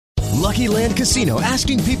Lucky Land Casino,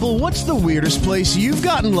 asking people, what's the weirdest place you've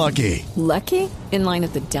gotten lucky? Lucky? In line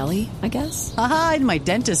at the deli, I guess? Aha, in my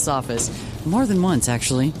dentist's office. More than once,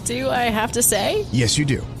 actually. Do I have to say? Yes, you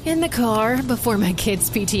do. In the car before my kids'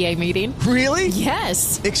 PTA meeting. Really?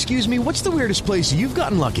 Yes. Excuse me, what's the weirdest place you've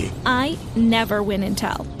gotten lucky? I never win and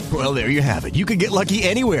tell. Well, there you have it. You can get lucky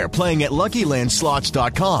anywhere, playing at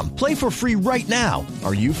LuckyLandSlots.com. Play for free right now.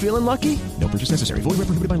 Are you feeling lucky? No purchase necessary. Void where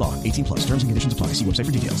prohibited by law. 18 plus. Terms and conditions apply. See website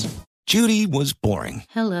for details. Judy was boring.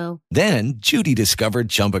 Hello. Then Judy discovered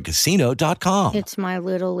ChumbaCasino.com. It's my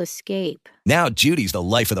little escape. Now Judy's the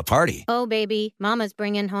life of the party. Oh, baby, mama's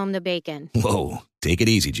bringing home the bacon. Whoa, take it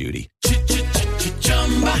easy, Judy.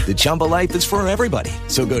 The Chumba life is for everybody.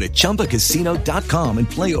 So go to ChumbaCasino.com and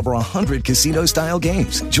play over 100 casino-style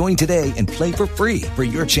games. Join today and play for free for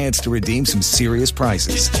your chance to redeem some serious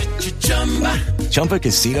prizes.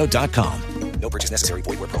 ChumbaCasino.com. No purchase necessary.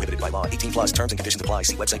 Void where prohibited by law. 18 plus. Terms and conditions apply.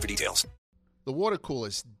 See website for details. The Water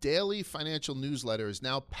Coolest daily financial newsletter is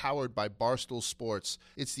now powered by Barstool Sports.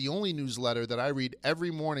 It's the only newsletter that I read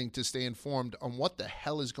every morning to stay informed on what the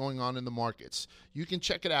hell is going on in the markets. You can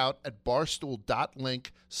check it out at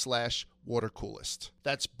barstool.link/watercoolest.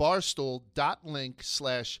 That's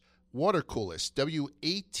barstool.link/watercoolest. WATERCOOLEST.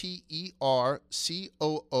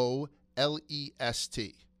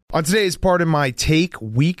 On today's Part of My Take,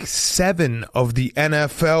 Week 7 of the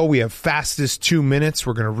NFL, we have fastest 2 minutes.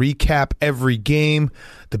 We're going to recap every game,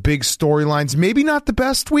 the big storylines. Maybe not the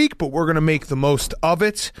best week, but we're going to make the most of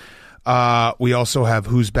it. We also have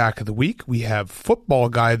Who's Back of the Week. We have Football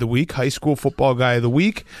Guy of the Week, High School Football Guy of the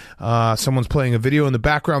Week. Someone's playing a video in the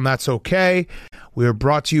background. That's okay. We are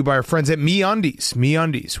brought to you by our friends at MeUndies.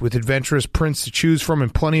 MeUndies, with adventurous prints to choose from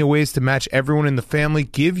and plenty of ways to match everyone in the family.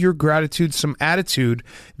 Give your gratitude some attitude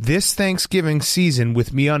this Thanksgiving season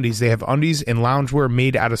with MeUndies. They have undies and loungewear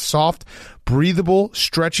made out of soft, breathable,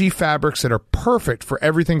 stretchy fabrics that are perfect for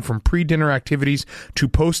everything from pre-dinner activities to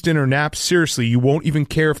post-dinner naps. Seriously, you won't even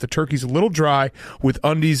care if the turkey's a little dry with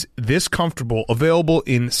undies this comfortable. Available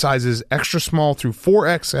in sizes extra small through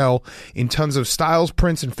 4XL in tons of styles,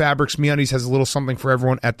 prints, and fabrics. MeUndies has a little something for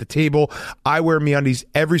everyone at the table. I wear MeUndies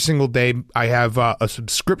every single day. I have a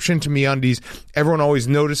subscription to MeUndies. Everyone always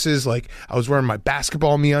notices, like, I was wearing my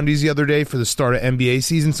basketball MeUndies the other day for the start of NBA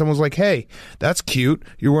season. Someone was like, hey, that's cute.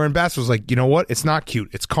 You're wearing basketball. I was like, you know what? It's not cute.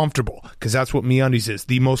 It's comfortable, because that's what MeUndies is.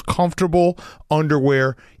 The most comfortable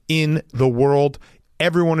underwear in the world.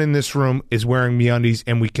 Everyone in this room is wearing MeUndies,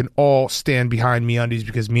 and we can all stand behind MeUndies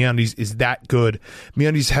because MeUndies is that good.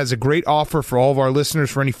 MeUndies has a great offer for all of our listeners.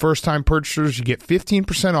 For any first-time purchasers, you get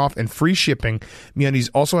 15% off and free shipping. MeUndies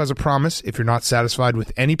also has a promise. If you're not satisfied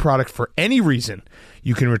with any product for any reason,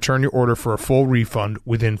 you can return your order for a full refund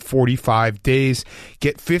within 45 days.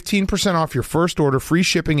 Get 15% off your first order, free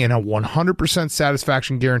shipping, and a 100%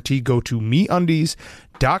 satisfaction guarantee. Go to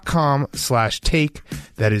MeUndies.com/take.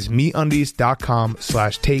 That is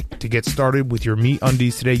MeUndies.com/take to get started with your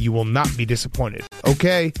MeUndies today. You will not be disappointed.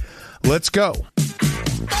 Okay, let's go.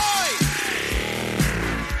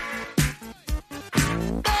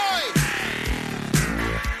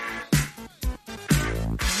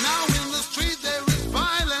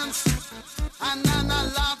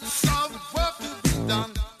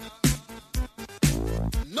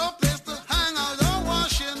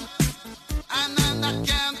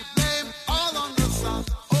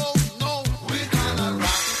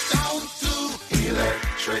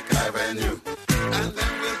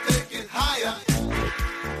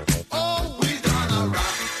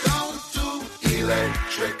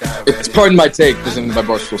 It's Pardon My Take, presented by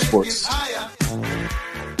Barstool Sports.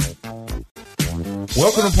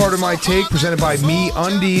 Welcome to Part of My Take, presented by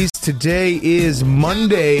MeUndies. Today is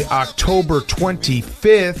Monday, October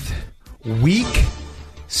 25th, Week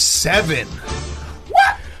 7.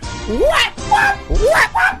 What?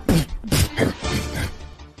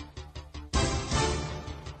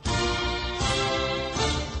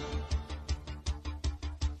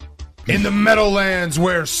 In the Meadowlands,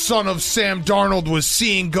 where son of Sam Darnold was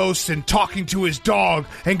seeing ghosts and talking to his dog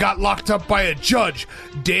and got locked up by a judge,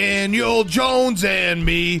 Daniel Jones and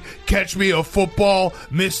me. Catch me a football,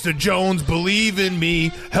 Mr. Jones, believe in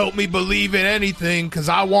me. Help me believe in anything, because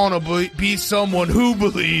I want to be someone who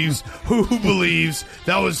believes.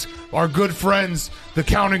 That was our good friends, the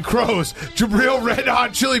Counting Crows. Jabril Red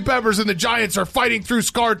Hot Chili Peppers and the Giants are fighting through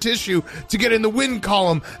scar tissue to get in the win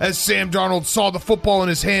column as Sam Darnold saw the football in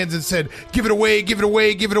his hands and said, give it away, give it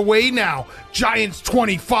away, give it away now. Giants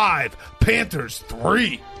 25, Panthers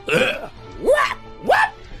 3. Ugh.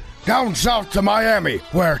 What? Down south to Miami,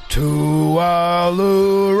 where Tualura,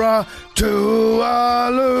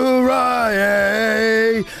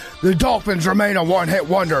 yay. The Dolphins remain a one-hit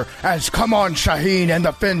wonder as Come On Shaheen and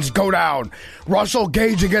the Finns go down. Russell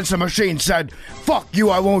Gage against the machine said, "Fuck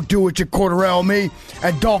you, I won't do what you quarterrail me."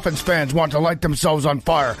 And Dolphins fans want to light themselves on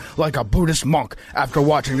fire like a Buddhist monk after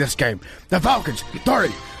watching this game. The Falcons,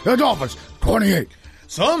 30. The Dolphins, 28.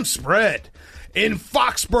 Some spread. In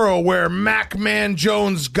Foxborough, where Mac-Man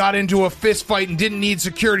Jones got into a fist fight and didn't need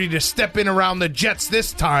security to step in around the Jets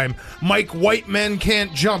this time, Mike White Men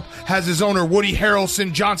Can't Jump has his owner Woody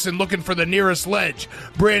Harrelson Johnson looking for the nearest ledge.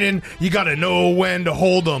 Brandon, you gotta know when to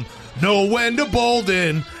hold them, know when to bold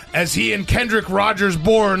in, as he and Kendrick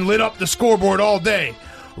Rogers-Bourne lit up the scoreboard all day.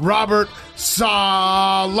 Robert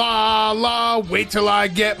Salala, wait till I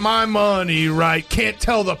get my money right. Can't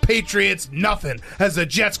tell the Patriots nothing as the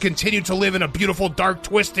Jets continue to live in a beautiful, dark,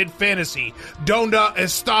 twisted fantasy. Donda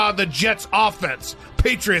está the Jets offense.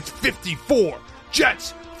 Patriots 54,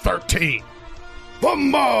 Jets 13.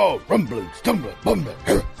 Bumbo, rumbling, stumbling, bumbling.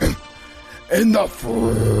 In the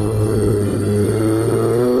frozen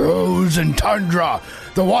tundra,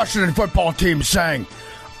 the Washington football team sang,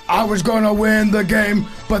 "I was gonna win the game,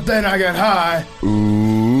 but then I got high.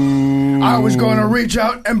 Ooh. I was gonna reach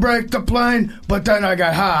out and break the plane, but then I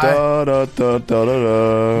got high. Da, da, da, da, da,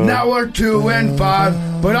 da. Now we're 2-5,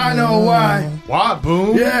 but I know why. Why,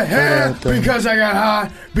 Boom? Yeah, because I got high,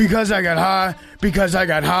 because I got high, because I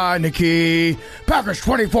got high, Nikki. Packers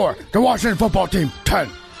 24, the Washington football team 10.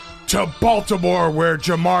 To Baltimore, where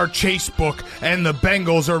Jamar Chasebook and the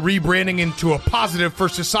Bengals are rebranding into a positive for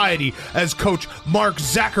society as coach Mark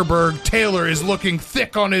Zuckerberg Taylor is looking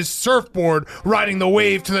thick on his surfboard, riding the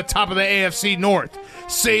wave to the top of the AFC North.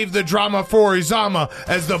 Save the drama for Uzama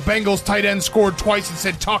as the Bengals tight end scored twice and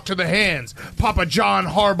said talk to the hands. Papa John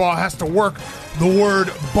Harbaugh has to work the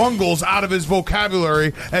word bungles out of his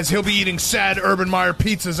vocabulary as he'll be eating sad Urban Meyer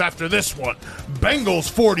pizzas after this one. Bengals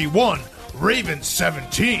 41, Ravens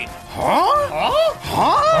 17. Huh?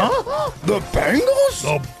 The Bengals?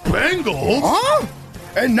 The Bengals? Huh?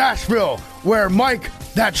 In Nashville, where Mike,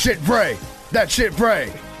 that shit Vrabel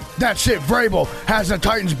has the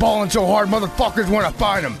Titans balling so hard motherfuckers want to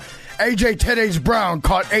find him. AJ Teddy's Brown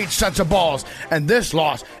caught 8 sets of balls, and this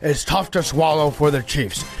loss is tough to swallow for the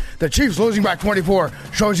Chiefs. The Chiefs losing by 24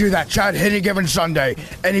 shows you that Chad any given Sunday,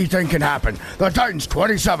 anything can happen. The Titans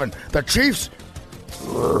 27, the Chiefs...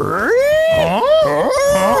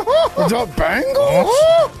 The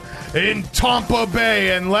Bengals? In Tampa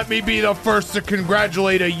Bay, and let me be the first to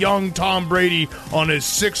congratulate a young Tom Brady on his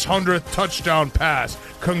 600th touchdown pass.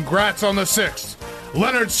 Congrats on the 6th.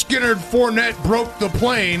 Leonard Skinner Fournette broke the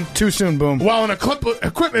plane. Too soon, Boom. While an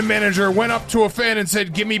equipment manager went up to a fan and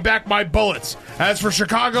said, "Give me back my bullets." As for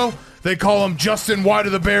Chicago, they call him Justin, why do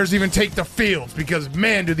the Bears even take the fields? Because,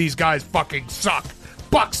 man, do these guys fucking suck.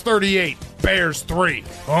 Bucs 38, Bears 3.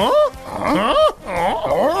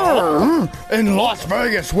 In Las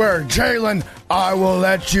Vegas, where Jalen, I will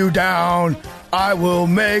let you down, I will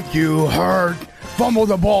make you hurt, fumbled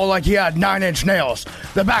the ball like he had 9-inch nails.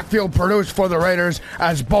 The backfield produced for the Raiders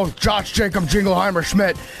as both Josh Jacob Jingleheimer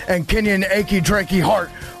Schmidt and Kenyon Akey Drakey Hart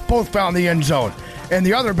both found the end zone. In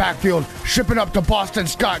the other backfield, shipping up to Boston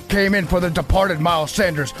Scott came in for the departed Miles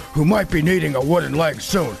Sanders, who might be needing a wooden leg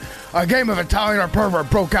soon. A game of Italian or pervert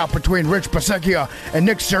broke out between Rich Bisaccia and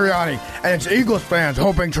Nick Sirianni, and it's Eagles fans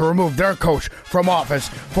hoping to remove their coach from office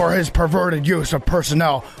for his perverted use of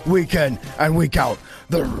personnel week in and week out.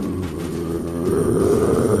 The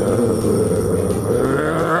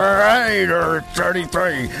Raiders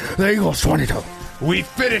 33, the Eagles 22. We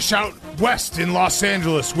finish out west in Los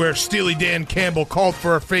Angeles, where Steely Dan Campbell called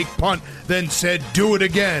for a fake punt, then said, "Do it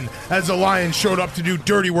again," as the Lions showed up to do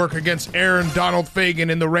dirty work against Aaron Donald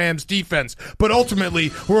Fagan in the Rams defense, but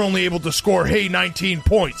ultimately were only able to score 19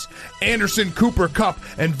 points. Anderson Cooper Kupp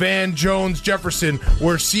and Van Jones Jefferson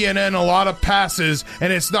were CNN a lot of passes,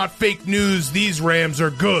 and it's not fake news, these Rams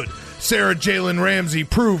are good. Sarah Jalen Ramsey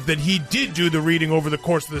proved that he did do the reading over the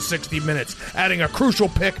course of the 60 minutes, adding a crucial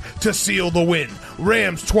pick to seal the win.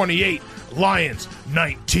 Rams 28, Lions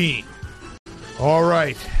 19. All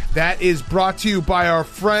right, that is brought to you by our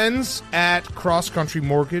friends at Cross Country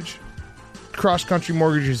Mortgage. Cross Country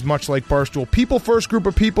Mortgage is much like Barstool. People first group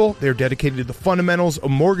of people. They're dedicated to the fundamentals of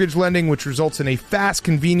mortgage lending, which results in a fast,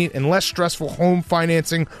 convenient, and less stressful home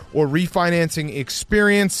financing or refinancing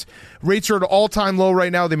experience. Rates are at an all-time low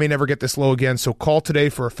right now. They may never get this low again, so call today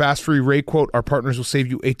for a fast, free rate quote. Our partners will save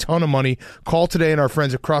you a ton of money. Call today, and our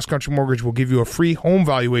friends at Cross Country Mortgage will give you a free home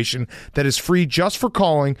valuation that is free just for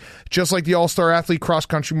calling. Just like the all-star athlete, Cross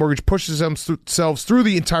Country Mortgage pushes themselves through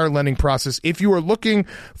the entire lending process. If you are looking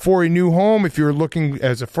for a new home, If you're looking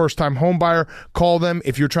as a first-time home buyer, call them.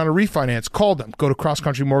 If you're trying to refinance, call them. Go to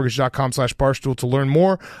crosscountrymortgage.com/barstool to learn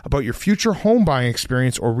more about your future home buying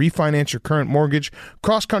experience or refinance your current mortgage.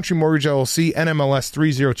 Cross Country Mortgage LLC, NMLS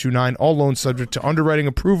 3029, all loans subject to underwriting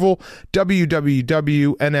approval,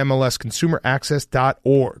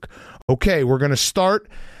 www.nmlsconsumeraccess.org. Okay, we're going to start,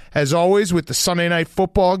 as always, with the Sunday Night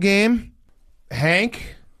Football game.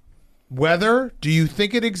 Hank, weather, do you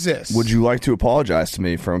think it exists? Would you like to apologize to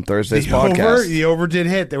me from Thursday's podcast? The over did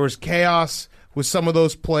hit. There was chaos with some of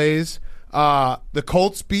those plays. The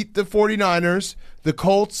Colts beat the 49ers. The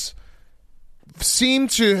Colts seem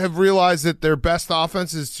to have realized that their best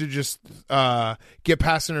offense is to just get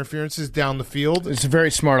pass interferences down the field. It's a very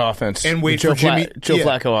smart offense. And wait for Joe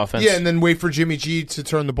Flacco offense. Yeah, and then wait for Jimmy G to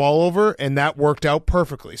turn the ball over, and that worked out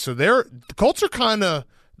perfectly. So the Colts are kind of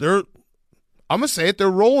I'm going to say it, they're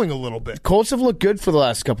rolling a little bit. Colts have looked good for the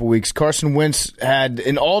last couple weeks. Carson Wentz had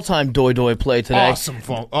an all-time doy-doy play today. Awesome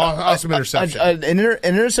interception. An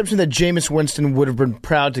interception that Jameis Winston would have been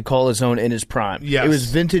proud to call his own in his prime. Yes. It was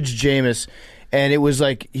vintage Jameis. And it was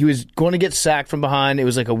like he was going to get sacked from behind. It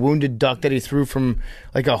was like a wounded duck that he threw from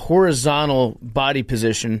like a horizontal body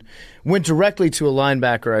position. Went directly to a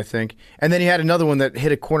linebacker, I think. And then he had another one that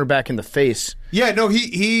hit a cornerback in the face. Yeah, no,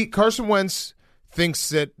 Carson Wentz thinks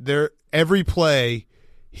that every play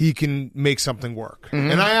he can make something work.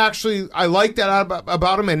 Mm-hmm. And I like that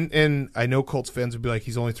about him. And I know Colts fans would be like,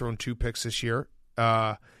 he's only thrown 2 picks this year.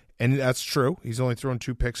 And that's true. He's only thrown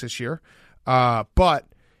 2 picks this year. But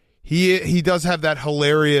He does have that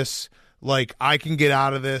hilarious, like, I can get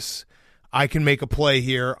out of this. I can make a play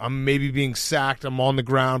here. I'm maybe being sacked. I'm on the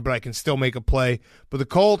ground, but I can still make a play. But the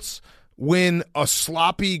Colts win a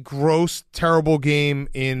sloppy, gross, terrible game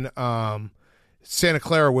in Santa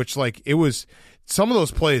Clara, which, like, it was – some of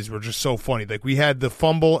those plays were just so funny. Like, we had the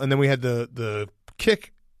fumble, and then we had the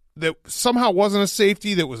kick that somehow wasn't a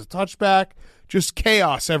safety, that was a touchback. Just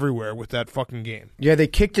chaos everywhere with that fucking game. Yeah, they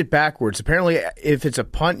kicked it backwards. Apparently, if it's a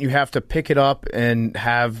punt, you have to pick it up and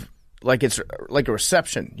have like it's like a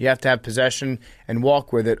reception. You have to have possession and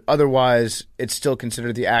walk with it. Otherwise, it's still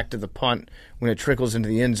considered the act of the punt when it trickles into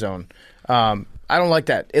the end zone. I don't like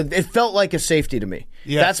that. It felt like a safety to me.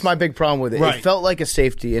 Yes. That's my big problem with it. Right. It felt like a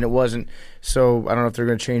safety, and it wasn't. So I don't know if they're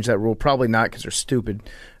going to change that rule. Probably not, because they're stupid.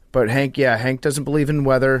 But Hank doesn't believe in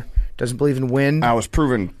weather. Doesn't believe in wind. I was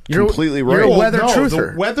proven completely right. You're a weather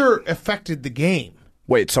truther. The weather affected the game.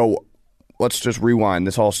 Wait, so let's just rewind.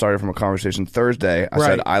 This all started from a conversation Thursday. I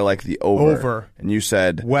said I like the over. And you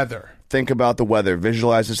said weather. Think about the weather.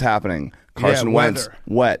 Visualize this happening. Carson Wentz,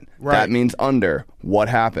 wet. Right. That means under. What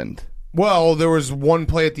happened? Well, there was one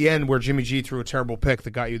play at the end where Jimmy G threw a terrible pick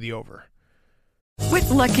that got you the over. With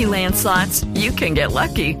Lucky Land Slots, you can get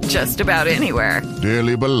lucky just about anywhere.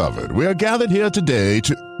 Dearly beloved, we are gathered here today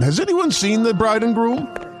to... Has anyone seen the bride and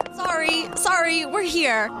groom? Sorry, we're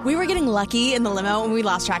here. We were getting lucky in the limo and we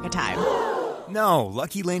lost track of time. No,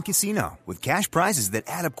 Lucky Land Casino, with cash prizes that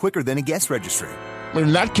add up quicker than a guest registry.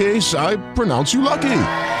 In that case, I pronounce you lucky.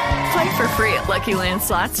 Play for free at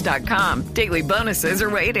LuckyLandSlots.com. Daily bonuses are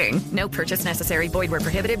waiting. No purchase necessary. Void where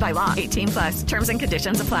prohibited by law. 18+. Terms and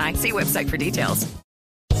conditions apply. See website for details.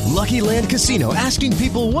 Lucky Land Casino, asking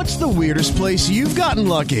people, what's the weirdest place you've gotten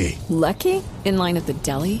lucky? Lucky? In line at the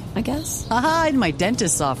deli, I guess? Aha, in my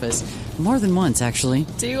dentist's office. More than once, actually.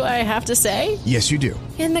 Do I have to say? Yes, you do.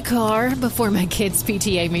 In the car before my kids'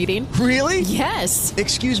 PTA meeting. Really? Yes.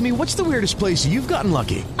 Excuse me, what's the weirdest place you've gotten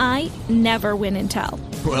lucky? I never win and tell.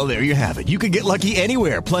 Well, there you have it. You can get lucky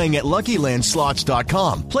anywhere, playing at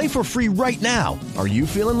LuckyLandSlots.com. Play for free right now. Are you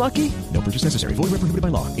feeling lucky? No purchase necessary. Void where prohibited by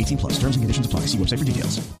law. 18+. Terms and conditions apply. See website for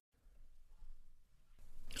details.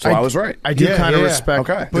 So I was right. I do kind of respect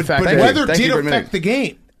the fact that weather did affect the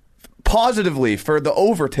game. Positively for the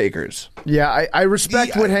overtakers. Yeah, I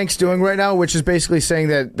respect what Hank's doing right now, which is basically saying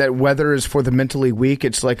that weather is for the mentally weak.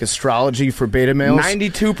 It's like astrology for beta males.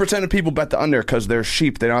 92% of people bet the under because they're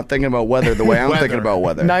sheep. They're not thinking about weather the way I'm thinking about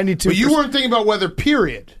weather. 92%. But you weren't thinking about weather,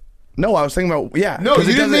 period. No, I was thinking about, No,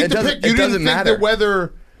 you didn't make the pick. You didn't think that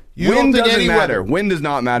weather... Wind doesn't matter. Wind does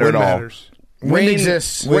not matter at all. Matters. Rain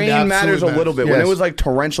exists. Rain matters a little bit. Yes. When it was like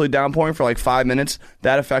torrentially downpouring for like 5 minutes,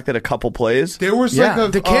 that affected a couple plays. There was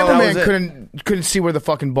the cameraman couldn't see where the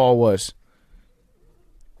fucking ball was.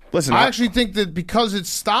 Listen, I actually think that because it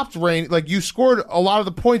stopped raining, like you scored a lot of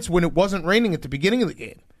the points when it wasn't raining at the beginning of the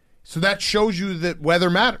game. So that shows you that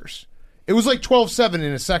weather matters. It was like 12-7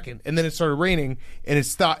 in a second, and then it started raining, and it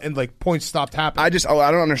stopped, and like points stopped happening. I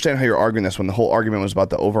don't understand how you're arguing this when the whole argument was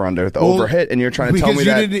about the over/under, over hit, and you're trying to tell me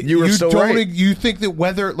that you were so right. You think that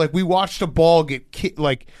weather, like we watched a ball get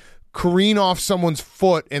careen off someone's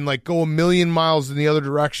foot and like go a million miles in the other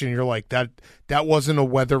direction. You're like, that wasn't a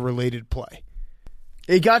weather-related play.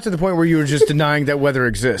 It got to the point where you were just denying that weather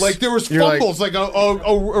exists. Like there was fumbles. Like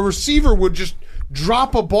a receiver would just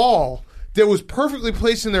drop a ball that was perfectly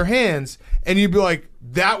placed in their hands, and you'd be like,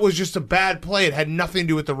 that was just a bad play. It had nothing to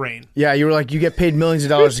do with the rain. Yeah, you were like, you get paid millions of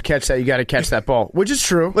dollars to catch that. You got to catch that ball, which is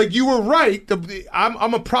true. Like you were right.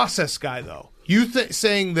 I'm a process guy, though. You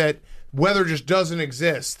saying that weather just doesn't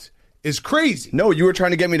exist is crazy. No, you were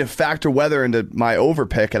trying to get me to factor weather into my over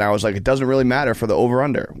pick, and I was like, it doesn't really matter for the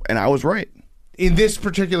over-under, and I was right. In this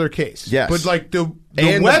particular case. Yes. But like the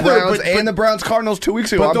and weather. The Browns Cardinals 2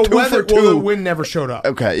 weeks ago. But the weather, the wind never showed up.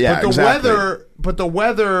 Okay, yeah, But the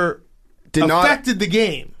weather did affected the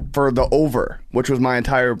game. For the over, which was my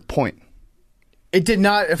entire point. It did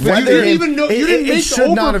not affect the game. You didn't even know. You didn't make the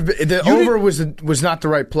over. Not have been, the over was not the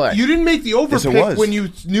right play. You didn't make the over pick when you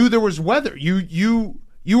knew there was weather.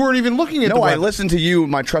 You weren't even looking at the weather. No, I listened to you,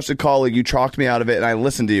 my trusted colleague. You chalked me out of it, and I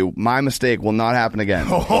listened to you. My mistake will not happen again.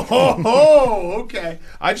 Okay.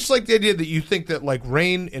 I just like the idea that you think that like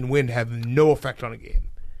rain and wind have no effect on a game.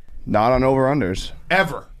 Not on over-unders.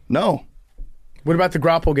 Ever. No. What about the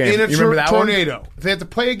Grapple game? In a you remember that tornado. If they have to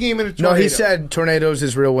play a game in a tornado. No, he said tornadoes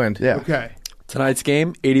is real wind. Yeah. Okay. Tonight's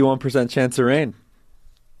game, 81% chance of rain.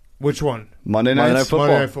 Which one? Monday Night Football.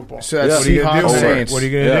 Monday Night Football. So that's Seahawks. What are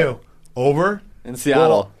you going to do? Over? In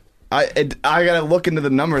Seattle. Well, I gotta look into the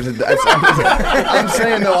numbers. I'm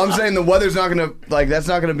saying the weather's not gonna that's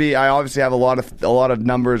not gonna be. I obviously have a lot of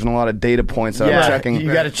numbers and a lot of data points that I'm checking.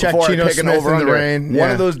 You got to check Geno Smith in the rain. One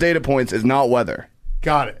of those data points is not weather.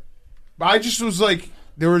 Got it. I just was like,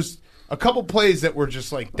 there was a couple plays that were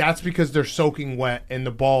just like, that's because they're soaking wet and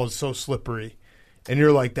the ball is so slippery, and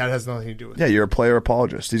you're like, that has nothing to do with it. Yeah, you're a player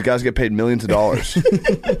apologist. These guys get paid millions of dollars.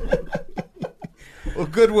 Well,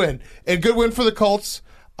 good win, and good win for the Colts.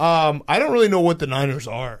 I don't really know what the Niners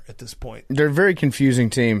are at this point. They're a very confusing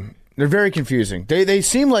team. They're very confusing. They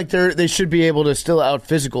seem like they should be able to still out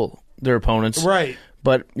physical their opponents. Right.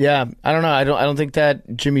 But yeah, I don't know. I don't think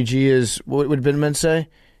that Jimmy G is what would Binman say?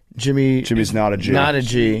 Jimmy's not a G. Not a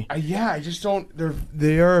G. I just don't.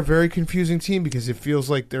 They are a very confusing team because it feels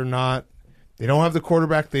like they're not. They don't have the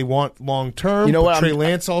quarterback they want long term. You know what? Trey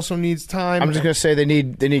Lance also needs time. I'm just gonna say they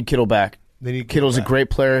need Kittle back. Kittle's a great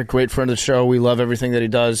player, great friend of the show. We love everything that he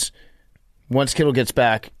does. Once Kittle gets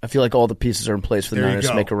back, I feel like all the pieces are in place for the Niners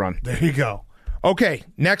to make a run. There you go. Okay,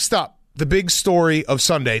 next up, the big story of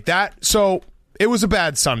Sunday. It was a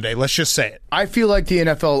bad Sunday, let's just say it. I feel like the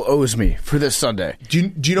NFL owes me for this Sunday.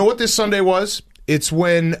 Do you know what this Sunday was? It's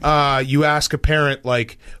when you ask a parent,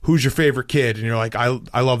 like, who's your favorite kid? And you're like,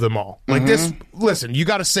 I love them all. Like this, listen, you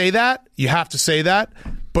got to say that. You have to say that.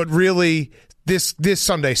 But really, this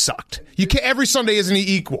Sunday sucked. Every Sunday isn't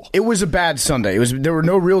equal. It was a bad Sunday. There were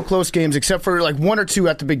no real close games except for like one or two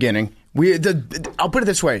at the beginning. I'll put it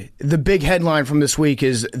this way: the big headline from this week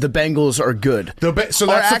is the Bengals are good. So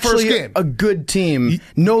that's the first game. A good team.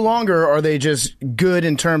 No longer are they just good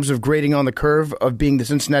in terms of grading on the curve of being the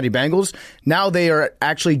Cincinnati Bengals. Now they are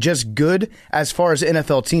actually just good as far as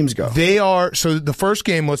NFL teams go. They are. So the first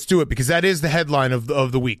game, let's do it because that is the headline of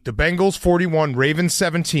the week. The Bengals 41, Ravens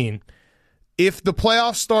 17. If the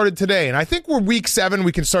playoffs started today, and I think we're week 7,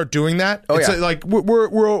 we can start doing that. Like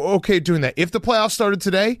we're okay doing that. If the playoffs started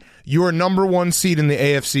today, your number 1 seed in the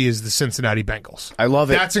AFC is the Cincinnati Bengals. I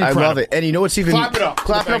love it. That's incredible. I love it. And you know what's even clap it up.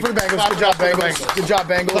 Clap it up for the Bengals. Good job, Bengals. Good job,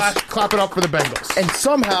 Bengals. Clap it up for the Bengals. And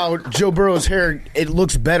somehow Joe Burrow's hair, it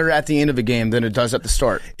looks better at the end of the game than it does at the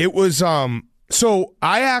start. It was so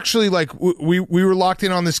I actually we were locked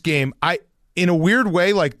in on this game. In a weird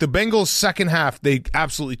way, like the Bengals' second half, they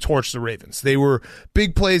absolutely torched the Ravens. They were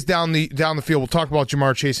big plays down the field. We'll talk about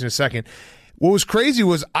Jamar Chase in a second. What was crazy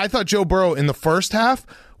was I thought Joe Burrow in the first half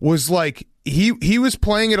was like he was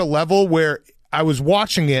playing at a level where I was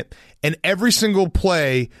watching it, and every single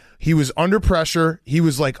play he was under pressure. He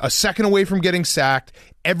was like a second away from getting sacked.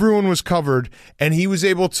 Everyone was covered, and he was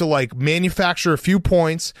able to like manufacture a few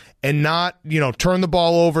points and not, turn the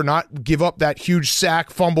ball over, not give up that huge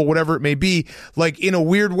sack, fumble, whatever it may be. Like in a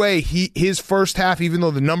weird way, his first half, even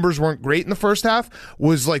though the numbers weren't great in the first half,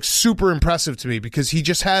 was like super impressive to me because he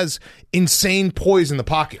just has insane poise in the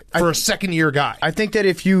pocket for a second-year guy. I think that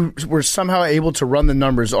if you were somehow able to run the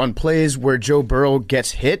numbers on plays where Joe Burrow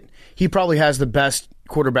gets hit, he probably has the best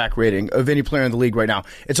quarterback rating of any player in the league right now.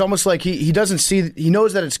 It's almost like he doesn't see, he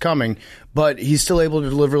knows that it's coming, but he's still able to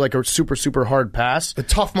deliver like a super, super hard pass. A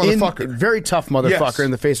tough motherfucker. Very tough motherfucker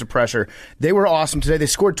in the face of pressure. They were awesome today. They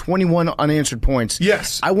scored 21 unanswered points.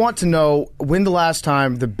 Yes. I want to know when the last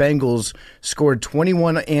time the Bengals scored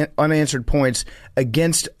 21 unanswered points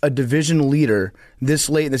against a division leader this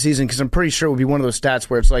late in the season, because I'm pretty sure it would be one of those stats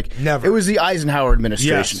where it's like, never. It was the Eisenhower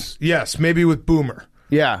administration. Yes, maybe with Boomer.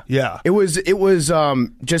 Yeah. It was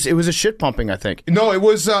a shit pumping, I think. No, it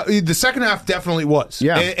was the second half definitely was.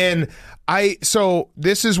 Yeah. And so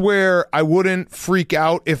this is where I wouldn't freak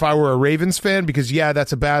out if I were a Ravens fan, because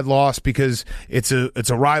that's a bad loss because it's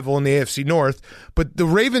a rival in the AFC North. But the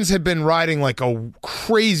Ravens had been riding like a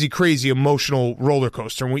crazy, crazy emotional roller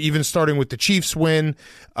coaster. And even starting with the Chiefs win,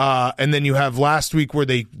 and then you have last week where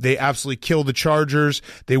they absolutely killed the Chargers.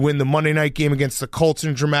 They win the Monday night game against the Colts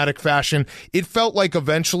in dramatic fashion. It felt like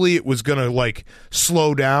eventually it was going to like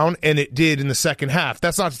slow down, and it did in the second half.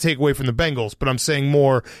 That's not to take away from the Bengals, but I'm saying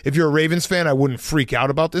more, if you're a Ravens fan, I wouldn't freak out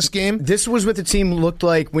about this game. This was what the team looked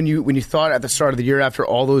like when you thought at the start of the year after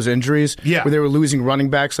all those injuries, where they were losing running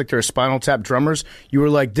backs like they were spinal tap drummers. You were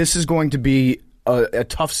like, this is going to be a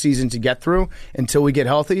tough season to get through until we get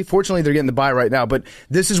healthy. Fortunately, they're getting the bye right now, but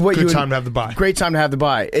this is what Good time to have the bye. Great time to have the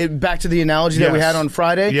bye. Back to the analogy that we had on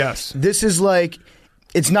Friday. Yes. This is like,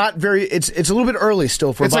 it's not very. It's a little bit early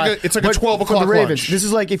still for it's a bye. It's like a 12 o'clock for the Ravens. lunch. This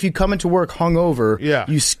is like if you come into work hungover,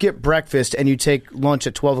 you skip breakfast and you take lunch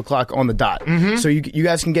at 12 o'clock on the dot. Mm-hmm. So you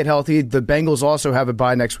guys can get healthy. The Bengals also have a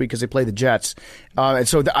bye next week because they play the Jets. And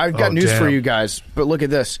so I've got news for you guys. But look at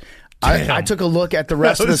this. I took a look at the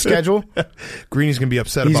rest of the schedule. Greeny's going to be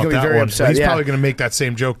upset He's about gonna that be very one. upset, He's probably going to make that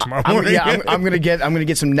same joke tomorrow morning. I'm going to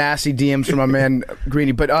get some nasty DMs from my man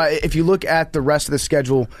Greeny. But if you look at the rest of the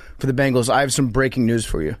schedule for the Bengals, I have some breaking news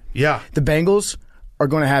for you. Yeah. The Bengals are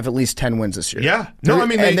going to have at least 10 wins this year. Yeah. No, I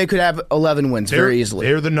mean, they could have 11 wins very easily.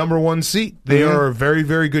 They're the number one seed. They are a very,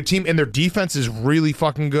 very good team, and their defense is really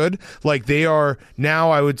fucking good. Like, they are now,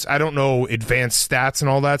 I don't know advanced stats and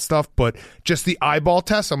all that stuff, but just the eyeball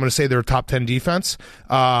test, I'm going to say they're a top 10 defense.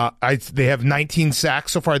 They have 19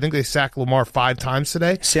 sacks so far. I think they sacked Lamar 5 times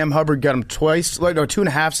today. Sam Hubbard got him twice,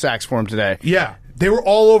 2.5 sacks for him today. Yeah. They were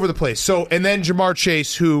all over the place. So, and then Jamar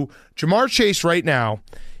Chase right now,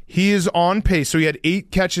 he is on pace. So he had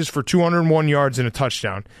 8 catches for 201 yards and a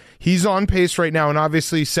touchdown. He's on pace right now, and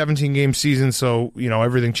obviously 17-game season, so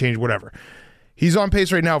everything changed, whatever. He's on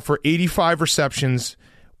pace right now for 85 receptions,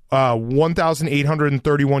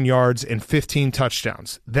 1,831 yards, and 15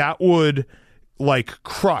 touchdowns. That would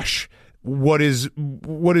crush what is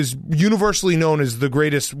universally known as the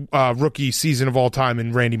greatest rookie season of all time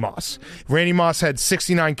in Randy Moss. Randy Moss had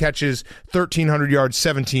 69 catches, 1,300 yards,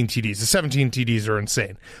 17 TDs. The 17 TDs are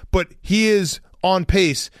insane. But he is on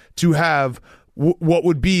pace to have what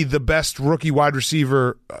would be the best rookie wide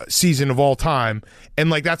receiver season of all time. And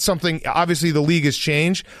that's something, obviously the league has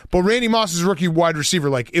changed, but Randy Moss's rookie wide receiver,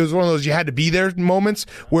 it was one of those you had to be there moments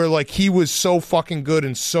where he was so fucking good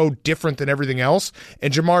and so different than everything else.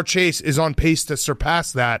 And Jamar Chase is on pace to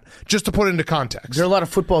surpass that, just to put it into context. There are a lot of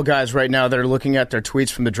football guys right now that are looking at their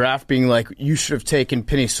tweets from the draft being like, you should have taken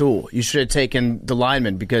Penei Sewell. You should have taken the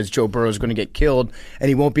lineman because Joe Burrow is going to get killed and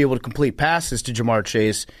he won't be able to complete passes to Jamar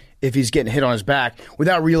Chase if he's getting hit on his back,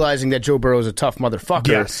 without realizing that Joe Burrow is a tough motherfucker.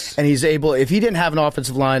 Yes. And he's able, if he didn't have an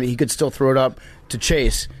offensive line, he could still throw it up to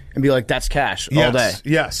Chase and be like, that's cash all day.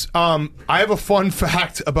 Yes. I have a fun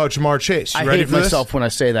fact about Jamar Chase. You I ready hate for this? myself when I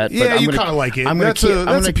say that. Yeah, you kind of like it. That's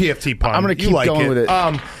a PFT pun. I'm going to keep going with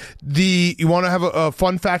it. You want to have a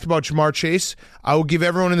fun fact about Jamar Chase? I will give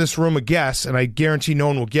everyone in this room a guess, and I guarantee no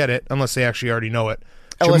one will get it unless they actually already know it.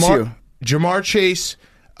 LSU. Jamar Chase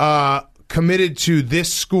committed to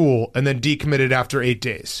this school and then decommitted after 8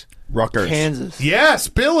 days. Rutgers. Kansas. Yes,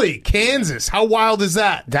 Billy, Kansas. How wild is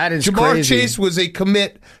that? That is Jamar crazy. Chase was a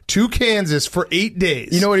commit to Kansas for 8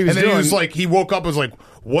 days. You know what he was doing? And then he woke up and was like,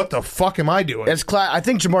 what the fuck am I doing? I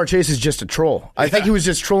think Jamar Chase is just a troll. I think he was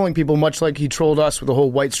just trolling people much like he trolled us with the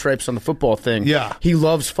whole white stripes on the football thing. Yeah. He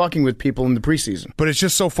loves fucking with people in the preseason. But it's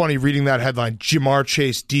just so funny reading that headline, Jamar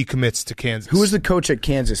Chase decommits to Kansas. Who was the coach at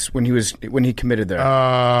Kansas when he committed there?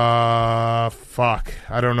 Fuck.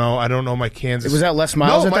 I don't know. I don't know my Kansas. Was that Les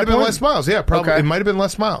Miles? No, it might have been Les Miles. Yeah, probably. Okay. It might have been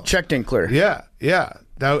Les Miles. Checked in clear. Yeah.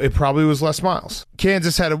 It probably was Les Miles.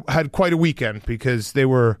 Kansas had quite a weekend because they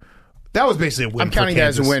were. That was basically a win. I'm counting that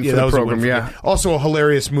as a win for the program. Yeah. Also, a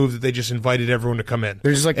hilarious move that they just invited everyone to come in.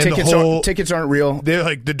 They're just like, and tickets aren't real. They're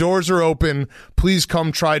like, the doors are open. Please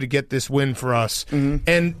come try to get this win for us. Mm-hmm.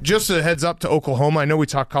 And just a heads up to Oklahoma. I know we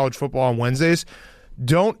talk college football on Wednesdays.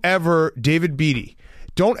 Don't ever, David Beatty.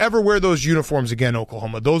 Don't ever wear those uniforms again,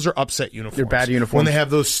 Oklahoma. Those are upset uniforms. They're bad uniforms. When they have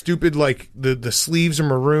those stupid, like, the sleeves are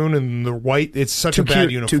maroon and the white, it's such a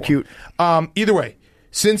bad uniform. Too cute. Either way,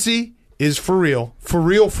 Cincy is for real.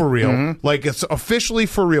 Mm-hmm. Like, it's officially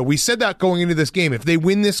for real. We said that going into this game. If they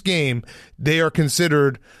win this game, they are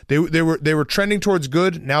considered, they were trending towards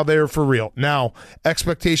good. Now they are for real. Now,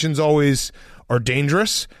 expectations always are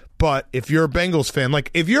dangerous, but if you're a Bengals fan,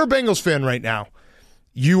 like, if you're a Bengals fan right now,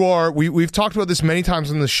 you are, we've talked about this many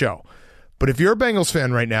times on the show, but if you're a Bengals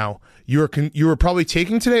fan right now, you are probably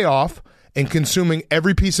taking today off and consuming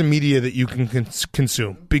every piece of media that you can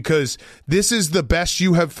consume, because this is the best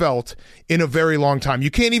you have felt in a very long time. You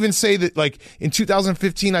can't even say that, like, in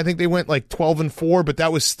 2015, I think they went like 12-4, but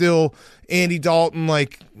that was still Andy Dalton,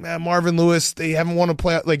 like, Marvin Lewis. They haven't won a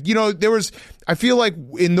playoff. Like, you know, I feel like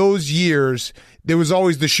in those years, there was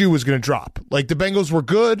always the shoe was going to drop. Like, the Bengals were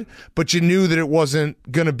good, but you knew that it wasn't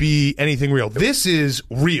going to be anything real. This is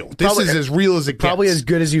real. This is as real as it gets. Probably as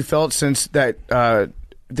good as you felt since that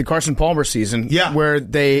the Carson Palmer season, where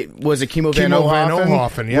Kimo Van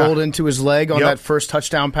Ohoffen rolled into his leg on that first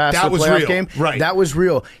touchdown pass in the playoff game. Right. That was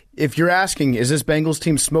real. If you're asking, is this Bengals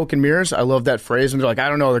team smoke and mirrors? I love that phrase. And they're like, I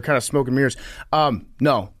don't know, they're kind of smoke and mirrors.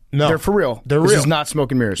 No, they're for real. This is not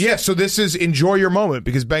smoke and mirrors. Yeah, so this is enjoy your moment,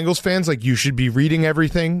 because Bengals fans, like, you should be reading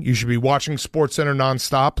everything. You should be watching SportsCenter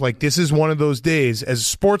nonstop. Like, this is one of those days as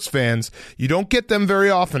sports fans, you don't get them very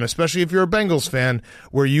often, especially if you're a Bengals fan,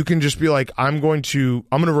 where you can just be like, I'm going to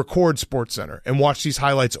record SportsCenter and watch these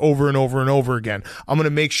highlights over and over and over again. I'm going to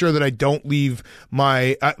make sure that I don't leave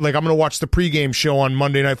I'm going to watch the pregame show on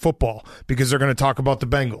Monday Night Football because they're going to talk about the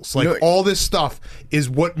Bengals. Like, all this stuff is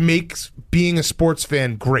what makes being a sports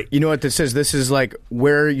fan great. You know what this is? This is like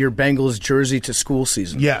wear your Bengals jersey to school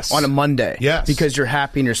season. Yes. On a Monday. Yes. Because you're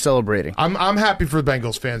happy and you're celebrating. I'm happy for the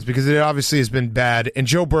Bengals fans because it obviously has been bad. And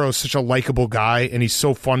Joe Burrow is such a likable guy, and he's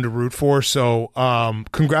so fun to root for. So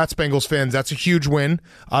congrats, Bengals fans. That's a huge win.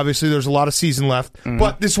 Obviously, there's a lot of season left. Mm-hmm.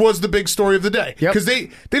 But this was the big story of the day. Because they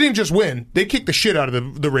didn't just win. They kicked the shit out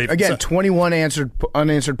of the Ravens. Again, 21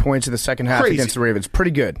 unanswered points in the second half against the Ravens. Pretty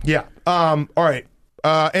good. Yeah. All right.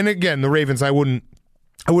 And again, the Ravens, I wouldn't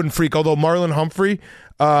freak. Although Marlon Humphrey,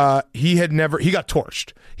 he got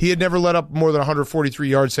torched. He had never let up more than 143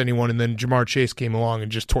 yards to anyone, and then Jamar Chase came along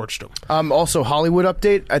and just torched him. Also, Hollywood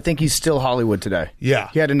update. I think he's still Hollywood today. Yeah,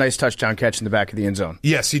 he had a nice touchdown catch in the back of the end zone.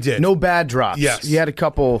 Yes, he did. No bad drops. Yes, he had a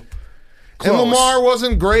couple. Close. And Lamar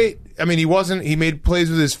wasn't great. I mean, he made plays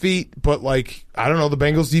with his feet, but, like, I don't know, the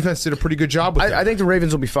Bengals defense did a pretty good job with that. I think the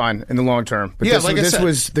Ravens will be fine in the long term. But this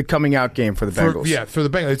was the coming out game for the Bengals. For the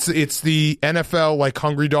Bengals. It's the NFL, like,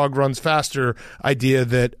 hungry dog runs faster idea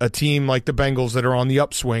that a team like the Bengals that are on the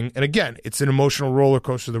upswing, and again, it's an emotional roller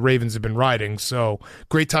coaster the Ravens have been riding, so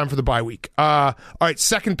great time for the bye week. All right,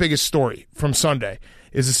 second biggest story from Sunday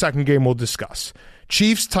is the second game we'll discuss.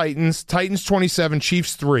 Chiefs-Titans. Titans 27,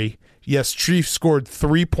 Chiefs 3. Yes, Chiefs scored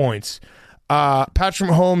 3 points. Patrick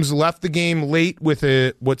Mahomes left the game late with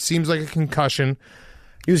what seems like a concussion.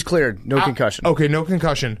 He was cleared. No concussion. Okay, no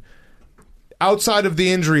concussion. Outside of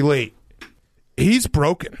the injury late, he's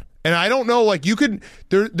broken. And I don't know, like, you could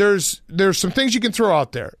there's some things you can throw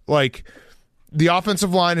out there. Like, the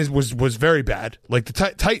offensive line was very bad. Like, the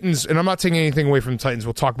Titans, and I'm not taking anything away from the Titans.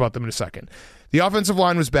 We'll talk about them in a second. The offensive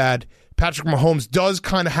line was bad. Patrick Mahomes does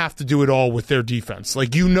kind of have to do it all with their defense.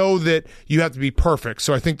 Like, you know that you have to be perfect,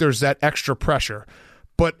 so I think there's that extra pressure.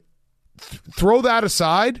 But throw that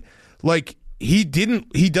aside, like, he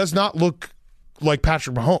does not look like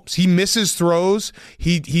Patrick Mahomes. He misses throws.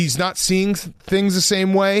 He's not seeing things the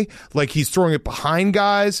same way. Like, he's throwing it behind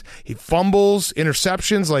guys. He fumbles,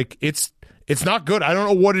 interceptions. Like, it's not good. I don't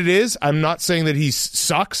know what it is. I'm not saying that he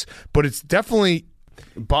sucks, but it's definitely...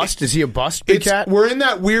 Bust? Is he a bust, Big Cat? We're in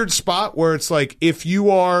that weird spot where it's like, if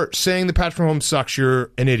you are saying that Patrick Mahomes sucks,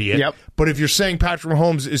 you're an idiot. Yep. But if you're saying Patrick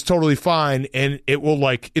Mahomes is totally fine and it will,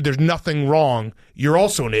 like, there's nothing wrong, you're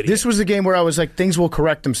also an idiot. This was the game where I was like, things will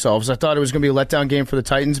correct themselves. I thought it was going to be a letdown game for the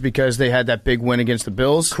Titans because they had that big win against the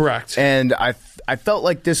Bills. Correct. And I felt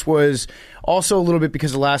like this was also a little bit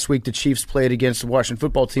because of last week the Chiefs played against the Washington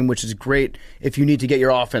football team, which is great if you need to get your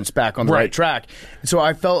offense back on the right track. So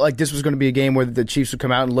I felt like this was going to be a game where the Chiefs would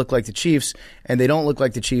come out and look like the Chiefs, and they don't look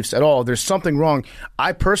like the Chiefs at all. There's something wrong.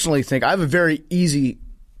 I personally think I have a very easy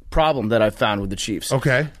problem that I've found with the Chiefs.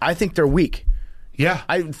 Okay. I think they're weak. Yeah.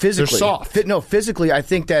 Physically. They're soft. Physically, I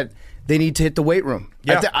think that they need to hit the weight room.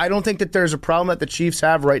 Yeah. I don't think that there's a problem that the Chiefs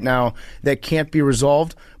have right now that can't be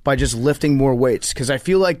resolved by just lifting more weights. Because I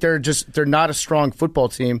feel like they're not a strong football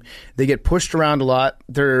team. They get pushed around a lot.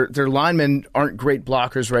 Their linemen aren't great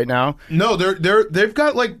blockers right now. No, they've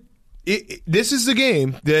got, like, this is the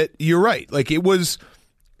game that you're right. Like, it was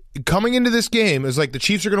coming into this game, it was like the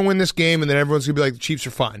Chiefs are going to win this game, and then everyone's going to be like, the Chiefs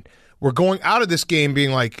are fine. We're going out of this game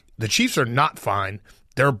being like, the Chiefs are not fine.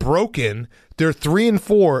 They're broken. They're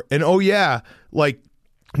 3-4, and oh yeah, like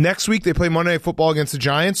next week they play Monday Night Football against the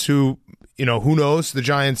Giants, who, who knows? The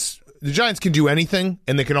Giants can do anything,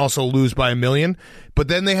 and they can also lose by 1 million. But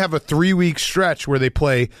then they have a 3-week stretch where they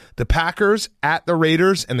play the Packers, at the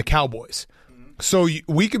Raiders, and the Cowboys. So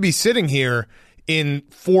we could be sitting here in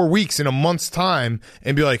 4 weeks, in a month's time,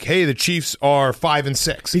 and be like, hey, the Chiefs are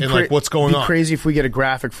 5-6, and like, what's going on? It'd be crazy if we get a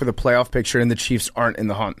graphic for the playoff picture and the Chiefs aren't in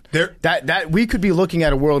the hunt. That we could be looking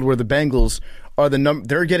at a world where the Bengals are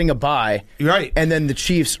they're getting a bye, right? And then the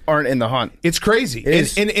Chiefs aren't in the hunt. It's crazy,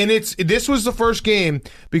 this was the first game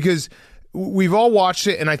because we've all watched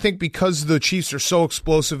it, and I think because the Chiefs are so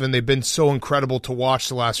explosive and they've been so incredible to watch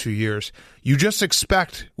the last few years, you just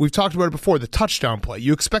expect, we've talked about it before, the touchdown play.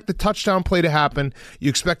 You expect the touchdown play to happen. You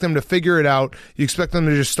expect them to figure it out. You expect them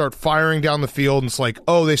to just start firing down the field, and it's like,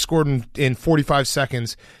 oh, they scored in 45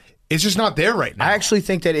 seconds. It's just not there right now. I actually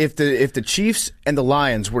think that if the Chiefs and the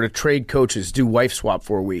Lions were to trade coaches, do wife swap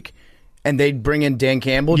for a week, and they'd bring in Dan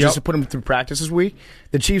Campbell just to put him through practice this week,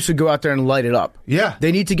 the Chiefs would go out there and light it up. Yeah.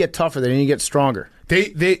 They need to get tougher. They need to get stronger.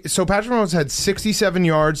 So Patrick Mahomes had 67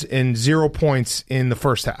 yards and 0 points in the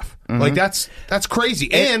first half. Mm-hmm. Like, that's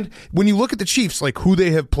crazy. And when you look at the Chiefs, like who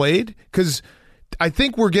they have played, because I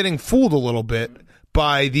think we're getting fooled a little bit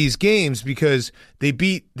by these games because they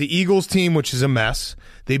beat the Eagles team, which is a mess.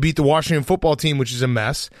 They beat the Washington football team, which is a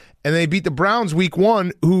mess. And they beat the Browns week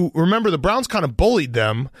 1, who, remember, the Browns kind of bullied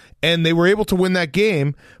them, and they were able to win that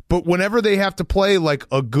game. But whenever they have to play like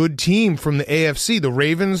a good team from the AFC, the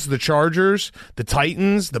Ravens, the Chargers, the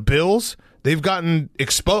Titans, the Bills, they've gotten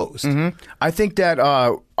exposed. Mm-hmm. I think that,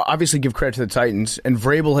 obviously give credit to the Titans, and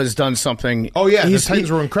Vrabel has done something. Oh, yeah, the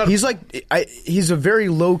Titans were incredible. He's a very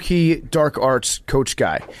low-key, dark arts coach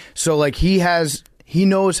guy. So, like, he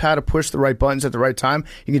knows how to push the right buttons at the right time.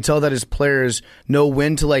 You can tell that his players know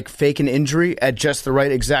when to like fake an injury at just the right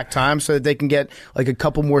exact time so that they can get like a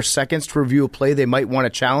couple more seconds to review a play they might want to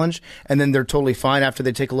challenge, and then they're totally fine after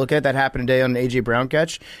they take a look at it. That happened today on an A.J. Brown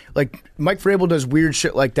catch. Like, Mike Vrabel does weird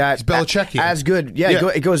shit like that. It's Belichickian. As good.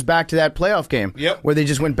 Yeah. It goes back to that playoff game where they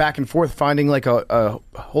just went back and forth finding like a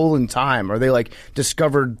hole in time, or they like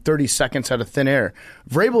discovered 30 seconds out of thin air.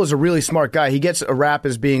 Vrabel is a really smart guy. He gets a rap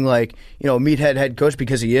as being like, meathead head coach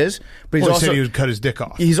because he is, but he's also said he would cut his dick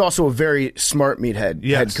off. He's also a very smart meathead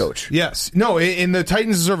head coach. Yes. No, and the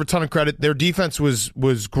Titans deserve a ton of credit. Their defense was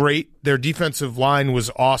great. Their defensive line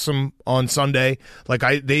was awesome on Sunday. Like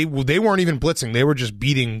they weren't even blitzing. They were just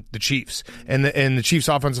beating the Chiefs. And the Chiefs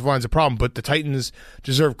offensive line's a problem, but the Titans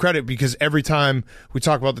deserve credit because every time we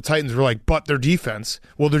talk about the Titans, we're like, but their defense.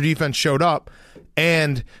 Well, their defense showed up,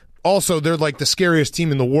 and also, they're like the scariest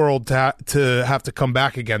team in the world to have to come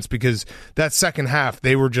back against, because that second half,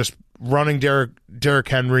 they were just running Derrick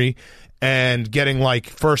Henry and getting like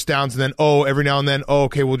first downs, and then every now and then,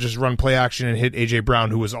 okay, we'll just run play action and hit A.J.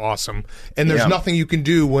 Brown, who was awesome. And there's nothing you can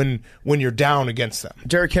do when you're down against them.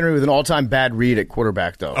 Derrick Henry with an all-time bad read at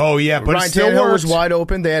quarterback, though. Oh, yeah, but Ryan Tannehill was wide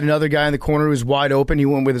open. They had another guy in the corner who was wide open. He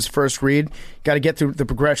went with his first read. Got to get through the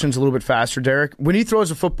progressions a little bit faster, Derrick. When he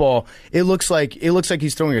throws a football, it looks like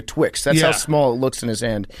he's throwing a Twix. That's how small it looks in his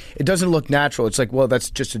hand. It doesn't look natural. It's like, well,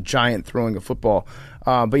 that's just a giant throwing a football.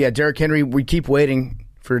 But yeah, Derrick Henry, we keep waiting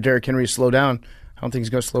for Derrick Henry to slow down. I don't think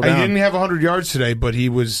he's going to slow down. He didn't have 100 yards today, but he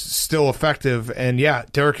was still effective. And yeah,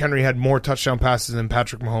 Derrick Henry had more touchdown passes than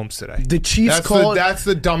Patrick Mahomes today. The Chiefs that's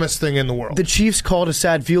the dumbest thing in the world. The Chiefs called a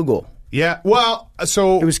sad field goal. Yeah, well,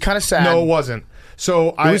 so it was kind of sad. No, it wasn't. So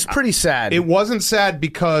it was pretty sad. It wasn't sad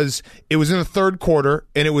because it was in the third quarter,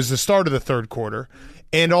 and it was the start of the third quarter.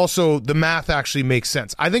 And also, the math actually makes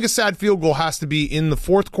sense. I think a sad field goal has to be in the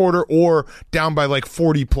fourth quarter or down by like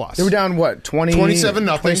 40 plus. They were down, what,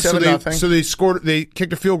 27-0. So they scored. They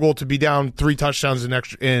kicked a field goal to be down 3 touchdowns in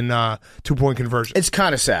 2-point conversion. It's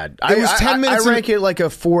kind of sad. It was 10 minutes. I rank it like a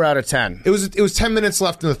 4 out of 10. It was 10 minutes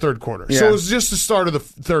left in the third quarter. Yeah. So it was just the start of the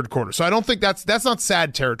third quarter. So I don't think that's not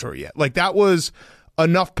sad territory yet. Like, that was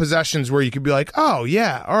enough possessions where you could be like, oh,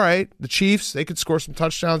 yeah, all right, the Chiefs, they could score some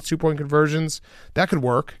touchdowns, 2-point conversions. That could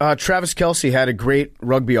work. Travis Kelce had a great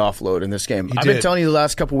rugby offload in this game. I've been telling you the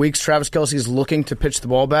last couple weeks, Travis Kelce is looking to pitch the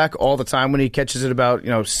ball back all the time when he catches it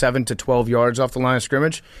about 7 to 12 yards off the line of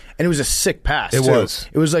scrimmage. And it was a sick pass, It was.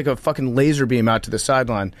 It was like a fucking laser beam out to the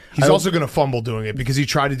sideline. He's also going to fumble doing it because he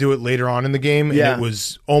tried to do it later on in the game, and it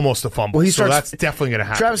was almost a fumble. Well, so that's definitely going to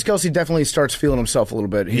happen. Travis Kelce definitely starts feeling himself a little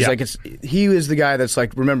bit. He's he is the guy that's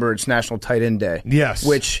like, remember, it's National Tight End Day. Yes.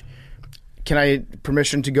 Which, can I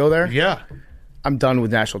permission to go there? Yeah. I'm done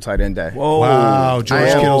with National Tight End Day. Whoa. Wow, George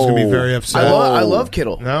Kittle's going to be very upset. I love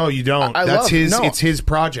Kittle. No, you don't. It's his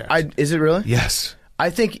project. Is it really? Yes. I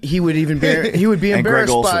think he would even he would be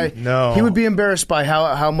embarrassed by he would be embarrassed by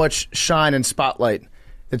how much shine and spotlight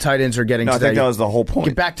the tight ends are getting today. I think that was the whole point.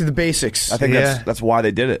 Get back to the basics. I think that's why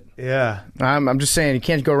they did it. Yeah. I'm just saying you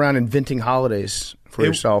can't go around inventing holidays for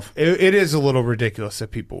yourself. It is a little ridiculous that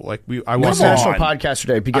people I watched National Podcaster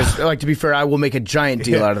Day because to be fair, I will make a giant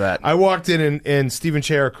deal out of that. I walked in and Stephen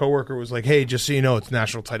Che, our coworker, was like, "Hey, just so you know, it's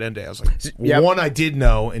National Tight End Day." I was like, one, I did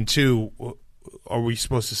know, and two, are we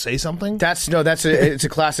supposed to say something? It's a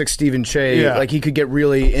classic Stephen Che. Yeah. Like he could get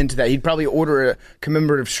really into that. He'd probably order a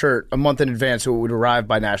commemorative shirt a month in advance so it would arrive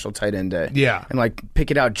by National Tight End Day. Yeah. And like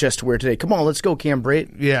pick it out just to wear today. Come on, let's go, Cam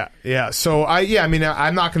Brate. Yeah. So I'm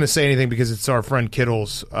not going to say anything because it's our friend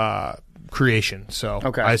Kittle's creation. So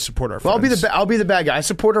I support our friends. Well, I'll be the bad guy. I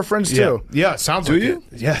support our friends too. Yeah, sounds like it.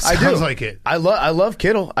 Yeah, sounds like it. I love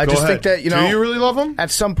Kittle. I just think that do you really love him?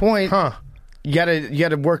 At some point, you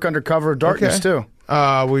gotta work under cover of darkness too.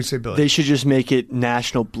 What do you say, Billy? They should just make it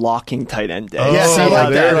National Blocking Tight End Day. Yes, I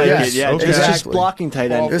like that. It's just blocking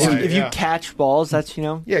tight end. If you catch balls, that's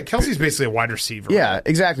Yeah, Kelsey's basically a wide receiver. Yeah,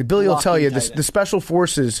 exactly. Billy will tell you the special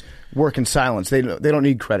forces work in silence. They don't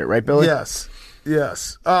need credit, right, Billy? Yes.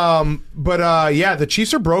 The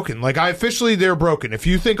Chiefs are broken. Like they're broken. If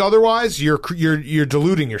you think otherwise, you're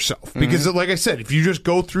deluding yourself. Because like I said, if you just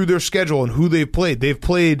go through their schedule and who they've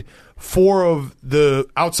played 4 of the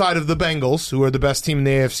outside of the Bengals, who are the best team in the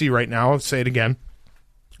AFC right now. I'll say it again.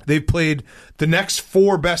 They've played the next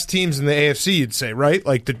 4 best teams in the AFC, you'd say, right?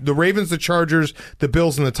 Like the Ravens, the Chargers, the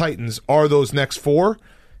Bills, and the Titans are those next 4.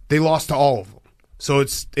 They lost to all of them. So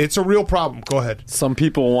it's a real problem. Go ahead. Some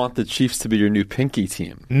people want the Chiefs to be your new pinky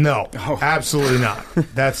team. No, absolutely not.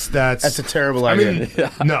 That's a terrible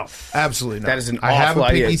idea. No, absolutely not. That is an I have a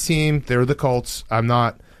idea. pinky team. They're the Colts. I'm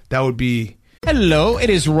not. That would be. Hello,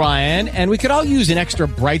 it is Ryan, and we could all use an extra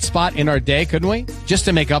bright spot in our day, couldn't we? Just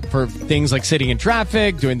to make up for things like sitting in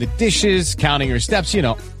traffic, doing the dishes, counting your steps,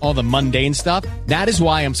 all the mundane stuff. That is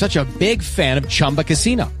why I'm such a big fan of Chumba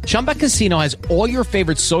Casino. Chumba Casino has all your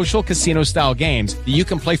favorite social casino-style games that you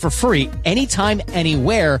can play for free anytime,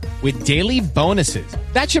 anywhere with daily bonuses.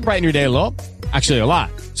 That should brighten your day a little. Actually, a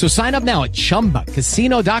lot. So sign up now at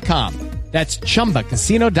ChumbaCasino.com. That's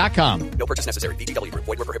ChumbaCasino.com. No purchase necessary. VGW Group.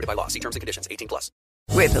 Void where prohibited by law. See terms and conditions. 18+.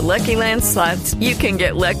 With the Lucky Land Slots, you can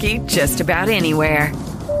get lucky just about anywhere.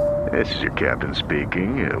 This is your captain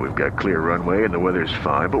speaking. We've got clear runway and the weather's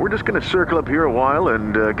fine, but we're just going to circle up here a while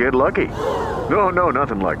and get lucky. No,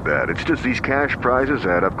 nothing like that. It's just these cash prizes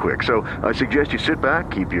add up quick. So I suggest you sit back,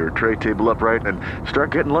 keep your tray table upright, and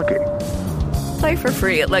start getting lucky. Play for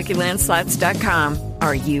free at LuckyLandSlots.com.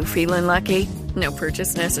 Are you feeling lucky? No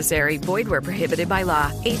purchase necessary. Void where prohibited by law.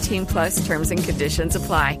 18+ terms and conditions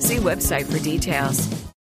apply. See website for details.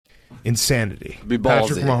 Insanity. Be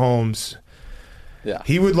Patrick ballsy. Mahomes. Yeah.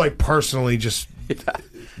 He would personally just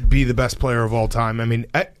be the best player of all time. I mean,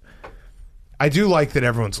 I do like that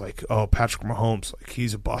everyone's like, "Oh, Patrick Mahomes,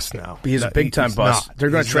 he's a bust now." He's a big time bust.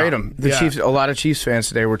 They're going to trade him. The Chiefs. A lot of Chiefs fans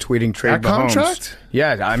today were tweeting trade that Mahomes. Contract?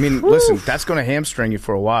 Yeah, I mean, listen, that's going to hamstring you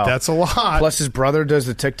for a while. That's a lot. Plus, his brother does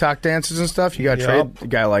the TikTok dances and stuff. You got to trade a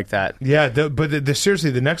guy like that. Yeah, but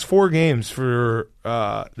seriously, the next 4 games for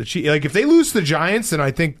the Chiefs, if they lose to the Giants, then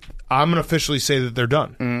I think I'm going to officially say that they're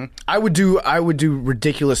done. Mm-hmm. I would do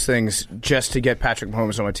ridiculous things just to get Patrick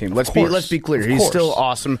Mahomes on my team. Let's be clear. He's still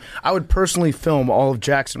awesome. I would personally film all of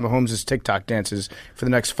Jackson Mahomes' TikTok dances for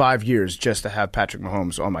the next 5 years just to have Patrick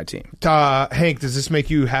Mahomes on my team. Hank, does this make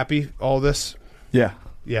you happy, all this? Yeah.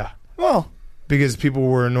 Yeah. Well, because people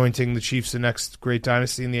were anointing the Chiefs the next great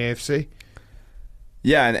dynasty in the AFC?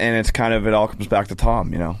 Yeah, and it's it all comes back to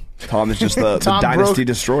Tom, Tom is just the dynasty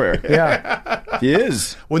destroyer. Yeah. He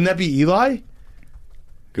is. Wouldn't that be Eli?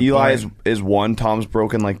 Eli is 1. Tom's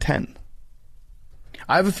broken 10.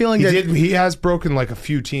 I have a feeling he has broken a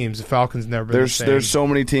few teams. The Falcons never been the same. There's so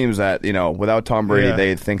many teams that, without Tom Brady,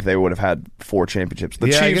 they think they would have had 4 championships. The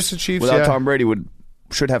Chiefs, I guess the Chiefs, without Tom Brady,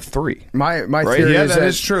 should have 3. My right? theory is that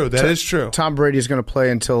is true. That is true. Tom Brady is going to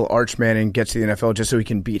play until Arch Manning gets to the NFL just so he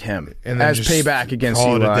can beat him and as payback against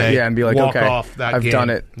Eli. Yeah, and be like, walk okay, off that I've game. done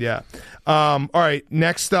it. Yeah. All right.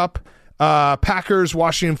 Next up, Packers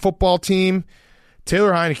Washington football team.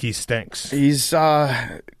 Taylor Heineke stinks. He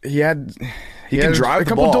He can drive a the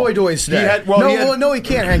couple ball. doy-doys today. No, he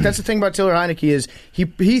can't, Hank. That's the thing about Taylor Heineke is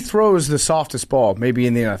he throws the softest ball maybe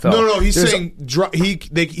in the NFL. No, he's saying he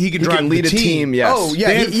can drive lead the a team. Yes. Oh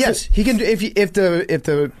yeah, yes. He can. If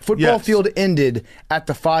the football field ended at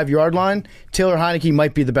the 5-yard line, Taylor Heineke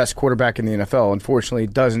might be the best quarterback in the NFL. Unfortunately,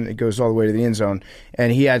 it doesn't. It goes all the way to the end zone,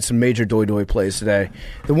 and he had some major doy-doy plays today.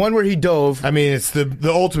 The one where he dove. I mean, it's the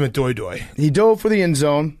ultimate doy-doy. He dove for the end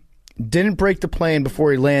zone. Didn't break the plane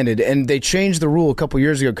before he landed, and they changed the rule a couple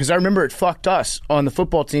years ago because I remember it fucked us on the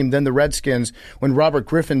football team, then the Redskins, when Robert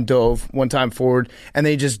Griffin dove one time forward, and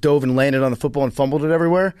they just dove and landed on the football and fumbled it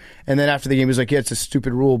everywhere. And then after the game, he was like, yeah, it's a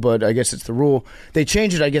stupid rule, but I guess it's the rule. They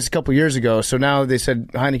changed it, I guess, a couple years ago, so now they said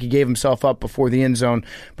Heineke gave himself up before the end zone,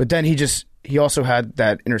 but then he also had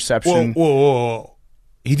that interception. Whoa.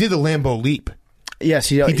 He did the Lambeau leap. Yes,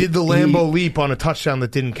 he did the Lambeau leap on a touchdown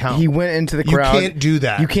that didn't count. He went into the crowd. You can't do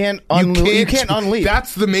that. You can't unleap.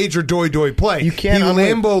 That's the major doy-doy play. You can't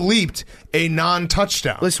Lambeau leaped a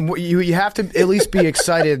non-touchdown. Listen, you have to at least be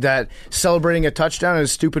excited that celebrating a touchdown in a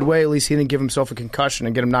stupid way, at least he didn't give himself a concussion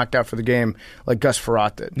and get him knocked out for the game like Gus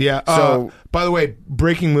Frerotte did. Yeah. So, by the way,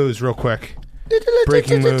 breaking news real quick.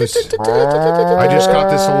 Breaking news. I just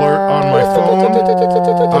got this alert on my phone.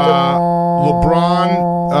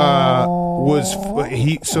 LeBron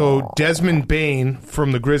so Desmond Bane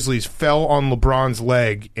from the Grizzlies fell on LeBron's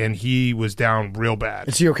leg and he was down real bad.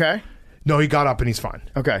 Is he okay? No, he got up and he's fine.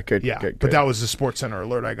 Okay, good. Yeah, good. But that was the SportsCenter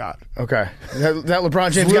alert I got. Okay, that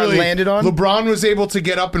LeBron James got landed on. LeBron was able to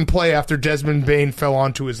get up and play after Desmond Bane fell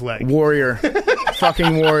onto his leg. Warrior,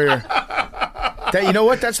 fucking warrior. You know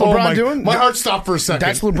what? That's LeBron doing. My heart stopped for a second.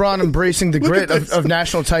 That's LeBron embracing the grit of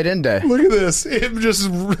National Tight End Day. Look at this. Him just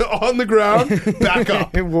on the ground, back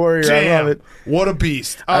up. Warrior, Damn. I love it. What a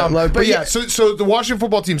beast. I love it. But yeah, so the Washington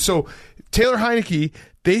football team, so Taylor Heineke,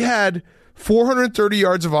 they had 430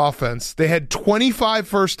 yards of offense. They had 25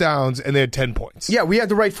 first downs, and they had 10 points. Yeah, we had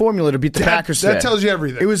the right formula to beat the Packers today. That tells you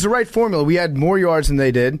everything. It was the right formula. We had more yards than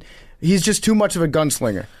they did. He's just too much of a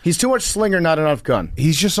gunslinger. He's too much slinger, not enough gun.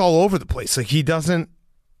 He's just all over the place. Like, he doesn't...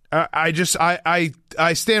 I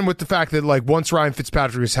stand with the fact that, like, once Ryan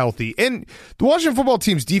Fitzpatrick is healthy, and the Washington football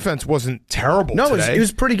team's defense wasn't terrible today. It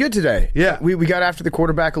was pretty good today. Yeah. We got after the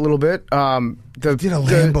quarterback a little bit. He did a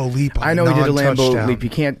Lambeau leap on I know he did a Lambeau leap. You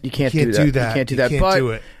can't do that. You can't do that. Can't do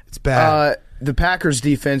it. It's bad. The Packers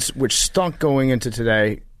defense, which stunk going into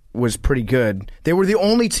today, was pretty good. They were the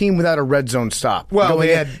only team without a red zone stop. Well,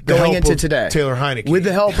 they had going into today. Taylor Heineke. With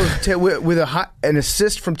the help of with an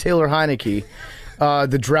assist from Taylor Heineke.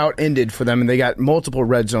 The drought ended for them, and they got multiple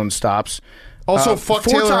red zone stops. Also,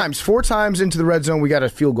 four times into the red zone, we got a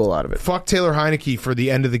field goal out of it. Fuck Taylor Heineke for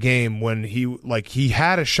the end of the game when he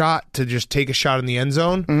had a shot to just take a shot in the end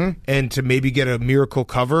zone and to maybe get a miracle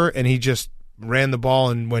cover, and he just ran the ball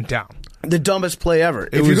and went down. The dumbest play ever.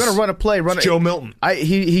 If you're going to run a play, run it. Joe Milton.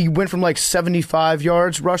 He went from like 75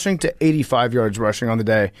 yards rushing to 85 yards rushing on the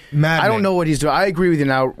day. Maddening. I don't know what he's doing. I agree with you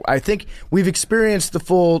now. I think we've experienced the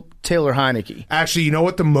full Taylor Heineke. Actually, you know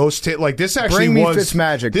what the most this actually Bring me was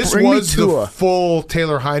Fitzmagic. This Bring was me Tua. The full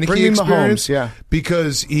Taylor Heineke Bring me experience. Mahomes, yeah.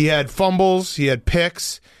 Because he had fumbles, he had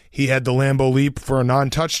picks, he had the Lambeau leap for a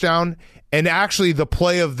non-touchdown, and actually the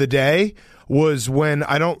play of the day was when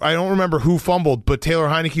I don't remember who fumbled, but Taylor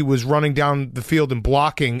Heineke was running down the field and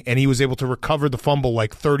blocking, and he was able to recover the fumble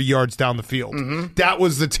like 30 yards down the field. Mm-hmm. That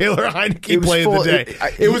was the Taylor Heineke play of the day.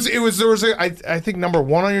 I think number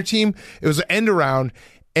one on your team. It was an end around,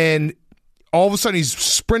 and all of a sudden he's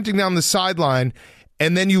sprinting down the sideline,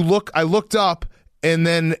 and then I looked up, and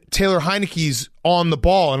then Taylor Heineke's on the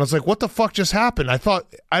ball, and I was like, what the fuck just happened? I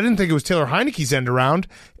didn't think it was Taylor Heineke's end around,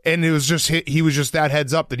 and it was just he was just that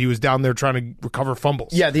heads up that he was down there trying to recover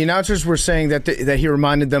fumbles. Yeah, the announcers were saying that he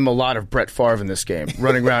reminded them a lot of Brett Favre in this game,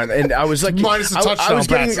 running around, and I was like, minus the touchdown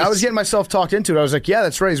passes. I was getting myself talked into it. I was like, yeah,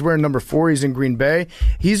 that's right. He's wearing number 4. He's in Green Bay.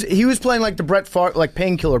 He was playing like the Brett Favre, like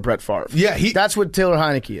painkiller Brett Favre. Yeah, that's what Taylor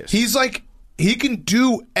Heineke is. He's like. He can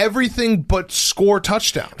do everything but score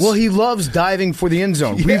touchdowns. Well, he loves diving for the end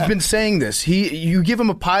zone. Yeah. We've been saying this. You give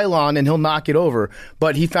him a pylon and he'll knock it over,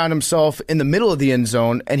 but he found himself in the middle of the end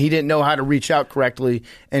zone and he didn't know how to reach out correctly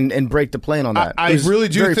and break the plane on that. I really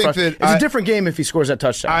do think that it's a different game if he scores that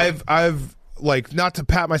touchdown. I've like, not to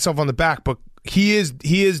pat myself on the back, but he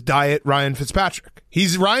is diet Ryan Fitzpatrick.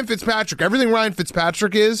 He's Ryan Fitzpatrick. Everything Ryan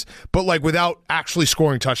Fitzpatrick is, but like without actually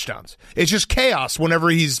scoring touchdowns. It's just chaos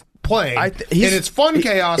whenever he's playing. And it's fun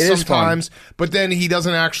chaos sometimes, but then he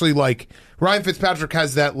doesn't actually like. Ryan Fitzpatrick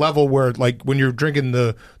has that level where, like, when you're drinking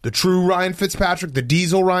the true Ryan Fitzpatrick, the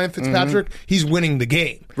diesel Ryan Fitzpatrick, he's winning the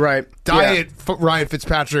game. Right. Ryan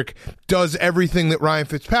Fitzpatrick does everything that Ryan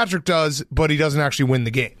Fitzpatrick does, but he doesn't actually win the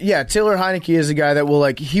game. Yeah, Taylor Heineke is a guy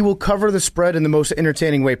that he will cover the spread in the most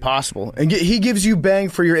entertaining way possible. And he gives you bang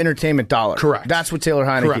for your entertainment dollar. Correct. That's what Taylor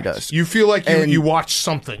Heineke does. You feel like you watch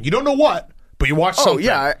something. You don't know what. But you watch something. Oh,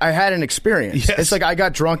 yeah, I had an experience. Yes. It's like I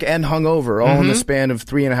got drunk and hungover all in the span of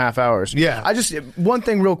 3.5 hours. Yeah. One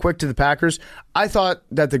thing real quick to the Packers. I thought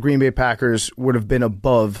that the Green Bay Packers would have been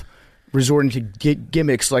above resorting to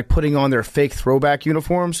gimmicks like putting on their fake throwback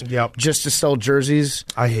uniforms just to sell jerseys.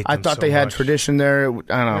 I hate them I thought so they had much. tradition there. I don't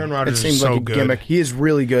know. Aaron Rodgers it seems is like so a good. gimmick. He is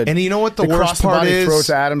really good. And you know what the worst part cross-the-body is? throw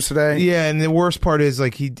to Adams today. Yeah, and the worst part is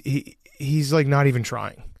like he's like not even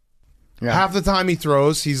trying. Yeah. Half the time he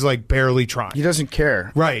throws, he's like barely trying. He doesn't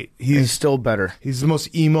care. Right. He's still better. He's the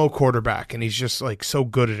most emo quarterback, and he's just like so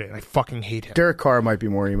good at it. And I fucking hate him. Derek Carr might be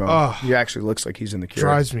more emo. He actually looks like he's in the cure.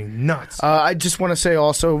 Drives me nuts. I just want to say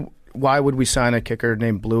also, why would we sign a kicker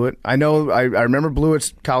named Blewett? I know I remember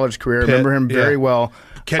Blewett's college career. I remember him very well.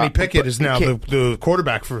 Kenny Pickett is now the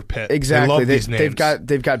quarterback for Pitt. Exactly. They love these names.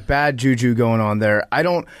 They've got bad juju going on there.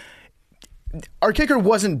 Our kicker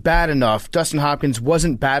wasn't bad enough. Dustin Hopkins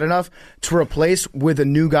wasn't bad enough to replace with a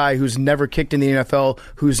new guy who's never kicked in the NFL,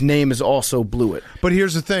 whose name is also Blewett. But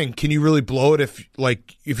here's the thing: can you really blow it if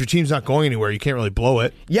your team's not going anywhere? You can't really blow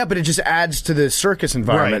it. Yeah, but it just adds to the circus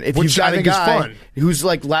environment. Right. If Which you've got I a think is guy fun. whose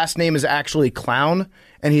like last name is actually Clown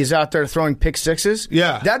and he's out there throwing pick sixes,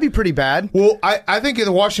 that'd be pretty bad. Well, I think in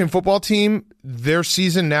the Washington football team, their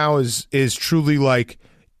season now is truly like,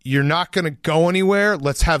 you're not going to go anywhere.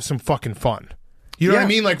 Let's have some fucking fun. You know what I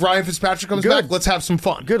mean? Like Ryan Fitzpatrick comes back. Let's have some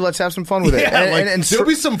fun. Good. Let's have some fun with it. And there'll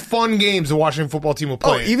be some fun games the Washington football team will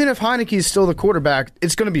play. Even if Heineke is still the quarterback,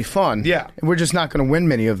 it's going to be fun. Yeah. We're just not going to win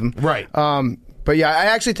many of them. Right. But yeah, I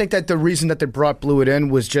actually think that the reason that they brought Blewett in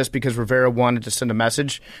was just because Rivera wanted to send a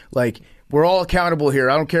message. Like, we're all accountable here.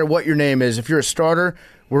 I don't care what your name is. If you're a starter,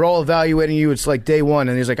 we're all evaluating you. It's like day one.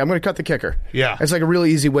 And he's like, I'm going to cut the kicker. Yeah. It's like a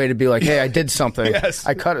really easy way to be like, hey, I did something. Yes.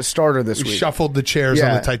 I cut a starter this week. Shuffled the chairs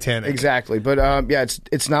on the Titanic. Exactly. But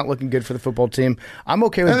it's not looking good for the football team. I'm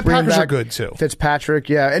okay with and the bringing Packers back are good too. Fitzpatrick.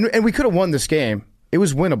 Yeah. And we could have won this game. It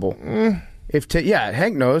was winnable.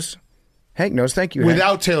 Hank knows. Hank knows. Thank you, Hank.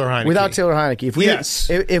 Without Taylor Heineke.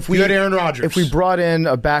 If we had Aaron Rodgers. If we brought in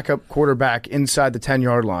a backup quarterback inside the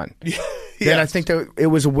 10-yard line, then I think that it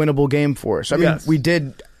was a winnable game for us. I mean, we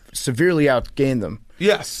did severely outgain them.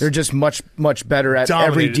 Yes. They're just much, much better at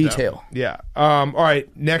every detail. Them. Yeah. All right.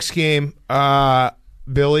 Next game,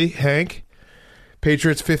 Billy, Hank,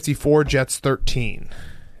 Patriots 54, Jets 13.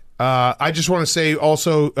 I just want to say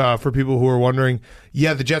also for people who are wondering,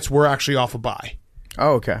 the Jets were actually off a bye.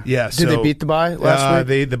 Oh, okay. Yeah. Did they beat the bye last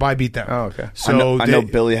week? The bye beat them. Oh, okay. So I know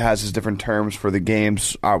Billy has his different terms for the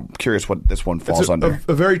games. I'm curious what this one falls under.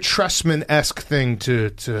 A very Tressman-esque thing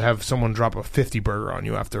to have someone drop a 50 burger on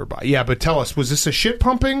you after a bye. Yeah, but tell us, was this a shit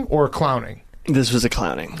pumping or a clowning? This was a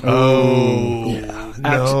clowning. Oh, yeah.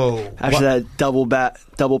 No. After that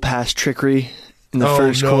double pass trickery in the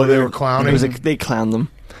first quarter, they were clowning. They clowned them.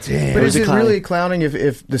 Damn. But is it really clowning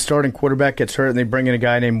if the starting quarterback gets hurt and they bring in a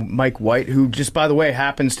guy named Mike White, who just, by the way,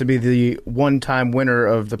 happens to be the one-time winner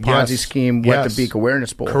of the Ponzi scheme Wet the Beak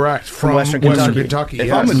Awareness Bowl? Correct. From Western Kentucky.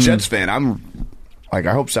 If I'm a Jets fan, I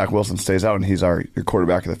hope Zach Wilson stays out and he's your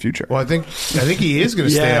quarterback of the future. Well, I think he is going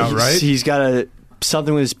to stay out, right? He's got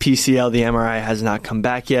something with his PCL. The MRI has not come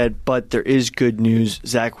back yet, but there is good news.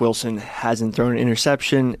 Zach Wilson hasn't thrown an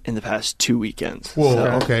interception in the past 2 weekends.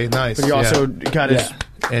 Whoa, okay, nice. But he also got his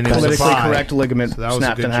politically correct ligament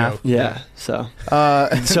snapped in half. Yeah, so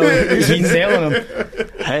he's nailing him.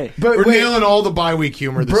 Hey, but we're nailing all the bye week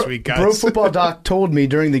humor this week, guys. Pro Football Doc told me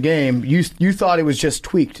during the game you thought it was just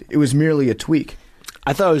tweaked. It was merely a tweak.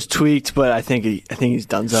 I thought it was tweaked, but I think he's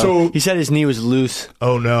done so. He said his knee was loose.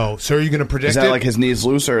 Oh no! So are you going to predict? Is that like his knee's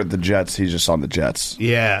loose or the Jets? He's just on the Jets.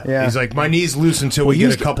 Yeah. He's like, my knee's loose until we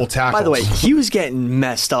get a couple tackles. By the way, he was getting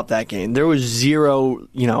messed up that game. There was zero,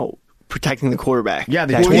 protecting the quarterback. Yeah,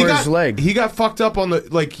 they tore his leg. He got fucked up on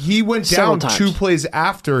he went down 2 plays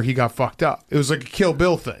after he got fucked up. It was like a Kill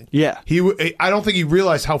Bill thing. Yeah. I don't think he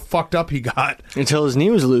realized how fucked up he got until his knee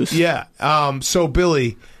was loose. Yeah. So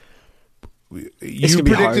Billy, you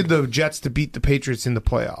predicted the Jets to beat the Patriots in the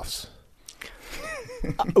playoffs.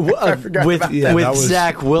 With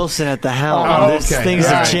Zach Wilson at the helm, things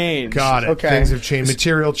have changed. Got it. Okay. Things have changed.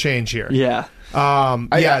 Material change here. Yeah.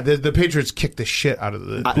 The Patriots kicked the shit out of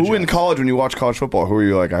the Who Jets. in college, when you watch college football, who are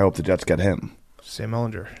you like, I hope the Jets get him? Sam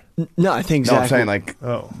Ellinger. No, I think No, I'm Zach. saying like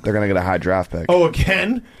they're going to get a high draft pick. Oh,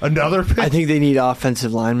 again? Another pick? I think they need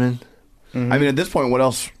offensive linemen. I mean, at this point, what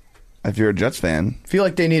else? If you're a Jets fan, I feel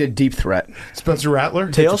like they need a deep threat. Spencer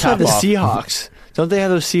Rattler? They also have the Seahawks. Don't they have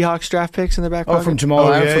those Seahawks draft picks in their back pocket? From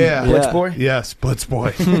Jamal Adams from Blitzboy? Yes,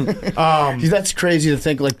 Blitzboy. That's crazy to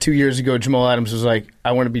think. Like 2 years ago, Jamal Adams was like,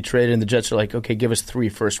 I want to be traded, and the Jets are like, okay, give us 3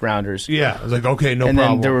 first-rounders. Yeah, I was like, okay, no and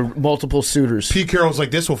problem. And then there were multiple suitors. Pete Carroll's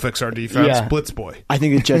like, this will fix our defense. Yeah. Blitzboy. I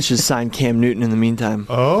think the Jets should sign Cam Newton in the meantime.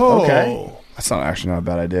 Oh. Okay. That's not actually not a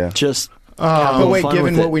bad idea. Just... but wait,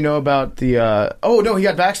 given what we know about the... he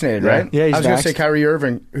got vaccinated, right? Yeah, he's I was going to say vaxxed. Kyrie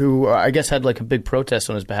Irving, who I guess had like a big protest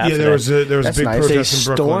on his behalf. Yeah, there was a That's big nice. protest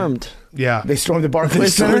in Brooklyn. Stormed. Yeah. They stormed the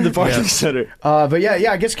Barclays Center? Center. But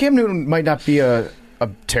yeah, I guess Cam Newton might not be a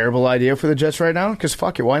terrible idea for the Jets right now, because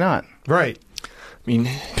fuck it, why not? Right. I mean,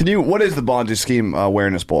 what is the Bonzi Scheme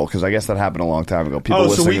Awareness Bowl? Because I guess that happened a long time ago. People so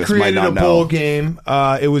listening we to this might created not a know. bowl game.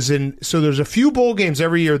 It was so there's a few bowl games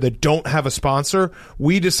every year that don't have a sponsor.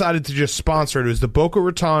 We decided to just sponsor it. It was the Boca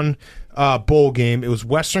Raton bowl game. It was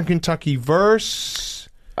Western Kentucky versus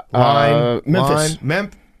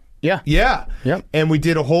Memphis. Yeah. Yep. And we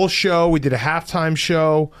did a whole show. We did a halftime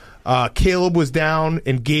show. Caleb was down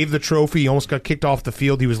and gave the trophy. He almost got kicked off the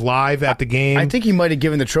field. He was live at the game. I think he might have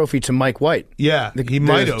given the trophy to Mike White. Yeah, he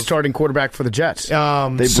might have. Starting quarterback for the Jets. They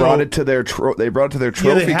brought it to their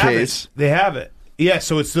trophy case. They have it. Yeah,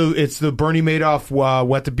 so it's the Bernie Madoff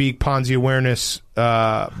Wet the Beak Ponzi Awareness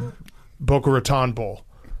Boca Raton Bowl.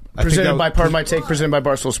 Presented by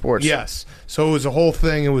Barstool Sports. Yes. So it was a whole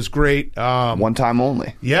thing. It was great. One time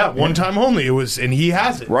only. Yeah, one time only. It was, and he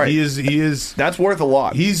has it. Right. He is. That's worth a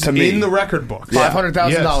lot. He's to me. in the record book.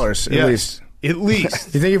 $500,000 at least. At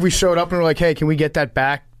least. You think if we showed up and we're like, hey, can we get that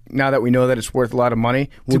back? Now that we know that it's worth a lot of money,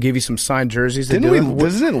 we'll give you some signed jerseys. Didn't we?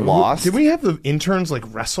 Wasn't it lost? Did we have the interns like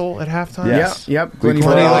wrestle at halftime? Yes. Yep. Glenny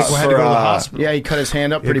had to go to the hospital. Yeah, he cut his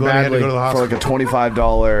hand up pretty Glenny had to badly go to the for like a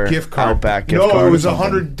 $25 gift card. Outback gift card. No, it was a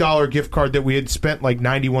 $100 gift card that we had spent like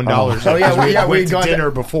 $91. Oh yeah, we went to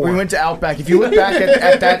dinner before. We went to Outback. If you look back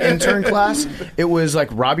at that intern class, it was like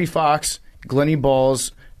Robbie Fox, Glenny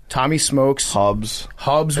Balls, Tommy Smokes, Hubs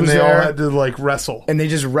was and they there. all had to like wrestle, and they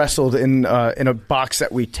just wrestled in a box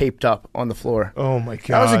that we taped up on the floor. Oh my god,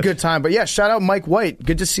 that was a good time. But yeah, shout out Mike White.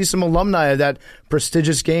 Good to see some alumni of that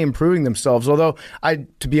prestigious game proving themselves. Although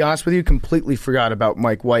to be honest with you, completely forgot about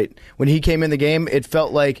Mike White when he came in the game. It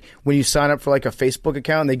felt like when you sign up for like a Facebook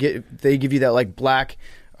account, they give you that like black.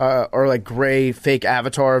 Or like gray fake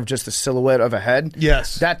avatar of just a silhouette of a head.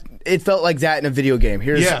 Yes, it felt like that in a video game.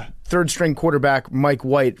 Here's third string quarterback Mike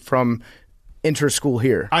White from inter-school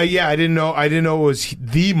here. I didn't know it was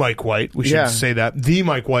the Mike White. We should say that, the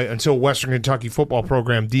Mike White, until Western Kentucky football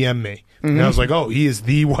program DM'd me. Mm-hmm. And I was like, oh, he is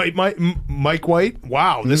the Mike White?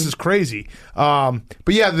 Wow, this is crazy. But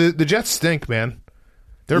yeah, the Jets stink, man.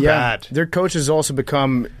 They're bad. Their coach has also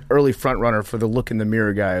become early front runner for the look in the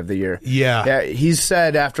mirror guy of the year. Yeah. He's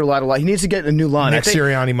said after a lot of he needs to get a new line. Nick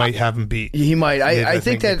Sirianni might have him beat. He might. I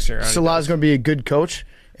think that Salah's going to be a good coach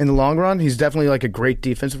in the long run. He's definitely like a great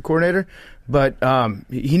defensive coordinator, but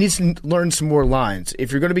he needs to learn some more lines.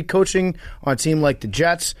 If you're going to be coaching on a team like the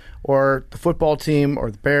Jets or the football team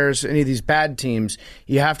or the Bears, any of these bad teams,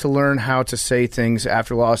 you have to learn how to say things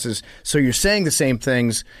after losses. So you're saying the same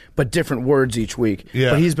things, but different words each week.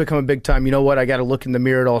 Yeah. But he's become a big time, you know what, I got to look in the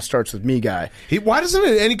mirror, it all starts with me guy. Why doesn't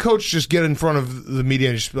any coach just get in front of the media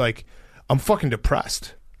and just be like, I'm fucking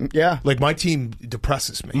depressed? Yeah. Like, my team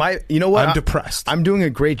depresses me. You know what? I'm depressed. I'm doing a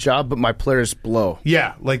great job, but my players blow.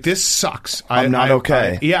 Yeah, like, this sucks. I'm not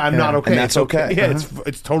okay. I'm not okay. And that's okay. Yeah,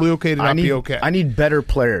 it's totally okay to not be okay. I need better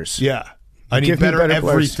players. Yeah. I need better everything.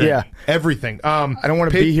 Players. Yeah. Everything. I don't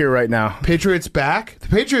want to be here right now. Patriots back. The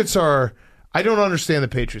Patriots are... I don't understand the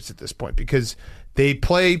Patriots at this point because they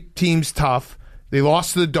play teams tough. They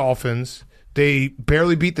lost to the Dolphins. They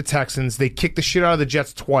barely beat the Texans. They kicked the shit out of the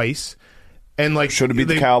Jets twice. And like should have beat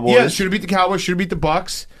the Cowboys. Yeah, should have beat the Cowboys. Should have beat the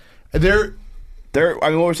Bucs. They're. I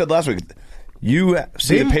mean, what we said last week. You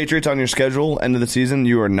see the Patriots on your schedule end of the season.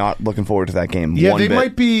 You are not looking forward to that game. Yeah, one bit.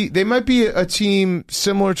 They might be a team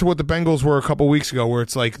similar to what the Bengals were a couple weeks ago, where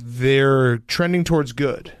it's like they're trending towards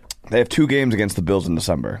good. They have 2 games against the Bills in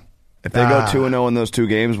December. If they go 2-0 in those 2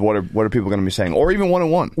 games, what are people going to be saying? Or even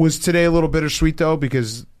 1-1? Was today a little bittersweet though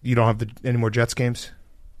because you don't have any more Jets games?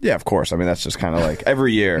 Yeah, of course. I mean, that's just kind of like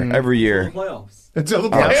every year. Every year. Until the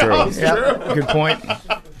playoffs. True. Yeah, good point.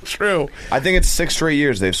 True. I think it's 6 straight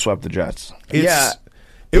years they've swept the Jets. They had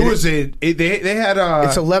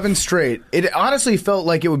it's 11 straight. It honestly felt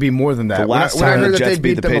like it would be more than that. The last time the Jets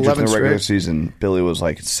beat the Patriots in the regular season, Billy was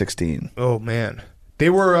like 16. Oh man.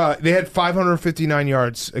 They had 559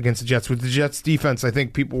 yards against the Jets. With the Jets defense, I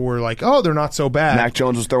think people were like, "Oh, they're not so bad." Mac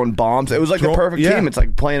Jones was throwing bombs. It was like the perfect team. It's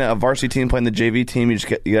like playing a varsity team, playing the JV team. You just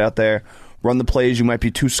get out there, run the plays. You might be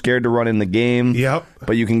too scared to run in the game. Yep.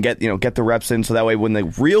 But you can get the reps in, so that way when the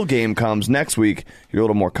real game comes next week, you're a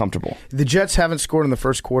little more comfortable. The Jets haven't scored in the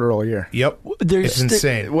first quarter all year. Yep. It's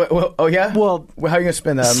insane. Oh, yeah? Well, how are you going to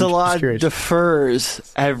spin that? Salah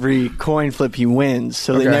defers every coin flip he wins,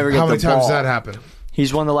 so they never get the ball. How many times does that happen?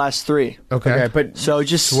 He's won the last 3. Okay, but so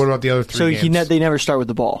what about the other 3 games? They never start with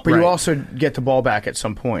the ball. But you also get the ball back at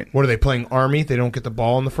some point. What are they playing? Army? They don't get the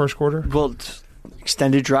ball in the first quarter? Well,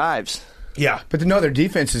 extended drives. Yeah, but no, their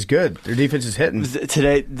defense is good. Their defense is hitting.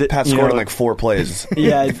 Today, Pat scored in like 4 plays.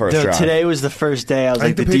 Yeah, first drive. Today was the first day. I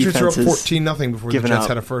think the Patriots were up 14-0 before the Jets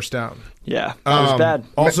had a first down. Yeah, that was bad.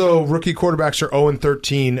 Also, rookie quarterbacks are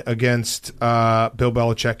 0-13 against Bill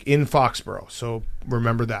Belichick in Foxborough. So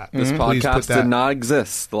remember that. This podcast did not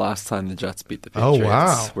exist the last time the Jets beat the Patriots. Oh,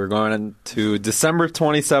 wow. We're going into December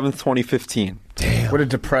 27th, 2015. Damn. What a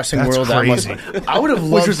depressing world that must be. I would have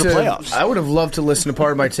loved the playoffs. I would have loved to listen to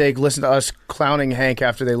Part of My Take, listen to us clowning Hank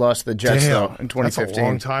after they lost to the Jets though in 2015. That's a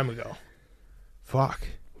long time ago. Fuck.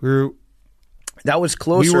 That was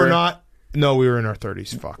closer. We were not. No, we were in our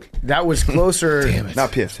 30s. Fuck. That was closer. Damn it.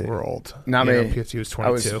 Not PFT. We're old. Not me. PFT was 22. I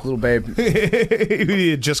was a little babe.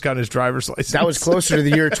 He had just gotten his driver's license. That was closer to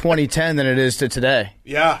the year 2010 than it is to today.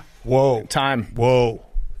 Yeah. Whoa. Time. Whoa.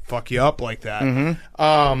 Fuck you up like that. Mm-hmm.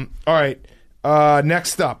 All right.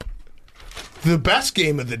 Next up, the best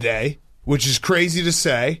game of the day, which is crazy to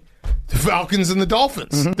say, the Falcons and the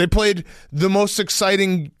Dolphins. Mm-hmm. They played the most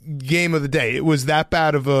exciting game of the day. It was that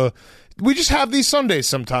bad of a... We just have these Sundays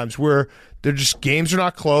sometimes where they're just games are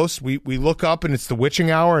not close. We look up and it's the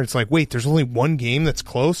witching hour and it's like, wait, there's only one game that's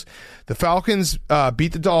close. The Falcons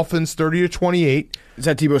beat the Dolphins 30-28. Is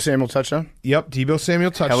that Deebo Samuel touchdown? Yep, Deebo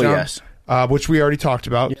Samuel touchdown. Hell yes. Which we already talked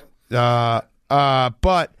about. Yep.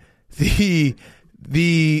 But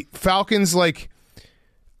the Falcons, like,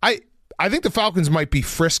 I think the Falcons might be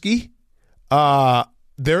frisky.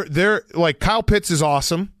 They're like, Kyle Pitts is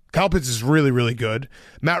awesome. Kyle Pitts is really, really good.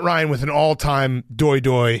 Matt Ryan with an all-time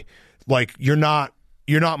doy. Like, you're not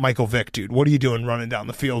Michael Vick, dude. What are you doing running down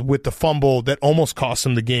the field with the fumble that almost cost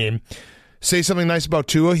him the game? Say something nice about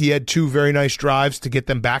Tua. He had 2 very nice drives to get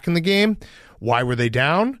them back in the game. Why were they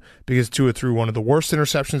down? Because Tua threw one of the worst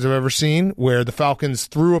interceptions I've ever seen, where the Falcons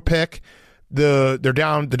threw a pick. The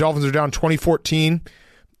Dolphins are down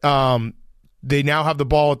 20-14. They now have the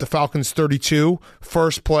ball at the Falcons 32.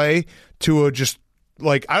 First play, Tua just,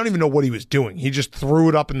 like, I don't even know what he was doing. He just threw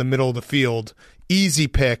it up in the middle of the field. Easy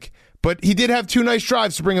pick. But he did have 2 nice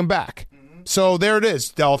drives to bring him back. So there it is,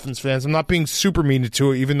 Dolphins fans. I'm not being super mean to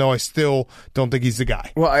Tua, even though I still don't think he's the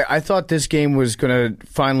guy. Well, I thought this game was going to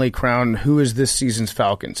finally crown who is this season's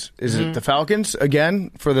Falcons. Is it the Falcons, again,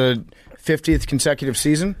 for the 50th consecutive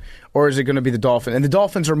season? Or is it going to be the Dolphins? And the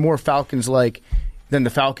Dolphins are more Falcons-like than the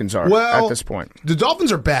Falcons are at this point. The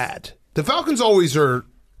Dolphins are bad. The Falcons always are.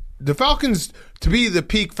 The Falcons, to be the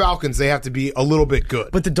peak Falcons, they have to be a little bit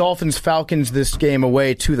good. But the Dolphins Falcons this game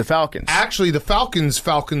away to the Falcons. Actually, the Falcons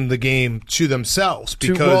falconed the game to themselves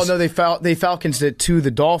because they Falcons it to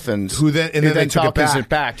the Dolphins, who then they took Falcons it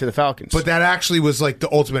back to the Falcons. But that actually was like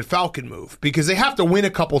the ultimate Falcon move because they have to win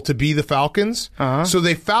a couple to be the Falcons. So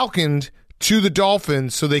they falconed to the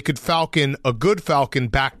Dolphins so they could falcon a good Falcon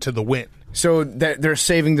back to the win. So they're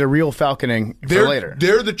saving the real falconing for later.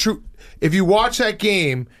 They're the true. If you watch that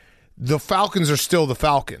game, the Falcons are still the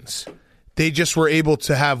Falcons. They just were able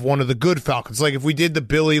to have one of the good Falcons. Like if we did the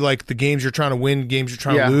Billy, like the games you're trying to win, games you're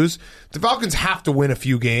trying to lose, the Falcons have to win a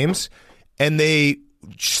few games, and they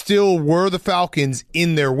still were the Falcons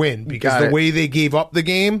in their win because the way they gave up the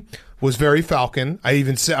game was very Falcon. I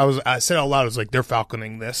said out loud, I was like, they're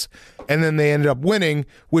falconing this. And then they ended up winning,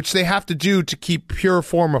 which they have to do to keep pure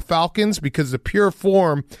form of Falcons because the pure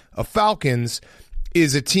form of Falcons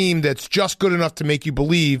is a team that's just good enough to make you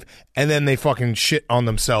believe, and then they fucking shit on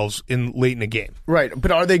themselves late in the game. Right,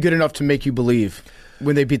 but are they good enough to make you believe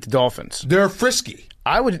when they beat the Dolphins? They're frisky.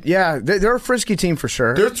 They're a frisky team for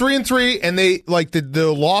sure. They're 3-3, and they like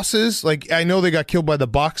the losses. Like I know they got killed by the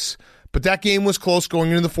Bucs, but that game was close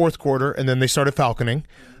going into the fourth quarter, and then they started falconing.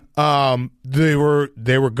 They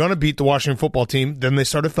were gonna beat the Washington football team, then they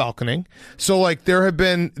started falconing. So like there have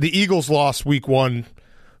been the Eagles lost week 1.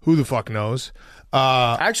 Who the fuck knows?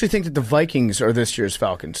 I actually think that the Vikings are this year's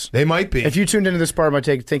Falcons. They might be. If you tuned into this part of my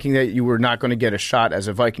take thinking that you were not going to get a shot as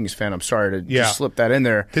a Vikings fan, I'm sorry to just slip that in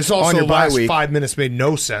there. This also on your last bye week. 5 minutes made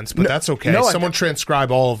no sense, but that's okay. Someone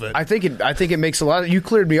transcribe all of it. I think it makes a lot. You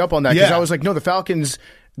cleared me up on that because I was like, no, the Falcons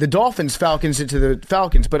the Dolphins Falcons into the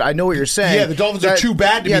Falcons, but I know what you're saying. Yeah, the Dolphins are too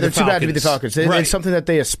bad to be the Falcons. Yeah, they're too bad to be the Falcons. Right. It's something that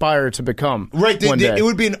they aspire to become. Right. One day. It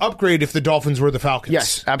would be an upgrade if the Dolphins were the Falcons.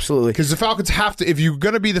 Yes, absolutely. Because the Falcons have to, if you're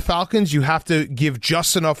going to be the Falcons, you have to give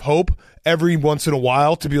just enough hope every once in a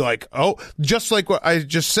while to be like, oh, just like what I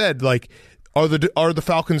just said, like, are the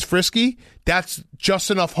Falcons frisky? That's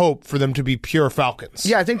just enough hope for them to be pure Falcons.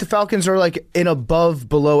 Yeah, I think the Falcons are like an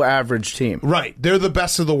below average team. Right. They're the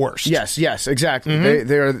best of the worst. Yes, exactly.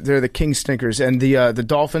 Mm-hmm. They're the king stinkers. And the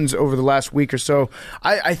Dolphins over the last week or so,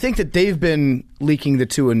 I think that they've been leaking the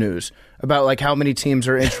Tua news about like how many teams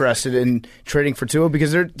are interested in trading for Tua,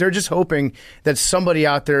 because they're just hoping that somebody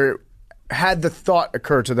out there had the thought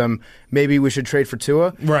occur to them, maybe we should trade for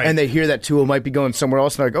Tua, right? And they hear that Tua might be going somewhere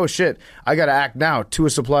else, and they're like, oh shit, I got to act now. Tua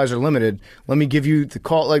supplies are limited. Let me give you the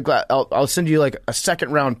call. Like, I'll send you like a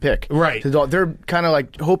second round pick. Right. They're kind of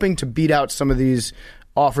like hoping to beat out some of these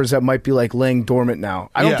offers that might be like laying dormant now.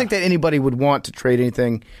 I don't think that anybody would want to trade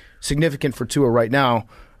anything significant for Tua right now.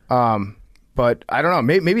 But I don't know.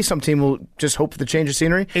 Maybe some team will just hope for the change of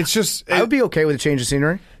scenery. I would be okay with a change of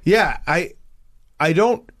scenery. Yeah, I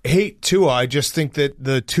don't hate Tua. I just think that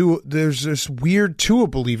there's this weird Tua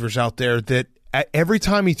believers out there that every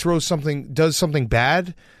time he does something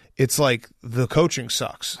bad, it's like the coaching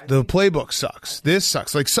sucks, the playbook sucks, this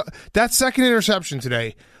sucks. Like that second interception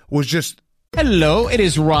today was just. Hello, it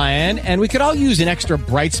is Ryan, and we could all use an extra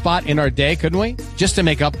bright spot in our day, couldn't we? Just to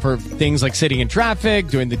make up for things like sitting in traffic,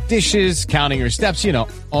 doing the dishes, counting your steps,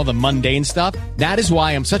 all the mundane stuff. That is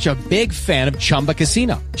why I'm such a big fan of Chumba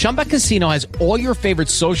Casino. Chumba Casino has all your favorite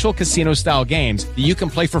social casino-style games that you can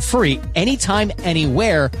play for free anytime,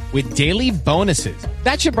 anywhere with daily bonuses.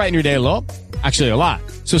 That should brighten your day a little. Actually, a lot.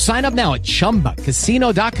 So sign up now at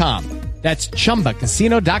ChumbaCasino.com. That's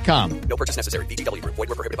ChumbaCasino.com. No purchase necessary. VGW Group. Void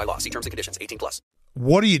where prohibited by law. See terms and conditions. 18+.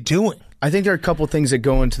 What are you doing? I think there are a couple things that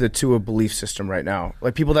go into the Tua belief system right now.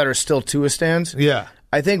 Like people that are still Tua stands. Yeah.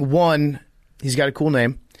 I think one, he's got a cool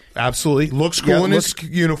name. Absolutely. Looks cool in his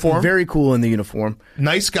uniform. Very cool in the uniform.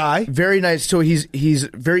 Nice guy. Very nice. So he's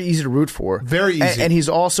very easy to root for. Very easy. And he's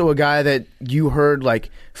also a guy that you heard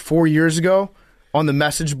like 4 years ago on the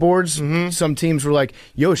message boards. Mm-hmm. Some teams were like,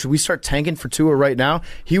 yo, should we start tanking for Tua right now?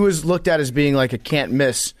 He was looked at as being like a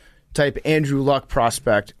can't-miss type Andrew Luck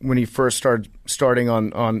prospect when he first started starting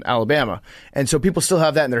on Alabama. And so people still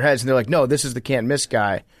have that in their heads, and they're like, no, this is the can't-miss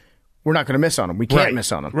guy. We're not going to miss on him. We can't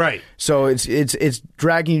miss on him. Right. So it's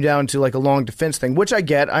dragging you down to like a long defense thing, which I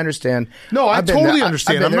get. I understand. No, I totally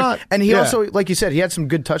understand. I'm not. And he also, like you said, he had some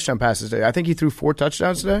good touchdown passes today. I think he threw 4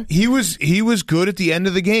 touchdowns today. He was good at the end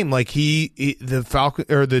of the game. Like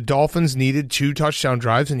the Dolphins needed 2 touchdown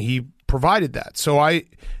drives, and he provided that. So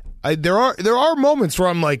there are moments where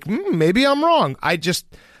I'm like, maybe I'm wrong. I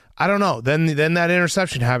don't know. Then that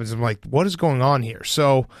interception happens. I'm like, what is going on here?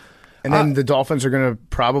 So. And then the Dolphins are going to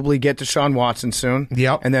probably get Deshaun Watson soon.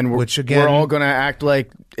 Yep. And then we're all going to act like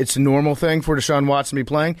it's a normal thing for Deshaun Watson to be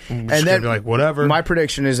playing. And then be like, whatever. My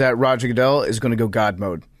prediction is that Roger Goodell is going to go God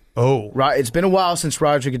mode. Oh. It's been a while since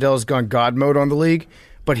Roger Goodell has gone God mode on the league,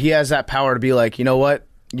 but he has that power to be like, you know what?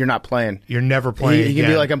 You're not playing. You're never playing. He can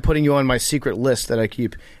be like, I'm putting you on my secret list that I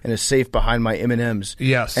keep in a safe behind my M&Ms.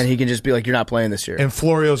 Yes. And he can just be like, you're not playing this year. And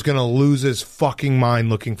Florio's going to lose his fucking mind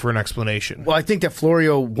looking for an explanation. Well, I think that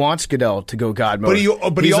Florio wants Goodell to go God mode.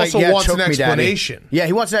 But he also like, wants an explanation. Yeah,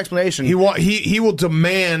 he wants an explanation. He will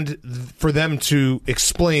demand for them to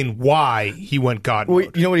explain why he went God mode.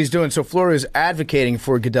 Well, you know what he's doing? So Florio's advocating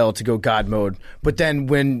for Goodell to go God mode, but then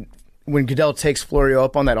when Goodell takes Florio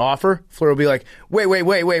up on that offer, Florio will be like, wait.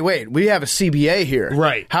 We have a CBA here.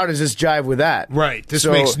 Right. How does this jive with that? Right. This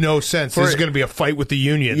makes no sense. This is going to be a fight with the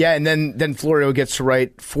union. Yeah, and then Florio gets to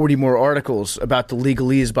write 40 more articles about the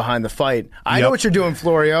legalese behind the fight. I know what you're doing,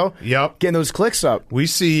 Florio. Yep. Getting those clicks up. We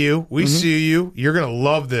see you. We see you. You're going to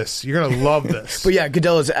love this. You're going to love this. But yeah,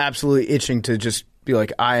 Goodell is absolutely itching to just be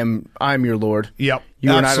like, I'm your lord. Yep.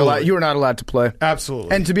 You are not allowed to play.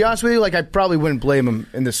 Absolutely. And to be honest with you, like I probably wouldn't blame him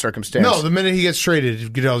in this circumstance. No, the minute he gets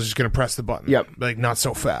traded, Goodell's just going to press the button. Yep. Like not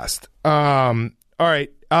so fast. All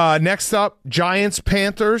right. Next up, Giants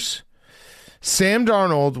Panthers. Sam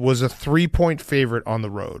Darnold was a 3-point favorite on the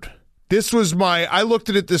road. This was I looked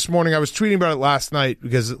at it this morning. I was tweeting about it last night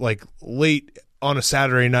because like late on a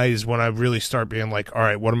Saturday night is when I really start being like, all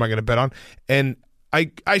right, what am I going to bet on? And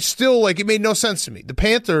I still, like, it made no sense to me. The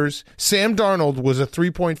Panthers, Sam Darnold was a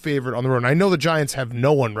 3-point favorite on the road. And I know the Giants have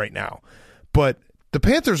no one right now, but the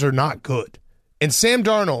Panthers are not good. And Sam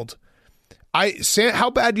Darnold, how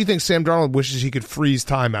bad do you think Sam Darnold wishes he could freeze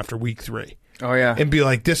time after week 3? Oh, yeah. and be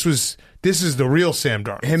like, this is the real Sam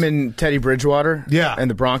Darnold. Him and Teddy Bridgewater. Yeah. And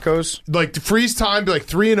the Broncos. Like, to freeze time, be like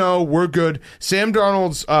 3-0, we're good. Sam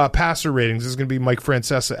Darnold's passer ratings, this is going to be Mike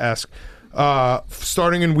Francesa-esque,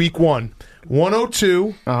 starting in week 1.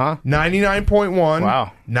 102, 99.1,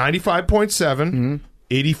 wow, 95.7,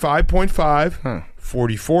 85.5,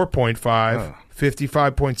 44.5,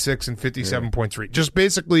 55.6, and 57.3. Just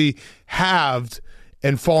basically halved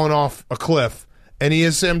and fallen off a cliff. And he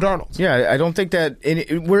is Sam Darnold. Yeah, I don't think that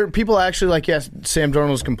where people actually like, yes, Sam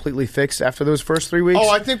Darnold's completely fixed after those first 3 weeks. Oh,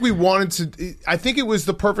 I think we wanted to. I think it was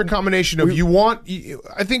the perfect combination of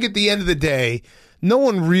I think at the end of the day, no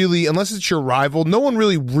one really, unless it's your rival, no one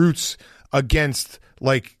really roots against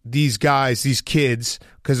like these guys, these kids,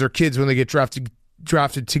 because they're kids when they get drafted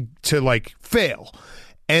to like fail.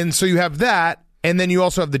 And so you have that. And then you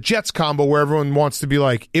also have the Jets combo where everyone wants to be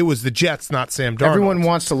like, it was the Jets, not Sam Darnold. Everyone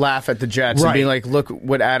wants to laugh at the Jets and be like, look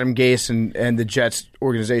what Adam Gase and the Jets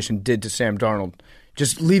organization did to Sam Darnold.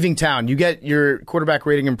 Just leaving town. You get your quarterback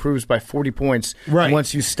rating improves by 40 points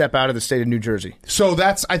once you step out of the state of New Jersey. So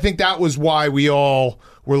I think that was why we all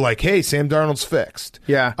were like, hey, Sam Darnold's fixed.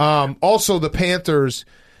 Yeah. Also, the Panthers,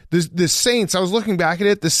 the Saints, I was looking back at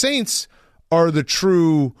it, the Saints are the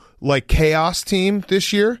true like chaos team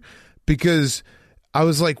this year. Because I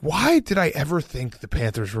was like, why did I ever think the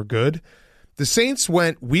Panthers were good? The Saints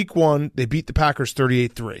went week 1, they beat the Packers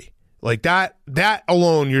 38-3. Like that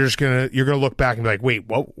alone, you're gonna look back and be like, wait,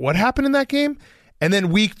 what happened in that game? And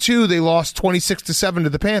then week 2, they lost 26-7 to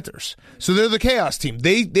the Panthers. So they're the chaos team.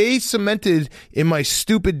 They cemented in my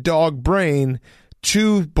stupid dog brain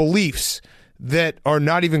 2 beliefs that are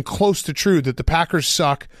not even close to true, that the Packers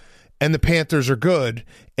suck and the Panthers are good,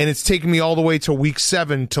 and it's taken me all the way to week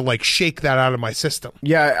 7 to like shake that out of my system.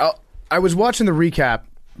 Yeah, I was watching the recap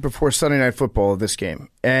before Sunday Night Football of this game,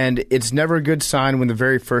 and it's never a good sign when the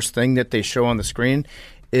very first thing that they show on the screen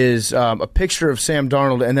is a picture of Sam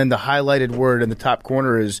Darnold, and then the highlighted word in the top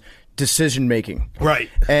corner is decision making. Right.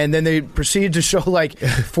 And then they proceed to show like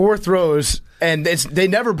 4 throws, and they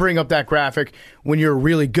never bring up that graphic when you're a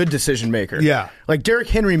really good decision maker. Yeah. Like Derrick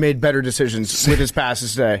Henry made better decisions with his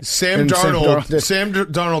passes today. Sam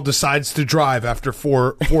Darnold decides to drive after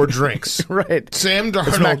four drinks. Right. Sam Darnold.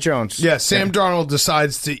 It's Mac Jones. Yeah, Sam Darnold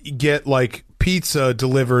decides to get like pizza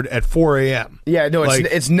delivered at 4 a.m. Yeah, no,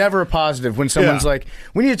 it's never a positive when someone's like,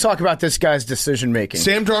 we need to talk about this guy's decision making.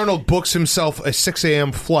 Sam Darnold books himself a 6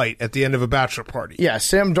 a.m. flight at the end of a bachelor party. Yeah,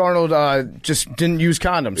 Sam Darnold just didn't use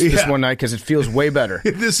condoms this one night because it feels way better.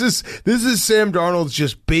 This is Sam Darnold's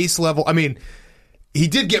just base level. I mean, he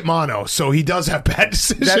did get mono, so he does have bad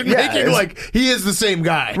decision making. Like, he is the same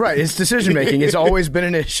guy. Right, his decision making has always been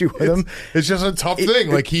an issue with him. It's just a tough thing.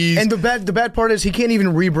 And the bad part is he can't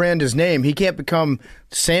even rebrand his name. He can't become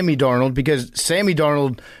Sammy Darnold because Sammy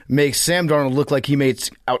Darnold makes Sam Darnold look like he makes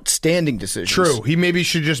outstanding decisions. True. He maybe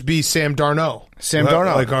should just be Sam Darnold. Sam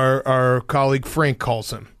Darnold. Like our colleague Frank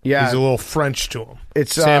calls him. Yeah. He's a little French to him.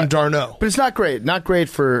 It's Sam Darnold. But it's not great. Not great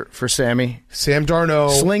for Sammy. Sam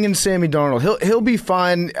Darnold. Slinging Sammy Darnold. He'll be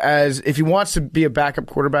fine if he wants to be a backup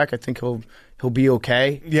quarterback, I think he'll be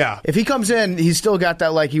okay. Yeah. If he comes in, he's still got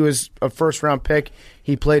that like he was a first-round pick.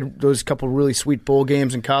 He played those couple really sweet bowl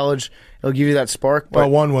games in college. It'll give you that spark. But well,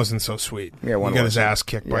 one wasn't so sweet. Yeah, one he got his ass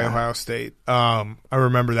kicked by Ohio State. I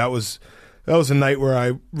remember that was a night where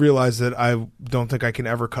I realized that I don't think I can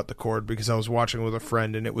ever cut the cord because I was watching with a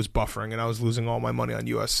friend and it was buffering and I was losing all my money on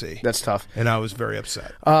USC. That's tough. And I was very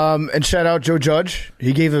upset. And shout out Joe Judge.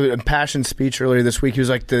 He gave an impassioned speech earlier this week. He was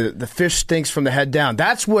like, the fish stinks from the head down.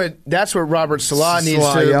 That's what Robert Salah needs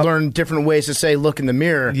to learn different ways to say look in the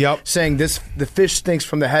mirror. Yep. Saying the fish stinks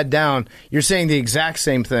from the head down. You're saying the exact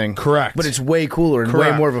same thing. Correct. But it's way cooler and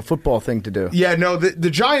way more of a football thing to do. Yeah, no, the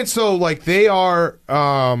Giants though, like they are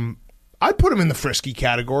I put them in the frisky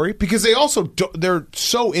category because they're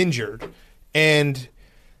so injured, and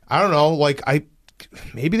I don't know. Like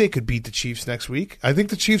maybe they could beat the Chiefs next week. I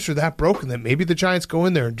think the Chiefs are that broken that maybe the Giants go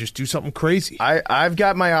in there and just do something crazy. I've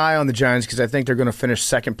got my eye on the Giants because I think they're going to finish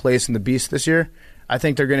second place in the Beast this year. I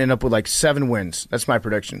think they're going to end up with like 7 wins. That's my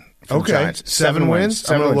prediction. Okay, the Giants. 7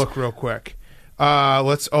 wins. I'm going to look real quick.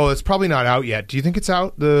 It's probably not out yet. Do you think it's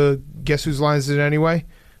out? The guess whose line is it anyway?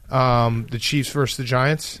 The Chiefs versus the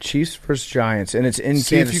Giants. Chiefs versus Giants, and it's in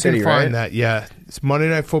See Kansas if you can City, find right? that. Yeah, it's Monday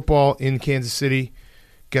Night Football in Kansas City.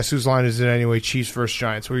 Guess whose line is it anyway? Chiefs versus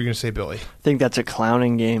Giants. What are you going to say, Billy? I think that's a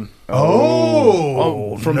clowning game. From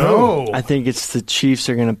who? I think it's the Chiefs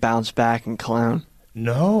are going to bounce back and clown.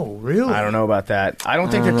 No, really? I don't know about that. I don't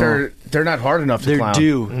think that they're not hard enough to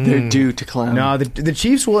clown. They're due to clown. No, the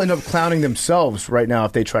Chiefs will end up clowning themselves right now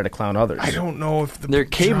if they try to clown others. I don't know if they're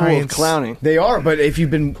capable Giants... of clowning. They are, but if you've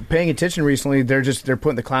been paying attention recently, they're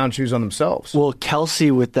putting the clown shoes on themselves. Well, Kelsey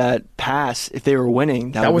with that pass, if they were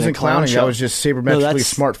winning, that wasn't clowning. Show. That was just sabermetrically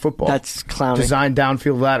smart football. That's clowning. Designed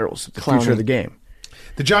downfield lawners. The future of the game.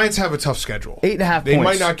 The Giants have a tough schedule. 8.5 They points.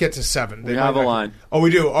 might not get to 7. We have a line. Oh, we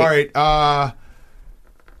do. All right.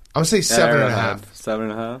 I'm going to say 7.5.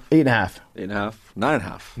 7.5. 8.5. 8.5.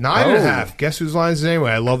 9.5. 9.5. Guess whose line is it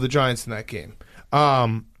anyway? I love the Giants in that game.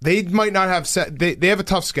 They might not have they have a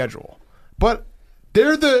tough schedule, but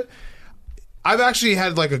they're I've actually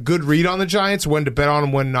had like a good read on the Giants, when to bet on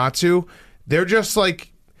them, when not to. They're just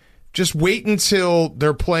wait until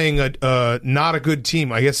they're playing a not a good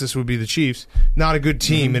team. I guess this would be the Chiefs. Not a good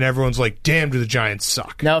team, and everyone's like, damn, do the Giants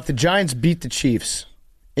suck. Now, if the Giants beat the Chiefs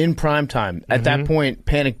in prime time, at that point,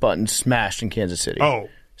 panic button smashed in Kansas City. Oh,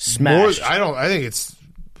 smashed. I think it's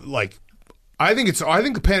like, I think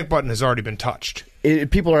the panic button has already been touched.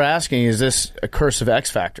 People are asking, is this a curse of X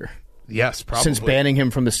Factor? Yes, probably. Since banning him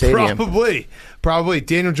from the stadium. Probably.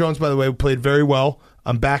 Daniel Jones, by the way, played very well.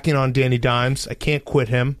 I'm backing on Danny Dimes. I can't quit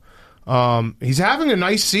him. He's having a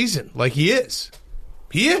nice season. Like, he is.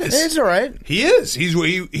 He is. It's all right. He is.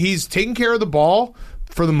 He's taking care of the ball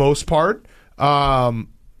for the most part.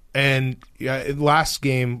 And last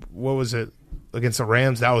game, what was it, against the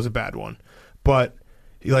Rams? That was a bad one. But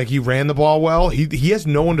he ran the ball well. He has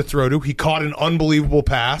no one to throw to. He caught an unbelievable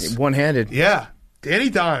pass, one-handed. Yeah, Danny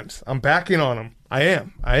Dimes. I'm backing on him. I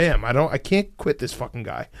am. I can't quit this fucking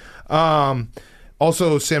guy.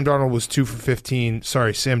 Also, Sam Darnold was 2 for 15.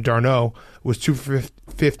 Sorry, Sam Darnold was 2 for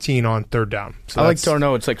 15 on third down. So I like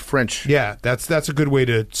Darnold. It's like French. Yeah, that's a good way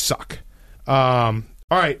to suck. All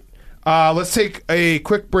right. Let's take a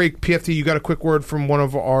quick break. PFT, you got a quick word from one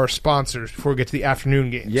of our sponsors before we get to the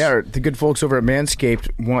afternoon games. Yeah, the good folks over at Manscaped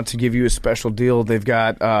want to give you a special deal. They've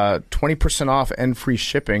got 20% off and free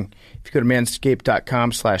shipping if you go to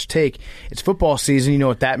manscaped.com/take. It's football season. You know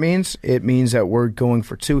what that means? It means that we're going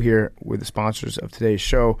for 2 here with the sponsors of today's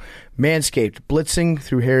show. Manscaped, blitzing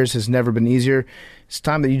through hairs has never been easier. It's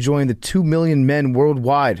time that you join the 2 million men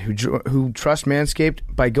worldwide who trust Manscaped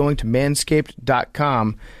by going to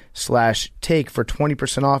manscaped.com/take for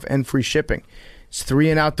 20% off and free shipping. It's 3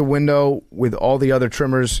 and out the window with all the other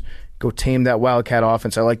trimmers. Go tame that Wildcat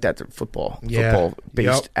offense. I like that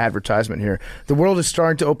football-based advertisement here. The world is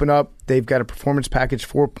starting to open up. They've got a Performance Package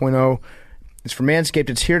 4.0. It's from Manscaped.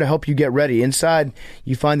 It's here to help you get ready. Inside,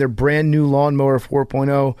 you find their brand new Lawnmower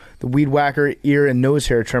 4.0, the Weed Whacker ear and nose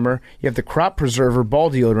hair trimmer. You have the Crop Preserver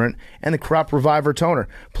ball deodorant and the Crop Reviver toner.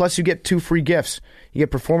 Plus, you get 2 free gifts. You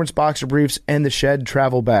get Performance Boxer Briefs and the Shed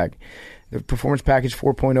travel bag. The Performance Package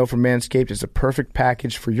 4.0 from Manscaped is the perfect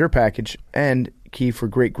package for your package and key for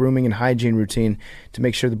great grooming and hygiene routine to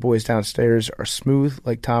make sure the boys downstairs are smooth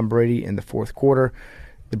like Tom Brady in the fourth quarter.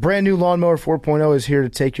 The brand new Lawnmower 4.0 is here to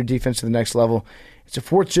take your defense to the next level. It's a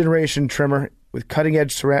 4th-generation trimmer with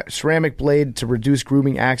cutting-edge ceramic blade to reduce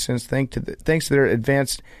grooming accidents thanks to their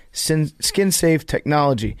advanced skin-safe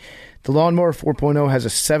technology. The Lawnmower 4.0 has a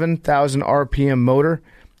 7,000 RPM motor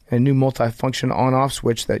and a new multifunction on-off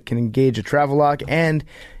switch that can engage a travel lock and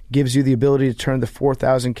gives you the ability to turn the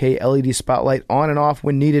 4000K LED spotlight on and off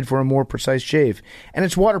when needed for a more precise shave. And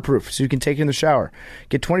it's waterproof, so you can take it in the shower.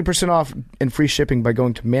 Get 20% off and free shipping by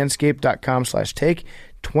going to manscaped.com/take.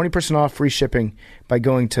 20% off free shipping by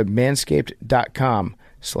going to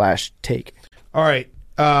manscaped.com/take. All right.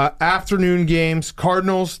 Afternoon games,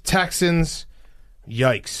 Cardinals, Texans.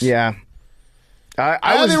 Yikes. Yeah.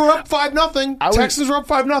 They were up 5-0. Texans were up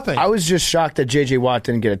 5-0. I was just shocked that J.J. Watt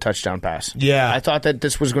didn't get a touchdown pass. Yeah. I thought that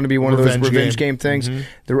this was going to be one of those revenge game things.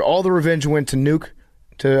 Mm-hmm. All the revenge went to Nuke,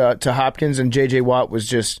 to Hopkins, and J.J. Watt was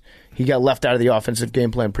just, he got left out of the offensive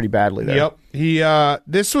game plan pretty badly there. Yep.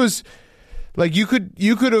 This was, like, you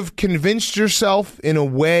could have convinced yourself in a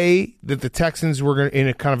way that the Texans were in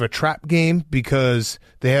a kind of a trap game because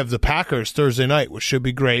they have the Packers Thursday night, which should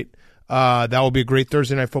be great. That will be a great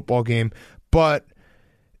Thursday night football game. But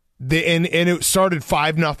and it started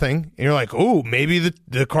 5-0, and you're like, oh, maybe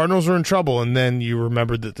the Cardinals are in trouble. And then you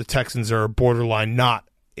remember that the Texans are borderline not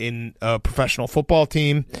in a professional football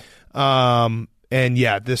team. And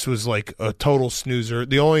yeah, this was like a total snoozer.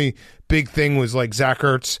 The only big thing was like Zach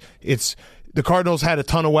Ertz. The Cardinals had a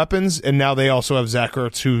ton of weapons, and now they also have Zach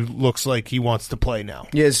Ertz, who looks like he wants to play now.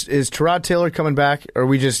 Yeah, is Tyrod Taylor coming back? Or are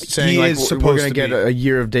we just saying we're going to get a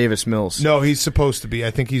year of Davis Mills? No, he's supposed to be.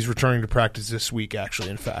 I think he's returning to practice this week, actually,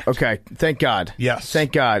 in fact. Okay, thank God. Yes.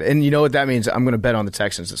 Thank God. And you know what that means? I'm going to bet on the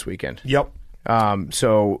Texans this weekend. Yep.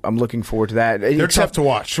 So I'm looking forward to that. They're tough to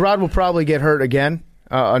watch. Sherrod will probably get hurt again.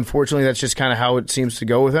 Unfortunately, that's just kind of how it seems to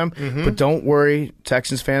go with him. But don't worry,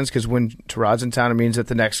 Texans fans, because when Terod's in town, it means that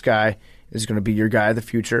the next guy is going to be your guy of the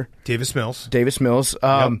future. Davis Mills.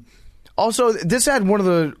 Also, this had one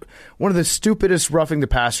of the stupidest roughing the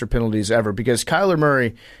passer penalties ever, because Kyler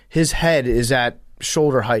Murray, his head is at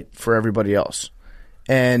shoulder height for everybody else.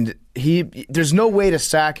 And there's no way to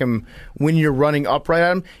sack him when you're running upright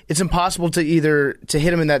at him. It's impossible to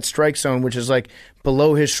hit him in that strike zone, which is like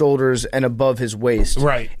below his shoulders and above his waist.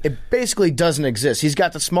 Right. It basically doesn't exist. He's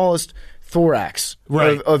got the smallest thorax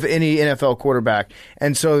of any NFL quarterback.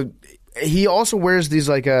 And so he also wears these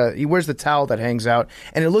he wears the towel that hangs out,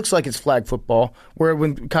 and it looks like it's flag football. Where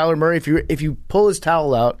when Kyler Murray, if you pull his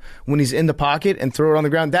towel out when he's in the pocket and throw it on the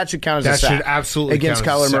ground, that should count as a sack. That should absolutely against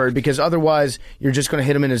count as Kyler a Murray, sack. because otherwise you're just going to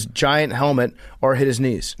hit him in his giant helmet or hit his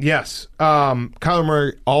knees. Yes. Kyler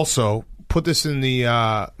Murray also put this in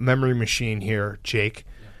the memory machine here, Jake.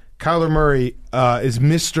 Kyler Murray is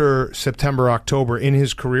Mr. September-October. In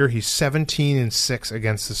his career, he's 17-6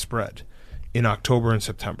 against the spread in October and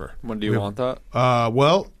September. When do you want that?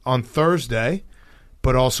 Well, on Thursday,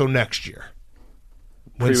 but also next year.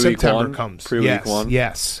 When Pre-week September one? comes. Pre-week one?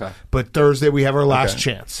 Yes. Okay. But Thursday we have our last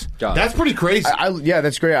chance. Got it. That's pretty crazy. Yeah,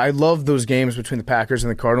 that's great. I love those games between the Packers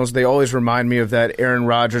and the Cardinals. They always remind me of that Aaron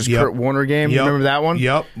Rodgers, Kurt Warner game. Yep. Remember that one?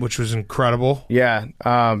 Yep, which was incredible. Yeah.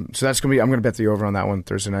 So that's going to be – I'm going to bet the over on that one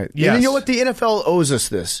Thursday night. Yes. And you know what? The NFL owes us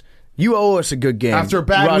this. You owe us a good game. After a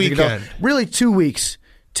bad Roger weekend. Goodell. Really 2 weeks.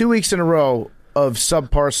 2 weeks in a row of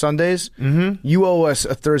subpar Sundays, you owe us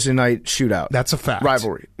a Thursday night shootout. That's a fact.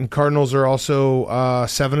 Rivalry. And Cardinals are also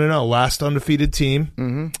 7-0, last undefeated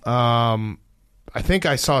team. I think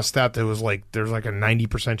I saw a stat that was like there's like a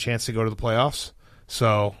 90% chance to go to the playoffs.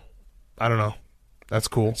 So I don't know. That's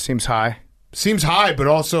cool. Seems high. Seems high, but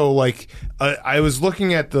also like I was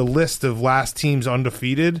looking at the list of last teams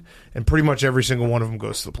undefeated, and pretty much every single one of them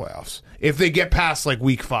goes to the playoffs if they get past like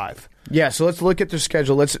week 5. Yeah, so let's look at their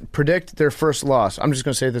schedule. Let's predict their first loss. I'm just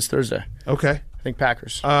going to say this Thursday. Okay. I think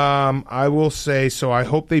Packers. I will say, so I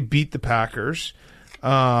hope they beat the Packers.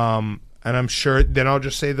 And I'm sure, then I'll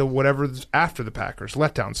just say whatever's after the Packers,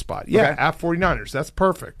 letdown spot. Yeah, Okay. at 49ers. That's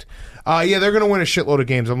perfect. Yeah, they're going to win a shitload of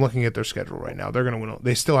games. I'm looking at their schedule right now. They're going to win.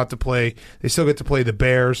 They still have to play. They still get to play the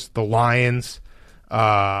Bears, the Lions,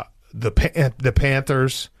 the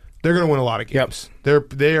Panthers. They're going to win a lot of games.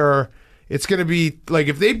 They are. It's going to be like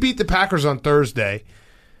if they beat the Packers on Thursday,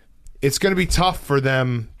 it's going to be tough for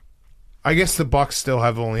them. I guess the Bucs still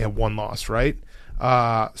only have one loss, right?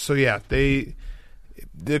 So yeah, the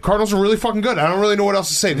Cardinals are really fucking good. I don't really know what else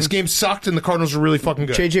to say. This game sucked, and the Cardinals are really fucking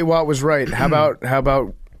good. J.J. Watt was right. How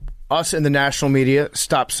about us in the national media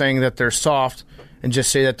stop saying that they're soft and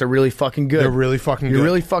just say that they're really fucking good? They're really fucking good. You're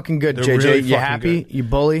really fucking good, They're JJ. really You fucking happy? good. You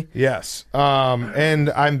bully? Yes.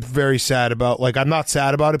 And I'm very sad about. Like, I'm not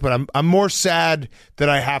sad about it, but I'm more sad that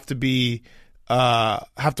I have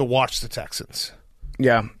to watch the Texans.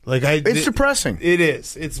 Yeah. Like it's depressing. It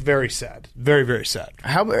is. It's very sad. Very, very sad.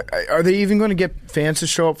 How are they even going to get fans to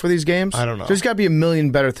show up for these games? I don't know. There's got to be a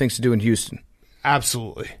million better things to do in Houston.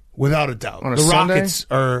 Absolutely, without a doubt. On a the Sunday? Rockets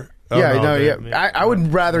are. I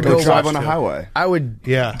would rather go drive watch on a highway. I would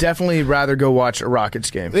definitely rather go watch a Rockets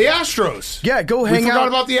game. The Astros. Yeah, go hang out. We forgot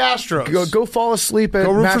about the Astros. Go fall asleep at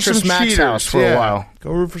root Mattress for some Mack's cheaters. house for a while.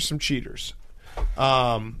 Go root for some cheaters.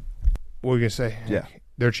 What were you gonna say? Yeah,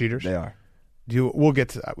 they're cheaters. They are. We'll get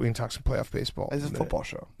to that. We can talk some playoff baseball. It's a football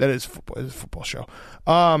show. That is football. It's a football show.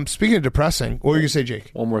 Speaking of depressing, what were you gonna say,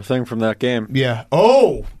 Jake? One more thing from that game. Yeah.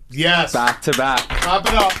 Oh, yes. Back to back. Clap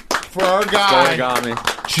it up for our guy.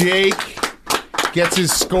 Scorigami. Jake gets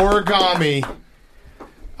his scorigami.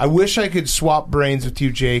 I wish I could swap brains with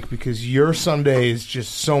you, Jake, because your Sunday is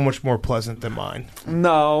just so much more pleasant than mine.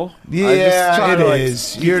 No. Yeah, it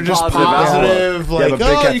is. You're just positive. Yeah, Like,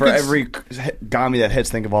 but for every gami that hits,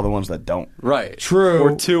 think of all the ones that don't. Right. True.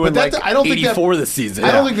 We're 2 and like I don't think 84 this season.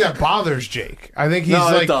 I don't think that bothers Jake. I think he's No,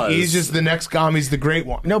 it like does. he's just the next Gami's the great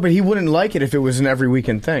one. No, but he wouldn't like it if it was an every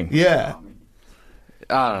weekend thing. Yeah.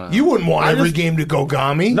 I don't know. You wouldn't want every game to go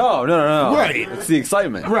Gami. No. Right. It's the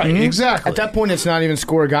excitement. Right, exactly. At that point, it's not even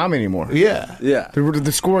scorigami anymore. Yeah. Yeah. The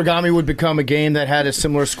scorigami would become a game that had a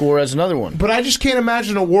similar score as another one. But I just can't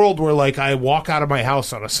imagine a world where, like, I walk out of my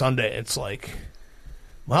house on a Sunday. It's like,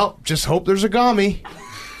 well, just hope there's a Gami.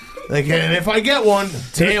 Like, and if I get one,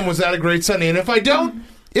 damn, was that a great Sunday? And if I don't,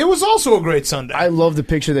 it was also a great Sunday. I love the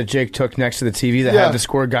picture that Jake took next to the TV that had the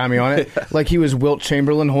scorigami on it. Like he was Wilt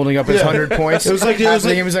Chamberlain holding up his 100 points. It was like he was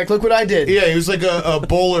like, look what I did. Yeah, he was like a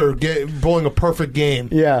bowler bowling a perfect game.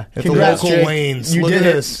 Yeah. At Congrats, the local Jake. lanes. You Look did at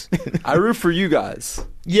it. this. I root for you guys.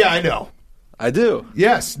 Yeah, I know. I do.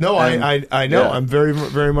 Yes. No, I know. Yeah. I'm very,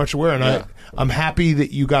 very much aware, and Yeah. I'm happy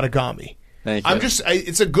that you got a Gami. Thank you.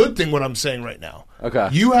 It's a good thing what I'm saying right now. Okay.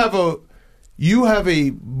 You have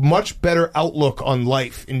a much better outlook on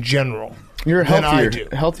life in general. You're than I healthier,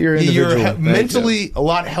 do. healthier individual. You're mentally a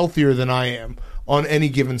lot healthier than I am on any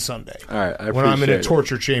given Sunday. All right, I when I'm in a appreciate it.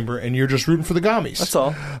 torture chamber and you're just rooting for the Gommies. That's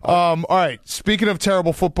all. All right. Speaking of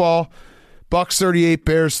terrible football, Bucs 38,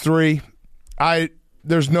 Bears 3.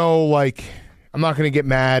 There's no like. I'm not going to get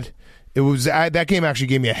mad. It was that game actually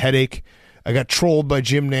gave me a headache. I got trolled by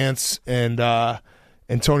Jim Nance and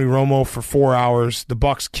Tony Romo for 4 hours. The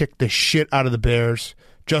Bucs kicked the shit out of the Bears.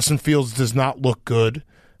 Justin Fields does not look good.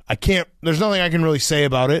 There's nothing I can really say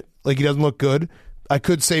about it. Like, he doesn't look good. I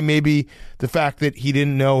could say maybe the fact that he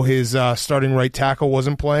didn't know his starting right tackle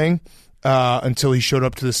wasn't playing until he showed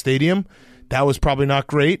up to the stadium. That was probably not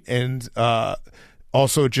great. And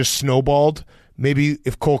also it just snowballed. Maybe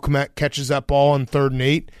if Cole Kmet catches that ball on 3rd and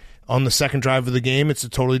 8 on the second drive of the game, it's a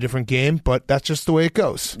totally different game, but that's just the way it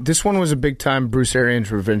goes. This one was a big-time Bruce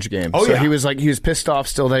Arians revenge game. Oh, so yeah. he was pissed off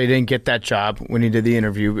still that he didn't get that job when he did the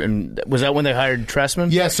interview. And was that when they hired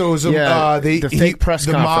Tressman? Yeah, so it was the fake press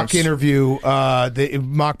the conference. mock interview, the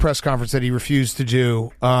mock press conference that he refused to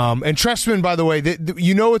do. And Tressman, by the way,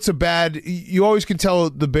 it's a bad. You always can tell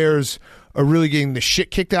the Bears are really getting the shit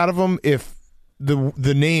kicked out of them if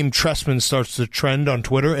the name Tressman starts to trend on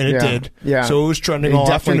Twitter, and it did. Yeah, so it was trending. He all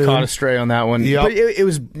definitely afternoon. caught a stray on that one. Yep. But it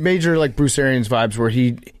was major like Bruce Arians vibes, where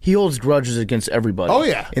he holds grudges against everybody. Oh,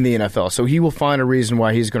 yeah. In the NFL, so he will find a reason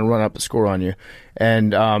why he's going to run up the score on you.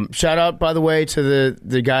 And shout out, by the way, to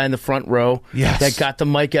the guy in the front row that got the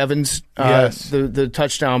Mike Evans the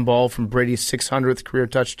touchdown ball from Brady's 600th career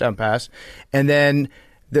touchdown pass, and then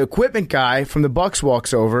the equipment guy from the Bucs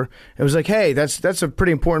walks over and was like, "Hey, that's a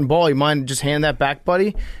pretty important ball. You mind just hand that back,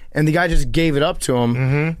 buddy?" And the guy just gave it up to him.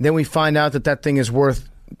 Mm-hmm. Then we find out that thing is worth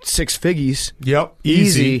 6 figgies. Yep,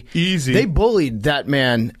 easy. They bullied that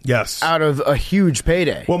man. Out of a huge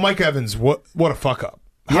payday. Well, Mike Evans, what a fuck up.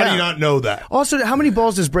 How do you not know that? Also, how many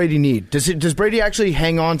balls does Brady need? Does Brady actually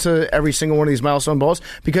hang on to every single one of these milestone balls?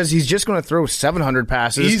 Because he's just going to throw 700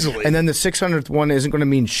 passes easily, and then the 600th one isn't going to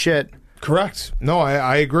mean shit. Correct. No,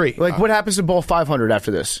 I agree. Like, what happens to ball 500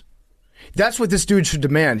 after this? That's what this dude should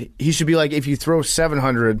demand. He should be like, if you throw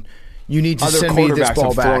 700, you need to send me this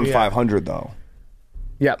ball back. Thrown 500 though.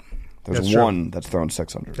 Yep. There's one that's thrown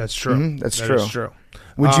 600. That's true. Mm-hmm. That's that true. Is true.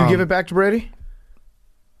 Would you give it back to Brady?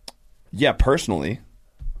 Yeah, personally.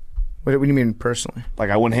 What do you mean personally? Like,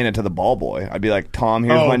 I wouldn't hand it to the ball boy. I'd be like, Tom,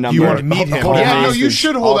 here's my number. You want to meet him? Yeah, no, you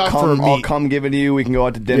should hold out for a meet. I'll come give it to you. We can go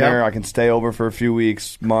out to dinner. Yep. I can stay over for a few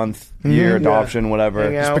weeks, month, year, adoption,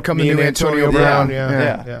 whatever. Just become the new Antonio Brown.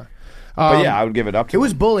 Yeah. But yeah, I would give it up to him. It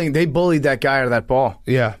was bullying. They bullied that guy out of that ball.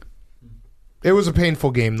 Yeah. It was a painful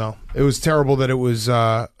game, though. It was terrible that it was,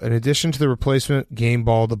 in addition to the replacement game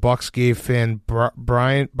ball, the Bucs gave fan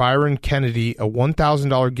Byron Kennedy a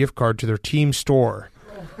 $1,000 gift card to their team store.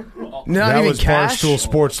 Not that even was cash? Barstool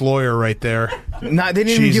Sports lawyer right there. They didn't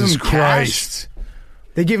even give him Christ. cash.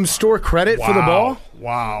 They gave him store credit for the ball?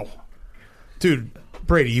 Wow. Dude,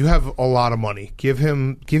 Brady, you have a lot of money. Give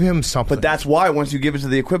him something. But that's why once you give it to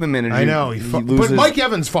the equipment manager, I know. he But loses. Mike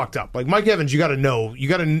Evans fucked up. Like, Mike Evans, you got to know. You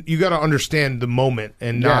got to understand the moment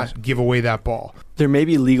and not give away that ball. There may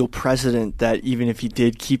be legal precedent that even if he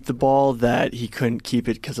did keep the ball, that he couldn't keep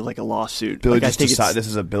it because of like a lawsuit. Billy like, just decided. This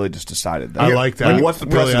is a Billy just decided that. I like that. Like, what's the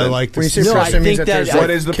precedent? Billy, I like this. When you say precedent, means that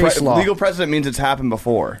what is the case law. legal precedent? Means it's happened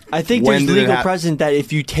before. I think When there's did it legal precedent that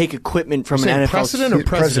if you take equipment from an NFL precedent or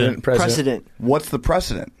president? Precedent. What's the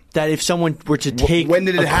precedent? That if someone were to take when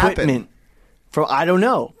did it equipment happen? from, I don't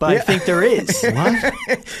know, but I think there is.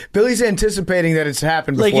 What? Billy's anticipating that it's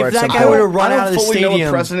happened before. Like if at that some guy point. would have run I out of don't the fully know stadium,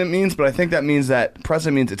 what precedent means, but I think that means that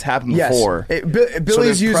precedent means it's happened before.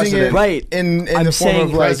 Billy's using it right in I'm the form saying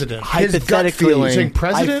of like president. his gut hypothetically. feeling. Saying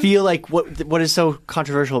president? I feel like what is so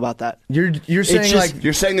controversial about that? You're saying just- like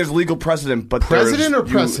You're saying there's legal precedent, but President or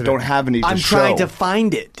you precedent? don't have any to I'm show. trying to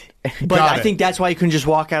find it, but Got I it. think that's why you couldn't just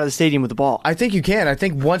walk out of the stadium with the ball. I think you can. I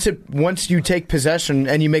think once you take possession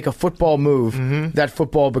and you make a football move, that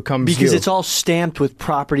football becomes Because you. it's all stamped with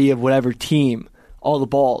property of whatever team, all the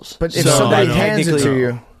balls. But if So somebody that hands it to technically-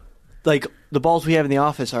 you, like the balls we have in the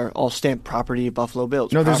office are all stamped property of Buffalo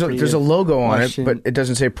Bills. no, there's property a of logo on it, Washington. but it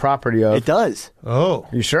doesn't say property of. It does. Oh.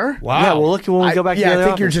 You sure? Wow. Yeah, well, look when we go back to the I other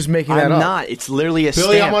think you're office. just making that I'm up. not. It's literally a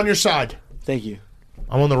Billy, stamp. I'm on your side. Thank you.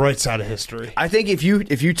 I'm on the right side of history. I think if you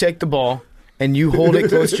take the ball and you hold it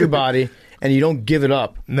close to your body and you don't give it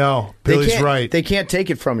up, No, they Billy's can't- right. They can't take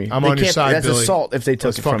it from you. I'm They on your can't- side, That's Billy. assault if they took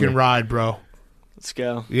Let's it from fucking you. ride, bro. Let's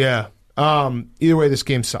go. Yeah. Either way, this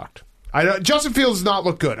game sucked. Justin Fields does not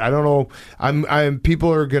look good. I don't know.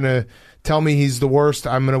 People are gonna tell me he's the worst.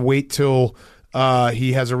 I'm gonna wait till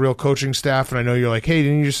he has a real coaching staff. And I know you're like, hey,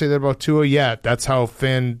 didn't you just say that about Tua? Yeah, that's how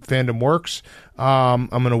fandom works. I'm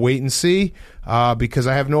gonna wait and see because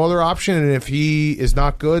I have no other option. And if he is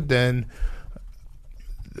not good, then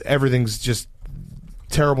everything's just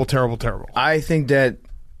terrible, terrible, terrible. I think that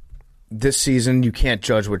this season you can't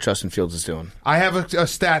judge what Justin Fields is doing. I have a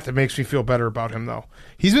stat that makes me feel better about him, though.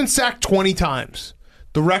 He's been sacked 20 times.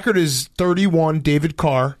 The record is 31, David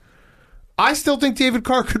Carr. I still think David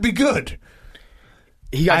Carr could be good.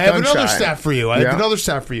 I have another stat for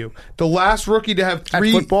you. The last rookie to have 3...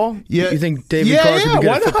 At football? Yeah. You think David Carr could be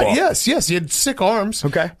good at football? Yes. He had sick arms.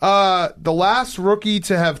 Okay. The last rookie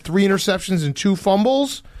to have 3 interceptions and 2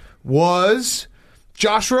 fumbles was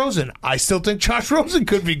Josh Rosen. I still think Josh Rosen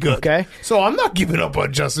could be good. Okay. So I'm not giving up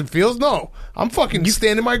on Justin Fields. No. I'm fucking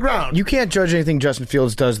standing my ground. You can't judge anything Justin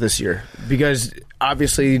Fields does this year because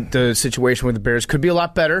obviously the situation with the Bears could be a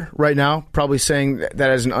lot better right now. Probably saying that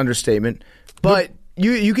as an understatement. But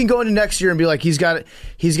you can go into next year and be like, he's got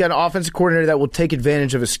an offensive coordinator that will take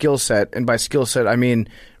advantage of his skill set, and by skill set I mean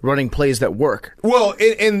running plays that work. Well,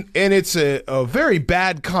 and it's a very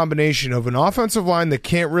bad combination of an offensive line that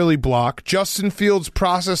can't really block, Justin Fields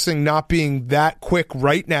processing not being that quick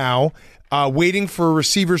right now, waiting for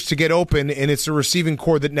receivers to get open, and it's a receiving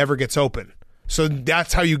core that never gets open. So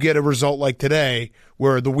that's how you get a result like today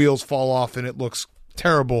where the wheels fall off and it looks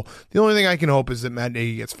terrible. The only thing I can hope is that Matt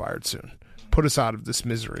Nagy gets fired soon. Put us out of this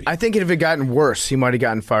misery. I think if it had gotten worse, he might have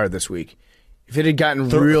gotten fired this week. If it had gotten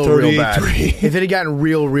real bad. If it had gotten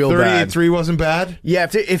real bad. 38-3 wasn't bad? Yeah,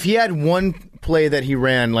 if he had one play that he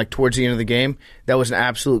ran like towards the end of the game, that was an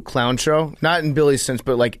absolute clown show. Not in Billy's sense,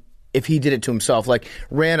 but like if he did it to himself. Like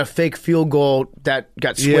ran a fake field goal that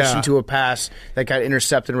got switched into a pass that got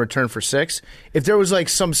intercepted and returned for 6. If there was like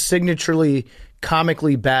some signaturely,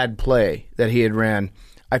 comically bad play that he had ran,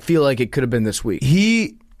 I feel like it could have been this week.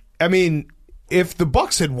 If the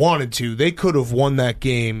Bucs had wanted to, they could have won that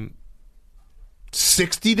game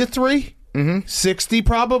 60-3, 60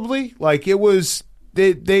 probably. Like it was,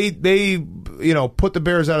 they put the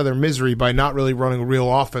Bears out of their misery by not really running a real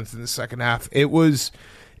offense in the second half. It was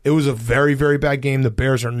a very, very bad game. The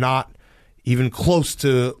Bears are not even close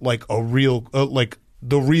to like a real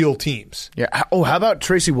the real teams. Yeah. Oh, how about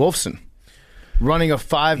Tracy Wolfson? Running a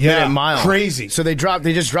 5-minute mile. Crazy. So they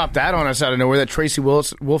just dropped that on us out of nowhere. That Tracy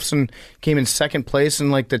Wolfson came in second place in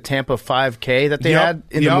like the Tampa 5K that they had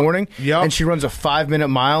in the morning. Yep. And she runs a 5-minute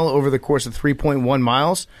mile over the course of 3.1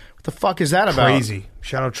 miles. What the fuck is that about? Crazy.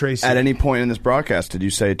 Shout out Tracy. At any point in this broadcast, did you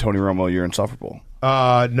say, Tony Romo, you're insufferable?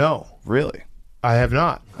 No. Really? I have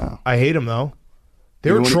not. Oh. I hate him, though.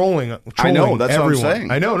 They were trolling. I know, that's everyone. what I'm saying.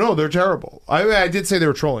 I know, no, they're terrible. I did say they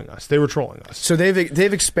were trolling us. They were trolling us. So they've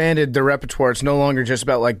expanded their repertoire. It's no longer just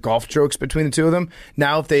about like golf jokes between the two of them.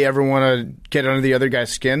 Now, if they ever want to get under the other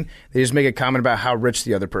guy's skin, they just make a comment about how rich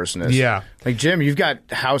the other person is. Yeah. Like, Jim, you've got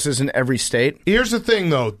houses in every state. Here's the thing,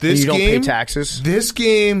 though. You don't pay taxes. This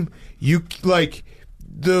game, you like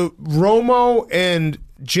the Romo and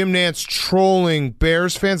Jim Nantz trolling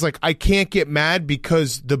Bears fans, like I can't get mad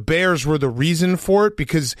because the Bears were the reason for it,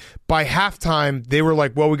 because by halftime they were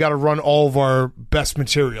like, well, we got to run all of our best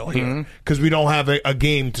material here because we don't have a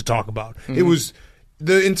game to talk about. It was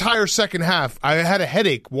the entire second half. I had a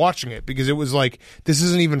headache watching it because it was like, this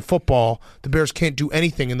isn't even football. The Bears can't do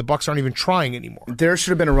anything and the Bucs aren't even trying anymore. There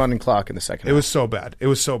should have been a running clock in the second half. It was so bad. It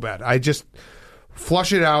was so bad. I just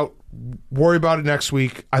flush it out. Worry about it next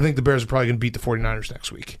week. I think the Bears are probably going to beat the 49ers next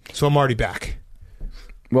week. So I'm already back.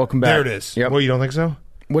 Welcome back. There it is. Yep. Well, you don't think so?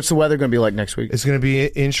 What's the weather going to be like next week? It's going to be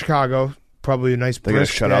in Chicago. Probably a nice brisk day. They're going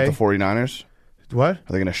to shut out the 49ers? What? Are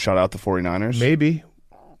they going to shut out the 49ers? Maybe.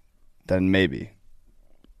 Then maybe.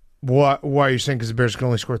 Why are you saying because the Bears can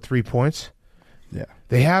only score 3 points? Yeah.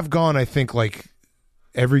 They have gone, I think, like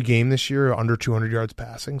every game this year under 200 yards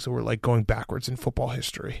passing. So we're like going backwards in football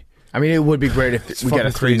history. I mean, it would be great if we got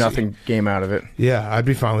a 3-0 game out of it. Yeah, I'd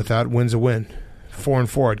be fine with that. Win's a win.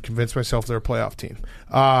 4-4. I'd convince myself they're a playoff team.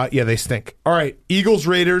 Yeah, they stink. All right, Eagles,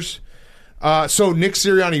 Raiders. So Nick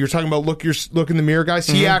Sirianni, you're talking about look in the mirror, guys.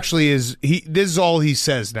 He actually is. This is all he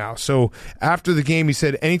says now. So after the game, he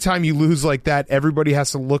said, anytime you lose like that, everybody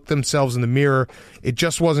has to look themselves in the mirror. It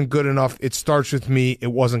just wasn't good enough. It starts with me.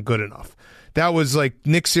 It wasn't good enough. That was like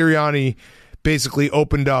Nick Sirianni basically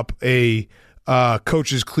opened up a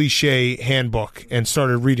coach's cliche handbook and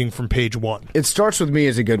started reading from page 1. It starts with me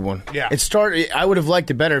is a good one. Yeah. I would have liked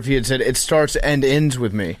it better if he had said it starts and ends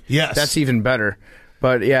with me. Yes. That's even better.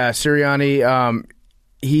 But yeah, Sirianni,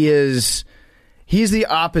 he's the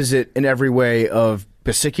opposite in every way of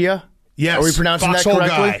Basikia. Yes. Are we pronouncing that correctly?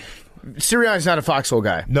 Guy. Sirianni's not a foxhole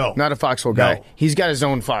guy. No. Not a foxhole guy. No. He's got his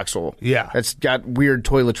own foxhole. Yeah. That's got weird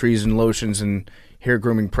toiletries and lotions and hair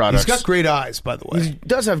grooming products. He's got great eyes, by the way. He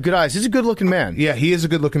does have good eyes. He's a good-looking man. Yeah, he is a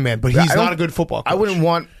good-looking man, but he's not a good football coach. I wouldn't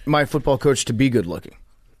want my football coach to be good-looking.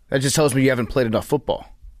 That just tells me you haven't played enough football.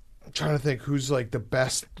 I'm trying to think who's like the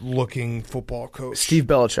best-looking football coach. Steve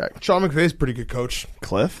Belichick. Sean McVay's a pretty good coach.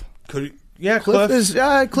 Cliff? Could he? Yeah, Cliff.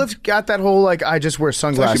 Cliff's got that whole, like, I just wear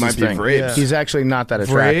sunglasses might be thing. Vrabes. Yeah. He's actually not that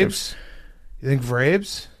attractive. Vrabes? You think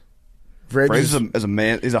Vrabes? Vrabes is a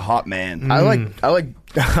man. He's a hot man. I like.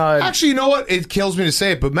 Actually, you know what? It kills me to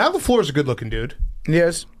say it, but Matt LaFleur's a good-looking dude.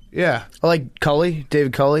 Yes. Yeah. I like Cully,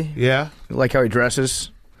 David Cully. Yeah. I like how he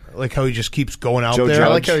dresses. I like how he just keeps going out Joe there. Judge. I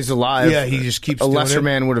like how he's alive. Yeah, he just keeps a doing lesser it.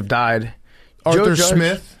 man would have died. Arthur Joe Judge.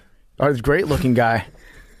 Smith. Great looking guy.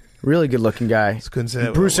 Really good looking guy. Couldn't say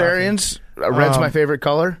that Bruce without laughing. Arians. Red's my favorite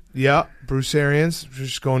color. Yeah, Bruce Arians.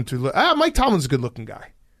 Just going through. Mike Tomlin's a good looking guy.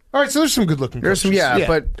 All right, so there's some good looking coaches. There's some,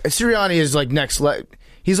 but Sirianni is like next level.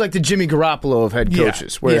 He's like the Jimmy Garoppolo of head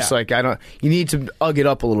coaches, where it's like you need to ugg it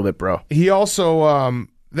up a little bit, bro. He also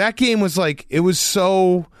that game was like it was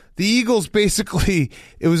so the Eagles basically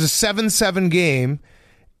it was a 7-7 game.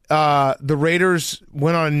 The Raiders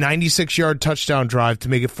went on a 96-yard touchdown drive to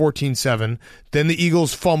make it 14-7. Then the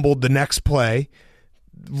Eagles fumbled the next play.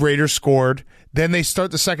 Raiders scored. Then they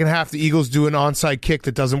start the second half. The Eagles do an onside kick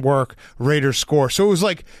that doesn't work. Raiders score. So it was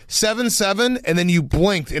like 7-7, and then you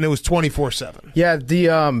blinked, and it was 24-7. Yeah, the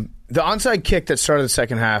onside kick that started the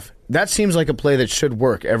second half, that seems like a play that should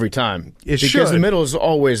work every time. Because the middle is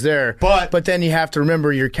always there. But then you have to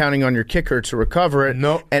remember you're counting on your kicker to recover it.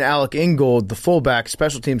 No. And Alec Ingold, the fullback,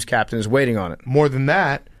 special teams captain, is waiting on it. More than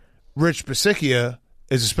that, Rich Bisicchia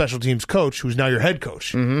is a special teams coach who's now your head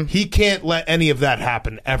coach. Mm-hmm. He can't let any of that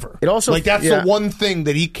happen ever. It also that's the one thing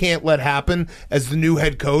that he can't let happen as the new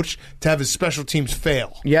head coach, to have his special teams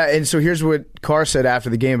fail. Yeah, and so here's what Carr said after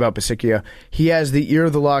the game about Bisicchia. He has the ear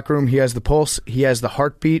of the locker room. He has the pulse. He has the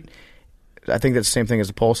heartbeat. I think that's the same thing as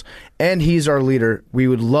the pulse. And he's our leader. We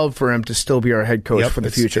would love for him to still be our head coach for the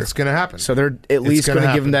future. It's going to happen. So they're at least going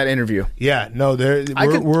to give him that interview. Yeah, no,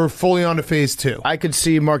 we're fully on to phase 2. I could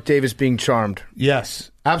see Mark Davis being charmed. Yes,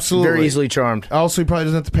 absolutely. Very easily charmed. Also, he probably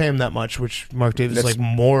doesn't have to pay him that much, which Mark Davis is like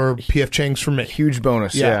more PF Chang's for me. Huge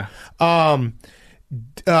bonus, yeah.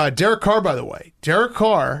 Derek Carr, by the way. Derek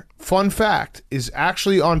Carr, fun fact, is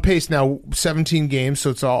actually on pace now, 17 games, so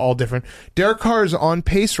it's all different. Derek Carr is on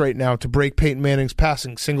pace right now to break Peyton Manning's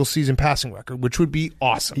single-season passing record, which would be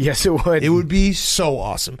awesome. Yes, it would. It would be so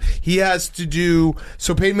awesome. He has to do...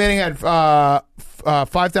 So Peyton Manning had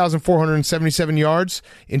 5,477 yards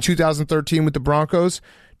in 2013 with the Broncos.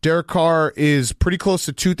 Derek Carr is pretty close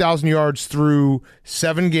to 2,000 yards through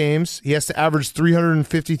 7 games. He has to average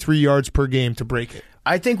 353 yards per game to break it.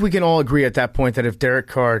 I think we can all agree at that point that if Derek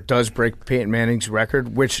Carr does break Peyton Manning's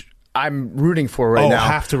record, which I'm rooting for right now. I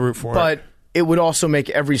have to root for it. But it would also make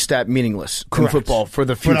every stat meaningless in football for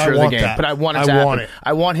the future of the game. That. But I want it to happen.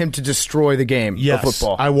 I want him to destroy the game of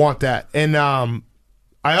football. I want that. And I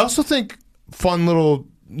also think fun little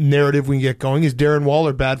narrative we can get going is Darren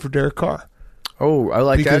Waller bad for Derek Carr. Oh, I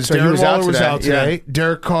like because that. So Darren Waller was out today. Yeah.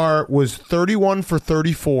 Derek Carr was 31 for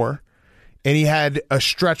 34, and he had a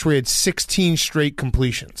stretch where he had 16 straight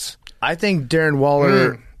completions. I think Darren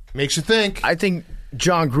Waller... makes you think. I think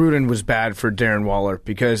John Gruden was bad for Darren Waller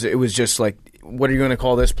because it was just like, what are you going to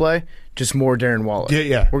call this play? Just more Darren Waller.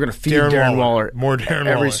 Yeah. We're going to feed Darren Waller. More Darren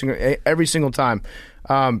Waller. Every single time.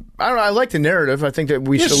 I don't know. I like the narrative. I think that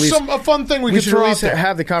we should at least a fun thing we should at least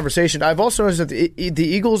have the conversation. I've also noticed that the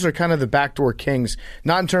Eagles are kind of the backdoor kings,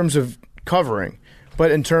 not in terms of covering,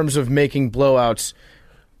 but in terms of making blowouts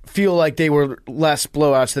feel like they were less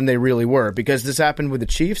blowouts than they really were. Because this happened with the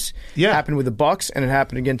Chiefs, happened with the Bucs, and it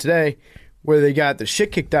happened again today, where they got the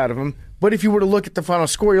shit kicked out of them. But if you were to look at the final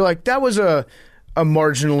score, you're like, that was a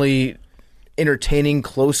marginally entertaining,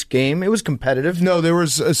 close game. It was competitive. No, there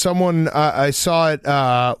was someone, I saw it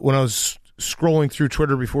when I was scrolling through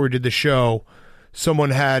Twitter before we did the show. Someone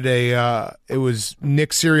had it was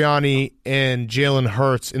Nick Sirianni and Jalen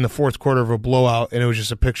Hurts in the fourth quarter of a blowout, and it was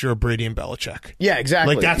just a picture of Brady and Belichick. Yeah,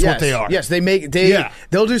 exactly. Like, that's what they are. Yes,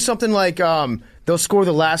 they'll do something like they'll score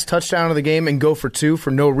the last touchdown of the game and go for 2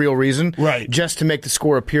 for no real reason. Right. Just to make the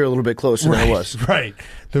score appear a little bit closer than it was. Right.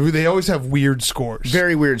 They always have weird scores.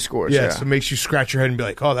 Very weird scores, yeah. So it makes you scratch your head and be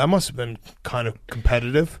like, oh, that must have been kind of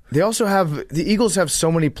competitive. They also the Eagles have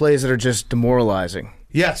so many plays that are just demoralizing.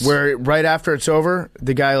 Yes. Where right after it's over,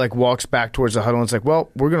 the guy like walks back towards the huddle and it's like, well,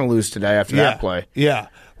 we're going to lose today after that play. Yeah.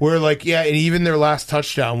 Where and even their last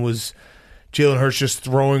touchdown was Jalen Hurts just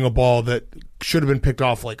throwing a ball that should have been picked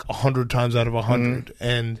off like 100 times out of 100.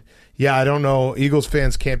 And Yeah, I don't know. Eagles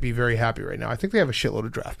fans can't be very happy right now. I think they have a shitload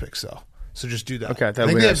of draft picks, though. So just do that. Okay, I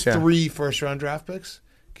think they have 3 first-round draft picks.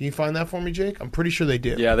 Can you find that for me, Jake? I'm pretty sure they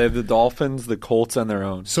do. Yeah, they have the Dolphins, the Colts, and their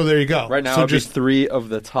own. So there you go. Right now, so just 3 of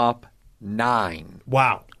the top 9.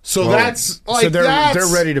 Wow. So that's like so they're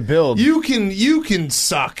ready to build. You can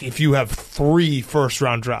suck if you have 3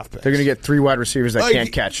 first-round draft picks. They're going to get 3 wide receivers that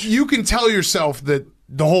can't catch. You can tell yourself that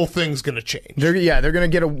the whole thing's going to change. They're going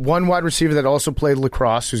to get one wide receiver that also played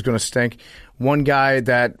lacrosse, who's going to stink. One guy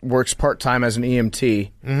that works part-time as an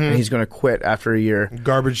EMT, and he's going to quit after a year.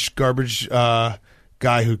 Garbage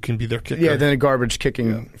guy who can be their kicker. Yeah, then a garbage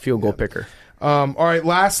kicking field goal picker. All right,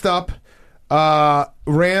 last up,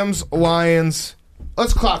 Rams, Lions.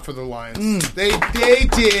 Let's clap for the Lions. They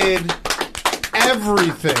did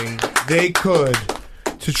everything they could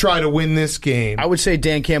to try to win this game. I would say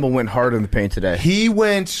Dan Campbell went hard in the paint today. He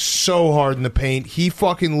went so hard in the paint. He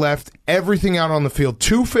fucking left everything out on the field.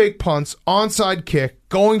 2 fake punts, onside kick,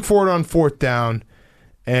 going for it on 4th down,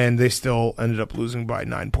 and they still ended up losing by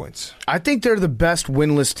 9 points. I think they're the best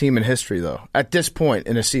winless team in history, though, at this point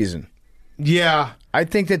in a season. Yeah. I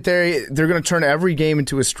think that they're going to turn every game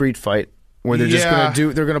into a street fight where they're just going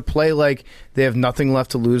to they're going to play like they have nothing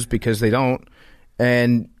left to lose because they don't.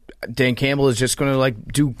 And Dan Campbell is just going to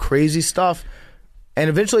do crazy stuff, and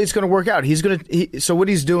eventually it's going to work out. So what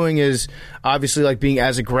he's doing is obviously being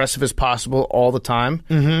as aggressive as possible all the time,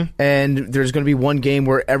 and there's going to be one game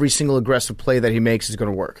where every single aggressive play that he makes is going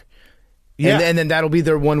to work. Yeah. And then that'll be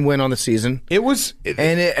their one win on the season.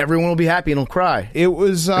 Everyone will be happy and will cry. It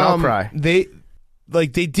was and I'll cry.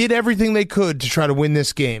 They did everything they could to try to win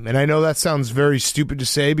this game. And I know that sounds very stupid to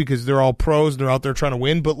say because they're all pros and they're out there trying to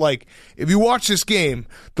win. But, if you watch this game,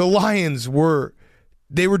 the Lions were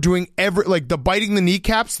doing the biting the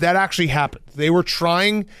kneecaps, that actually happened. They were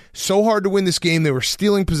trying so hard to win this game. They were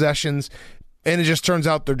stealing possessions. And it just turns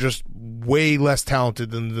out they're just way less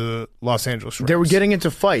talented than the Los Angeles Rams. They were getting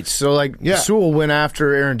into fights. So, Sewell went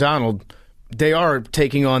after Aaron Donald. They are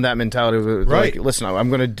taking on that mentality of right. Listen, I'm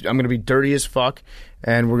gonna be dirty as fuck,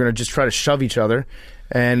 and we're gonna just try to shove each other.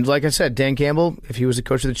 And like I said, Dan Campbell, if he was the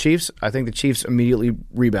coach of the Chiefs, I think the Chiefs immediately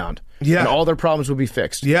rebound. Yeah, and all their problems will be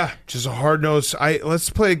fixed. Yeah, just a hard nose. Let's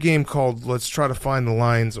play a game called Let's Try to Find the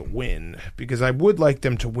Lions a Win because I would like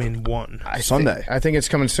them to win one Sunday. I think it's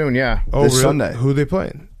coming soon. Yeah, this really? Sunday. Who are they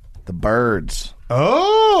playing? The Birds.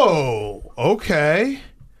 Oh, okay.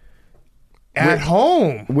 At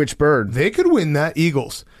home. Which bird? They could win that.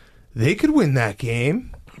 Eagles. They could win that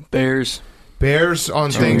game. Bears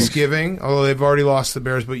on Thanksgiving, although they've already lost the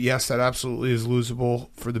Bears. But yes, that absolutely is losable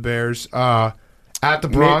for the Bears. At the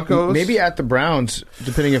Broncos. Maybe at the Browns,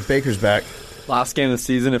 depending if Baker's back. Last game of the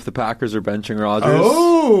season if the Packers are benching Rodgers.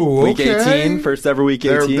 Oh, Week 18, first ever Week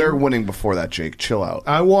 18. They're winning before that, Jake. Chill out.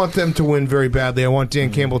 I want them to win very badly. I want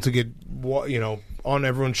Dan Campbell to get, on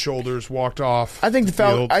everyone's shoulders, walked off. I think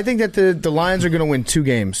I think that the Lions are going to win 2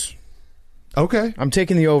 games. Okay, I'm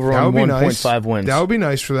taking the over on 1.5 wins. That would be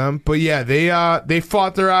nice for them. But yeah, they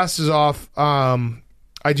fought their asses off.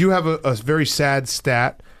 I do have a very sad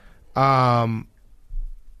stat.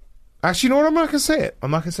 Actually, you know what? I'm not going to say it. I'm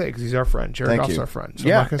not going to say it because he's our friend. Jared Goff's our friend. So I'm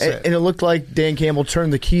not going to say it. And it looked like Dan Campbell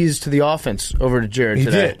turned the keys to the offense over to Jared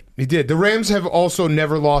today. He did. The Rams have also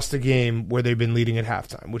never lost a game where they've been leading at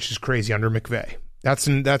halftime, which is crazy under McVay. That's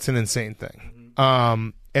an insane thing.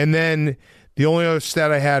 And then the only other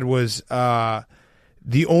stat I had was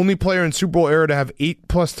the only player in Super Bowl era to have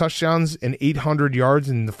 8+ touchdowns and 800 yards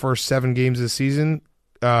in the first 7 games of the season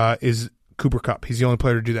is Cooper Kupp. He's the only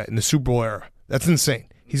player to do that in the Super Bowl era. That's insane.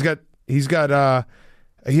 He had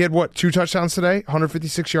 2 touchdowns today,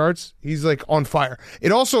 156 yards. He's on fire.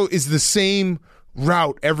 It also is the same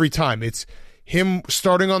route every time. It's him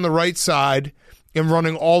starting on the right side and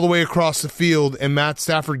running all the way across the field and Matt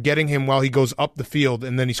Stafford getting him while he goes up the field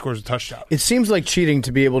and then he scores a touchdown. It seems like cheating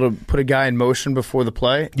to be able to put a guy in motion before the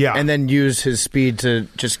play and then use his speed to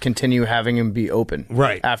just continue having him be open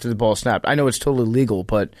after the ball snapped. I know it's totally legal,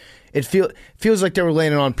 but it feels like they were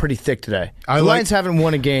laying it on pretty thick today. The Lions haven't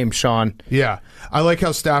won a game, Sean. Yeah. I like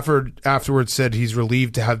how Stafford afterwards said he's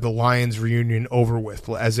relieved to have the Lions reunion over with,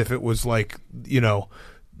 as if it was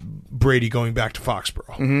Brady going back to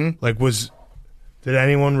Foxborough. Mm-hmm. Did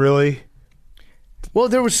anyone really? Well,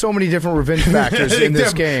 there were so many different revenge factors in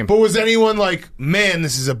this game. But was anyone man,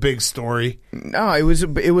 this is a big story? No, it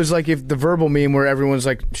was like if the verbal meme where everyone's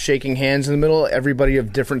shaking hands in the middle, everybody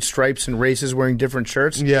of different stripes and races wearing different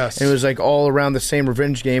shirts. Yes. And it was all around the same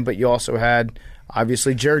revenge game, but you also had,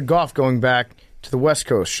 obviously, Jared Goff going back to the West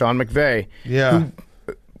Coast, Sean McVay. Yeah.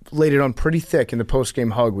 Who laid it on pretty thick in the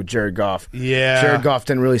post-game hug with Jared Goff. Yeah. Jared Goff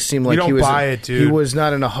didn't really seem like buy it, dude. He was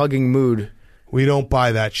not in a hugging mood. We don't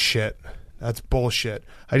buy that shit. That's bullshit.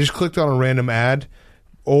 I just clicked on a random ad.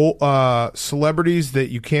 Old celebrities that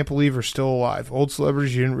you can't believe are still alive. Old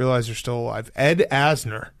celebrities you didn't realize are still alive. Ed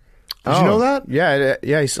Asner. Did you know that?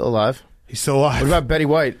 Yeah, he's still alive. He's still alive. What about Betty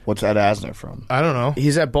White? What's Ed Asner from? I don't know.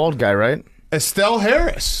 He's that bald guy, right? Estelle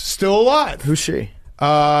Harris, still alive. Who's she?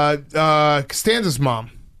 Costanza's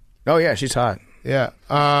mom. Oh, yeah, she's hot. Yeah.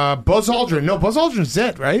 Buzz Aldrin. No, Buzz Aldrin's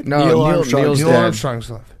dead, right? No, Neil Armstrong's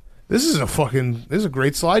alive. This is a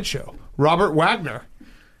great slideshow. Robert Wagner.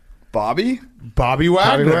 Bobby Wagner. Bobby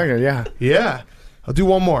Wagner, yeah. Yeah. I'll do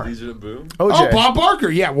one more. These are the boom. Oh, Bob Barker.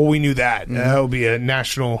 Yeah, well, we knew that. That would be a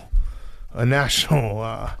national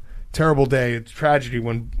terrible day. It's tragedy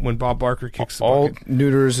when Bob Barker kicks the All bucket.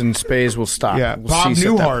 neuters and spays will stop. Yeah, We'll Bob cease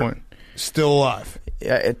at that Newhart, point. still alive.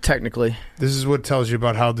 Yeah, technically. This is what tells you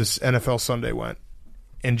about how this NFL Sunday went.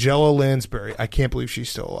 Angela Lansbury. I can't believe she's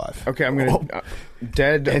still alive. Okay, I'm going to...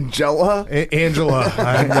 dead... Angela? Angela.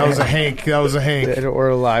 That was a Hank. Dead or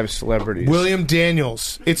alive celebrities. William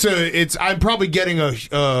Daniels. I'm probably getting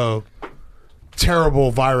a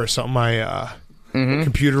terrible virus on my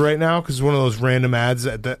computer right now because it's one of those random ads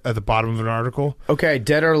at the bottom of an article. Okay,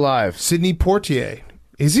 dead or alive? Sidney Poitier.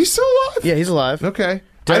 Is he still alive? Yeah, he's alive. Okay.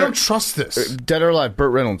 I don't trust this. Dead or alive?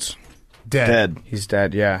 Burt Reynolds. Dead. He's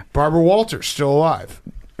dead, yeah. Barbara Walters, still alive.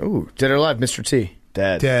 Ooh, dead or alive? Mr. T.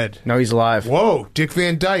 Dead. No, he's alive. Whoa, Dick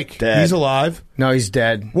Van Dyke. Dead. He's alive. No, he's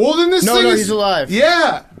dead. Well, then this thing is... he's alive.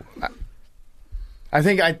 Yeah. I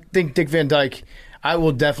think Dick Van Dyke... I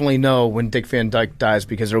will definitely know when Dick Van Dyke dies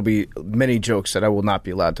because there will be many jokes that I will not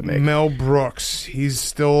be allowed to make. Mel Brooks. He's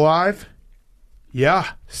still alive?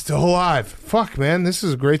 Yeah, still alive. Fuck, man. This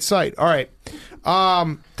is a great site. All right.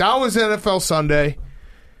 That was NFL Sunday.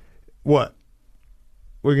 What?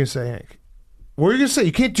 What are you going to say, Hank? What are you going to say?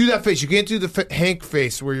 You can't do that face. You can't do the Hank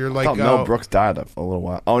face where you're like... I thought Mel Brooks died a little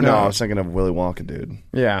while. Oh, no, I was thinking of Willy Wonka, dude.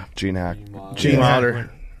 Yeah. Gene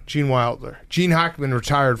Wilder. Gene Wilder. Gene Hackman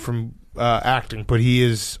retired from acting, but he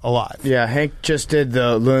is alive. Yeah, Hank just did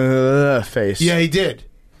the face. Yeah, he did.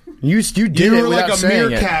 You did you it were like a saying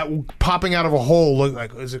meerkat popping out of a hole. Look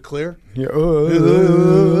like, is it clear? Yeah.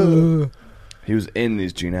 He was in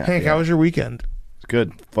these Gene Hackman. Hank, how was your weekend?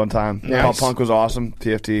 Good. Fun time. Nice. Pop Punk was awesome.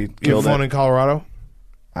 TFT killed You had fun it. in Colorado?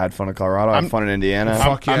 I had fun in Colorado. I had fun in Indiana.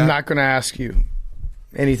 Fuck yeah. I'm not going to ask you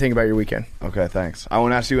anything about your weekend. Okay, thanks. I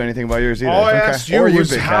won't ask you anything about yours either. All I asked you Or you,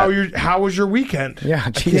 was big how was your weekend? Yeah,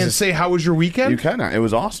 I Jesus. can't say how was your weekend? You can. It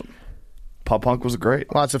was awesome. Pop Punk was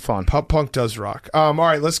great. Lots of fun. Pop Punk does rock. All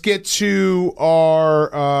right, let's get to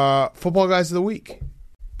our football guys of the week.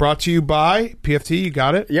 Brought to you by PFT. You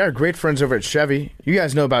got it? Yeah, our great friends over at Chevy. You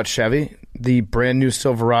guys know about Chevy, the brand new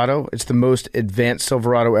Silverado. It's the most advanced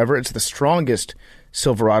Silverado ever. It's the strongest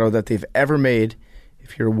Silverado that they've ever made.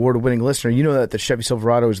 If you're an award-winning listener, you know that the Chevy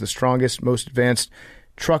Silverado is the strongest, most advanced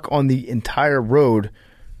truck on the entire road.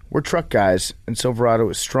 We're truck guys, and Silverado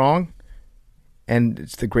is strong, and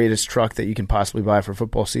it's the greatest truck that you can possibly buy for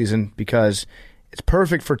football season because it's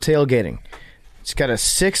perfect for tailgating. It's got a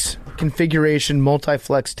 6-configuration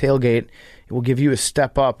multi-flex tailgate. It will give you a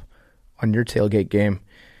step up on your tailgate game.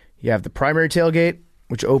 You have the primary tailgate,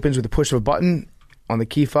 which opens with the push of a button on the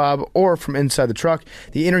key fob or from inside the truck.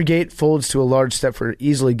 The inner gate folds to a large step for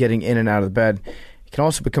easily getting in and out of the bed. It can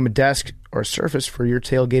also become a desk or a surface for your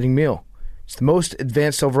tailgating meal. It's the most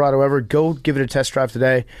advanced Silverado ever. Go give it a test drive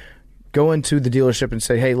today. Go into the dealership and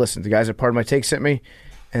say, hey, listen, the guys at Part of My Take sent me,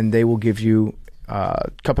 and they will give you a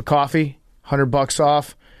cup of coffee, $100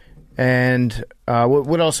 off, and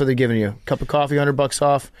what else are they giving you? Cup of coffee, $100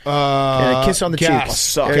 off, and a kiss on the cheek.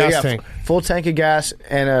 Gas tank. Full tank of gas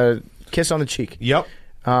and a kiss on the cheek. Yep.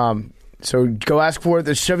 So go ask for it.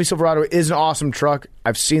 The Chevy Silverado is an awesome truck.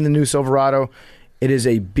 I've seen the new Silverado. It is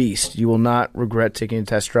a beast. You will not regret taking a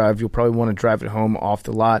test drive. You'll probably want to drive it home off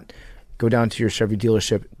the lot. Go down to your Chevy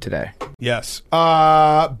dealership today. Yes.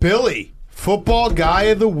 Billy, football guy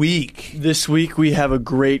of the week. This week we have a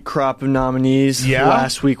great crop of nominees. Yeah.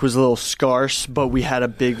 Last week was a little scarce, but we had a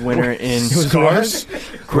big winner in Scarce?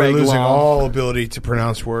 Greg We're losing Long. all ability to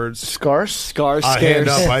pronounce words. Scarce? Scarce. Hand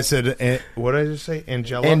scarce. up. I said, what did I just say?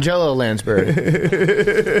 Angela Lansbury.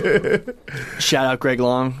 Shout out Greg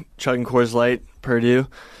Long, chugging Coors Light, Purdue.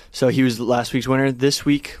 So he was last week's winner. This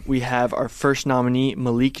week we have our first nominee,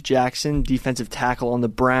 Malik Jackson, defensive tackle on the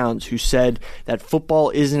Browns, who said that football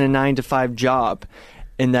isn't a 9-to-5 job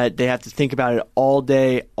and that they have to think about it all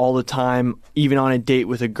day, all the time, even on a date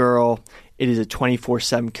with a girl. It is a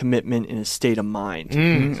 24/7 commitment in a state of mind.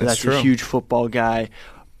 Mm, so that's true. a huge football guy.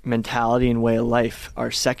 mentality and way of life.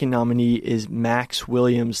 Our second nominee is Max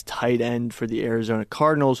Williams, tight end for the Arizona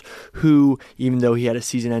Cardinals, who, even though he had a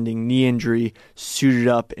season-ending knee injury, suited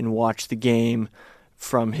up and watched the game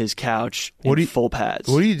from his couch in full pads.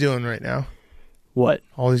 What are you doing right now? What?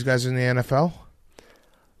 All these guys are in the NFL?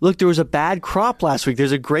 Look, there was a bad crop last week.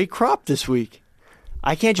 There's a great crop this week.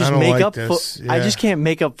 I can't just make up. I just can't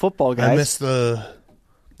make up football guys. I missed the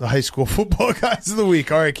high school football guys of the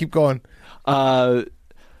week. All right, keep going. Our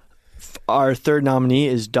third nominee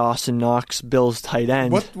is Dawson Knox, Bills tight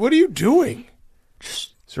end. What are you doing?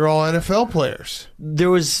 They're all NFL players.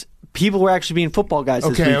 People were actually being football guys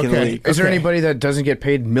this week in the league. Is there anybody that doesn't get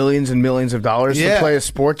paid millions and millions of dollars to play a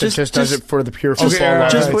sport that just does it for the pure football?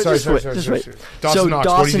 So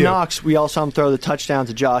Dawson Knox, we all saw him throw the touchdown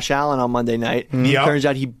to Josh Allen on Monday night. Yep. Turns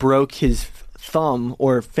out he broke his thumb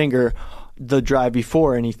or finger the drive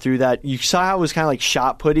before, and he threw that. You saw how it was kind of like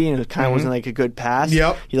shot putty, and it kind of wasn't like a good pass.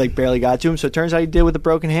 Yep. He like barely got to him. So it turns out he did with a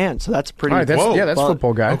broken hand. So that's pretty. All right, that's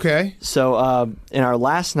football guy. Okay. So in our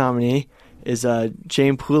last nominee is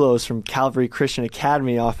James Poulos from Calvary Christian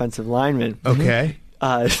Academy, offensive lineman. Okay.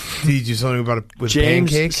 Did you do something about it with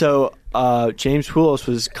pancake? So James Poulos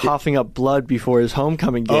was coughing up blood before his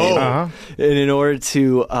homecoming game. And in order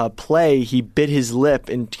to play, he bit his lip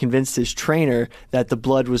and convinced his trainer that the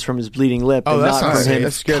blood was from his bleeding lip and not from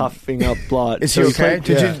him coughing up blood. Is he okay?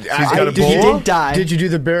 He didn't die. Did you do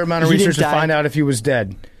the bare amount of research to find out if he was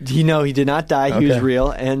dead? He did not die. He was real.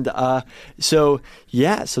 And so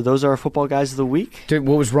those are our football guys of the week.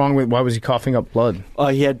 What was wrong with? Why was he coughing up blood?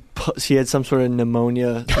 He had some sort of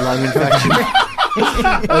pneumonia, lung infection.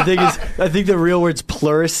 I think the real word's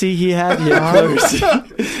pleurisy he had.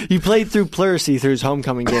 Pleurisy. He played through pleurisy through his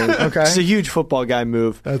homecoming game. Okay. It's a huge football guy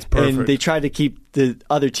move. That's perfect. And they tried to keep the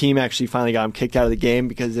other team actually finally got him kicked out of the game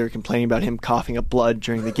because they were complaining about him coughing up blood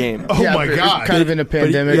during the game. Oh my God. Kind of in a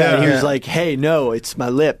pandemic. He was like, hey, no, it's my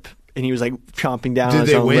lip. And he was like chomping down on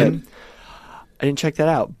his own win? lip. I didn't check that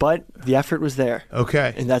out, but the effort was there.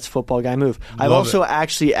 Okay. And that's football guy move. I've also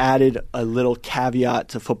actually added a little caveat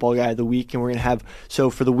to football guy of the week, and we're going to have, so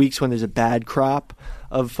for the weeks when there's a bad crop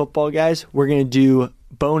of football guys, we're going to do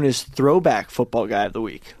bonus throwback football guy of the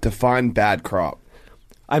week. Define bad crop.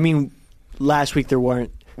 I mean, last week there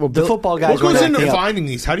weren't. Well, the football guys what goes into up. finding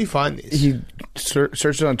these? How do you find these? He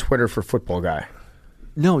searches on Twitter for football guy.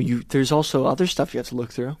 No, there's also other stuff you have to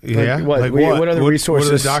look through. Yeah? Like what other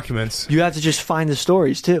resources? What are the documents? You have to just find the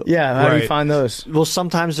stories, too. Yeah, how do you find those? Well,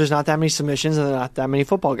 sometimes there's not that many submissions and there are not that many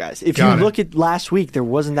football guys. If you look at last week, there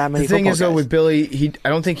wasn't that many football guys. The thing is, though, with Billy, I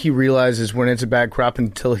don't think he realizes when it's a bad crop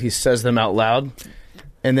until he says them out loud.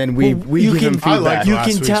 And then we give him feedback.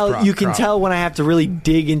 You can tell when I have to really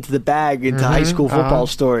dig into the bag into high school football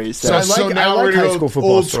stories. So now we're high school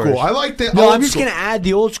football old stories. school. I like the No, old I'm just school. going to add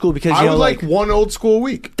the old school because I would like one old school a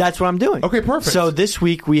week. That's what I'm doing. Okay, perfect. So this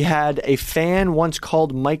week we had a fan once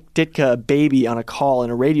called Mike Ditka a baby on a call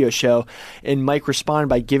in a radio show, and Mike responded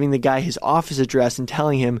by giving the guy his office address and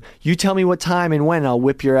telling him, "You tell me what time and when, and I'll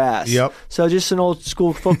whip your ass." Yep. So just an old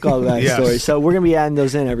school football guy story. So we're going to be adding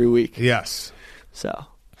those in every week. Yes. So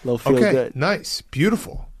they'll feel good. Nice.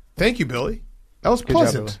 Beautiful. Thank you, Billy. That was Good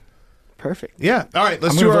pleasant. job, Perfect. Yeah. All right,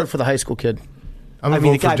 let's I'm do going to our vote for the high school kid. I'm I gonna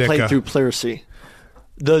mean, the vote for guy played Ditka. through pleurisy.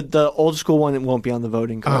 The old school one won't be on the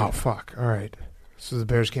voting card. Oh, fuck. All right. So the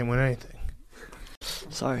Bears can't win anything.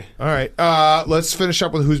 Sorry. All right. Let's finish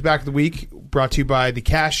up with Who's Back of the Week, brought to you by the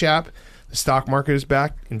Cash App. The stock market is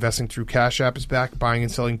back. Investing through Cash App is back. Buying and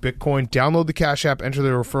selling Bitcoin. Download the Cash App. Enter the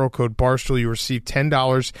referral code Barstool. You receive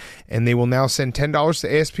 $10, and they will now send $10 to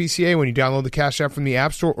ASPCA when you download the Cash App from the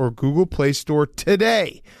App Store or Google Play Store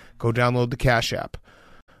today. Go download the Cash App.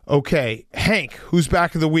 Okay, Hank, Who's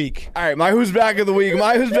Back of the Week? All right, my Who's Back of the Week.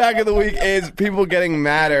 My Who's Back of the Week is people getting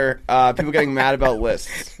madder. People getting mad about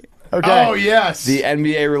lists. Okay. Oh, yes. The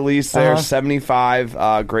NBA released their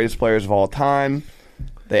 75 greatest players of all time.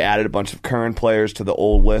 They added a bunch of current players to the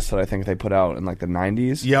old list that I think they put out in like the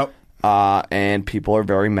 90s. Yep. And people are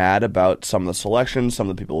very mad about some of the selections, some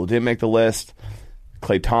of the people who didn't make the list.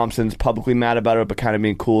 Klay Thompson's publicly mad about it, but kind of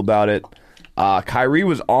being cool about it. Kyrie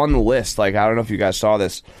was on the list. Like, I don't know if you guys saw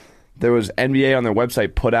this. There was NBA on their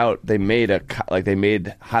website put out. They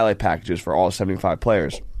made highlight packages for all 75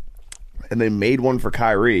 players, and they made one for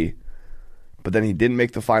Kyrie, but then he didn't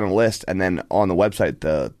make the final list. And then on the website,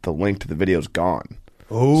 the link to the video is gone.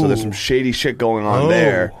 Oh. So there's some shady shit going on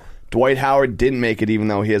there. Dwight Howard didn't make it, even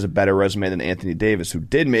though he has a better resume than Anthony Davis, who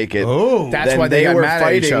did make it. Oh. That's then why they got were mad at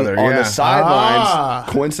fighting each other. on Yeah. the sidelines.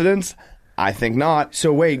 Coincidence? I think not.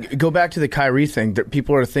 So wait, go back to the Kyrie thing.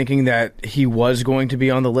 People are thinking that he was going to be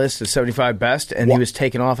on the list as 75 best, and he was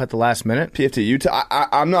taken off at the last minute. PFT,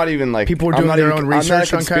 I'm not even like people are doing their own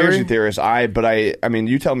research on Kyrie. I'm not a conspiracy theorist. I mean,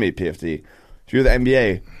 you tell me, PFT. If you're the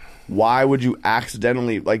NBA, why would you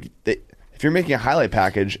accidentally if you're making a highlight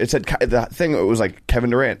package? It said the thing. It was like Kevin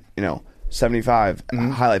Durant, 75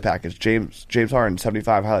 highlight package. James Harden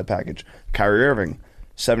 75 highlight package. Kyrie Irving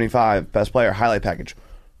 75 best player highlight package.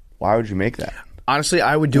 Why would you make that? Honestly,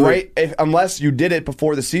 I would do it unless you did it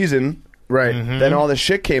before the season. Right. Then all this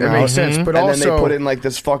shit came out. It makes sense. But and also, then they put in like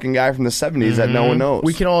this fucking guy from the 70s that no one knows.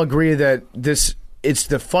 We can all agree that it's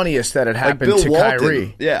the funniest that it happened to Walton.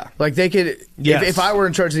 Kyrie. Yeah. Like they could if I were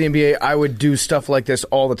in charge of the NBA, I would do stuff like this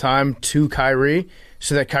all the time to Kyrie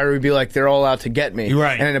so that Kyrie would be like, they're all out to get me.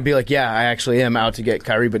 Right. And it'd be like, yeah, I actually am out to get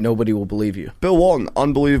Kyrie, but nobody will believe you. Bill Walton,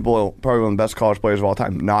 unbelievable, probably one of the best college players of all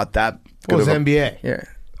time. Not that good was of a NBA. Yeah.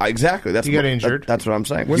 Exactly. He got injured. That's what I'm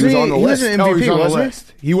saying. Was he was on the list. He was an MVP, he was on wasn't the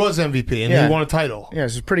list. He was MVP, and he won a title. Yeah,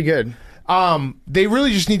 this is pretty good. They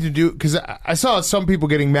really just need to do, because I saw some people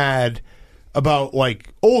getting mad about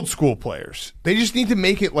like old school players. They just need to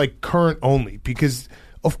make it like current only, because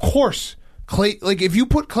of course if you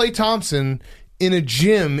put Klay Thompson in a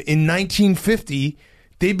gym in 1950,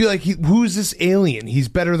 they'd be like, who's this alien? He's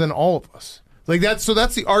better than all of us. Like that's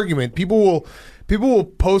the argument. People will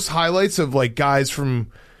post highlights of like guys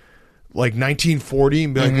from like 1940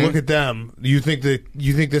 and be like, look at them. You think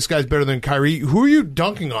this guy's better than Kyrie? Who are you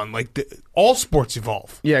dunking on? Like all sports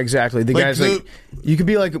evolve. Yeah, exactly. The guy's like, you could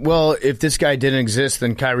be like, well, if this guy didn't exist,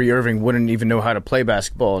 then Kyrie Irving wouldn't even know how to play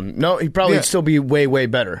basketball. And no, he'd probably still be way, way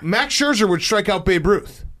better. Max Scherzer would strike out Babe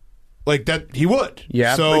Ruth. Like that, he would.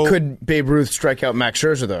 Yeah, so, but could Babe Ruth strike out Max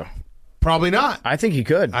Scherzer though? Probably not. I think he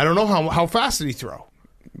could. I don't know how fast did he throw.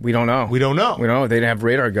 We don't know. We don't know. They didn't have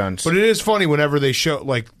radar guns. But it is funny whenever they show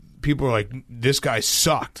like. People are like, this guy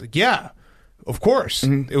sucked. Like, yeah, of course.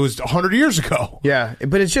 It was 100 years ago. Yeah,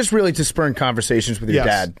 but it's just really to spur conversations with your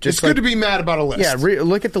dad. Just it's good to be mad about a list. Yeah,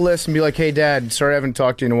 look at the list and be like, hey, Dad, sorry I haven't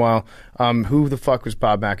talked to you in a while. Who the fuck was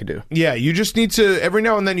Bob McAdoo? Yeah, you just need to, every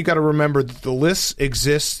now and then you got to remember that the list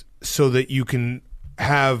exists so that you can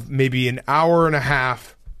have maybe an hour and a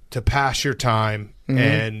half to pass your time.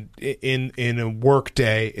 And in a work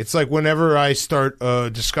day, it's like whenever I start a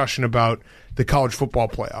discussion about the college football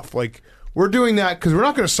playoff, like we're doing that because we're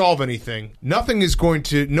not going to solve anything. No one's going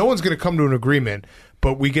to come to an agreement,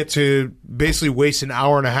 but we get to basically waste an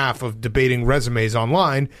hour and a half of debating resumes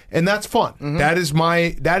online, and that's fun. That is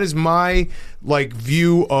my like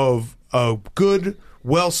view of a good,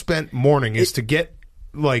 well spent morning is to get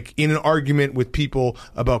like in an argument with people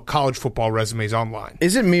about college football resumes online.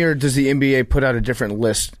 Is it me or does the NBA put out a different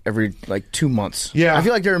list every like 2 months? Yeah. I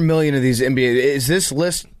feel like there are a million of these NBA. Is this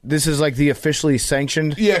list, this is like the officially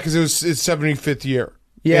sanctioned? Yeah, because it's 75th year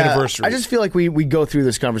anniversary. I just feel like we go through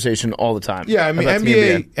this conversation all the time. Yeah, I mean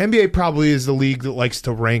NBA probably is the league that likes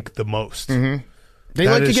to rank the most. They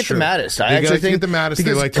like to get the maddest. I actually think the maddest.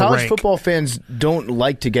 Because they like college to rank. football fans don't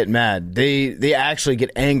like to get mad. They actually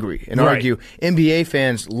get angry and argue. NBA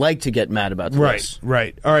fans like to get mad about this.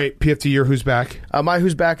 Right. All right, PFT, your who's back? My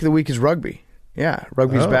who's back of the week is rugby. Yeah,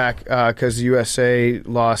 rugby's back because the USA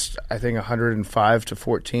lost, I think,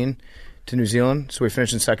 105-14 to New Zealand. So we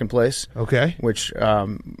finished in second place. Okay. Which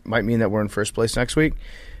might mean that we're in first place next week.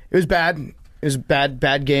 It was bad. It was a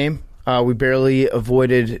bad game. We barely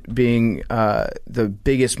avoided being the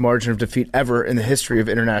biggest margin of defeat ever in the history of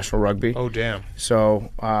international rugby. Oh, damn.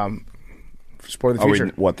 So, sport of the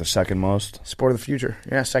future. The second most? Sport of the future.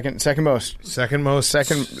 Yeah, second most. Second most.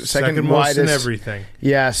 Second most in widest. everything.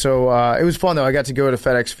 Yeah, so it was fun, though. I got to go to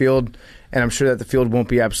FedEx Field, and I'm sure that the field won't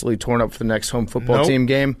be absolutely torn up for the next home football team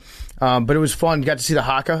game. But it was fun. Got to see the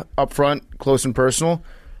haka up front, close and personal.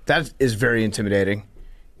 That is very intimidating.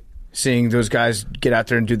 Seeing those guys get out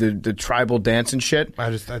there and do the tribal dance and shit. I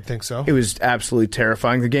think so. It was absolutely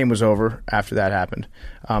terrifying. The game was over after that happened.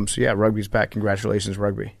 So, yeah, rugby's back. Congratulations,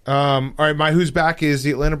 rugby. All right, my who's back is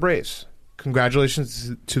the Atlanta Braves.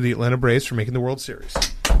 Congratulations to the Atlanta Braves for making the World Series.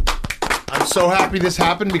 I'm so happy this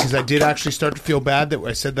happened because I did actually start to feel bad that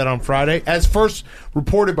I said that on Friday. As first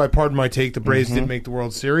reported by Pardon My Take, the Braves did make the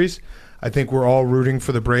World Series. I think we're all rooting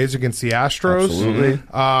for the Braves against the Astros. Absolutely.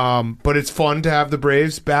 But it's fun to have the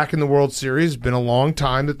Braves back in the World Series. It's been a long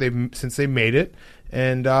time since they made it.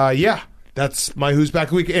 And, yeah, that's my who's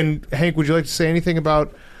back week. And, Hank, would you like to say anything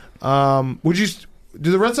about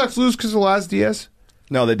did the Red Sox lose because of Laz Diaz?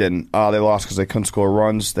 No, they didn't. They lost because they couldn't score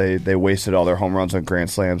runs. They wasted all their home runs on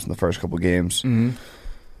grand slams in the first couple games.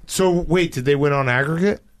 So, wait, did they win on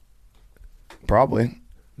aggregate? Probably.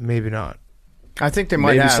 Maybe not. I think they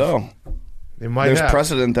might Maybe have. so. They might There's have.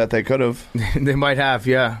 precedent that they could have. They might have,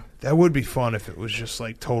 yeah. That would be fun if it was just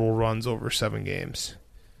like total runs over 7 games.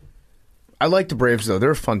 I like the Braves, though.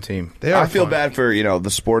 They're a fun team. I feel bad for,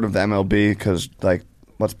 the sport of the MLB because,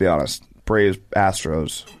 let's be honest, Braves,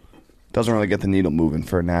 Astros doesn't really get the needle moving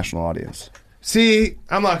for a national audience. See,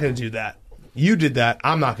 I'm not going to do that. You did that.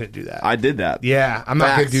 I'm not going to do that. I did that. Yeah, I'm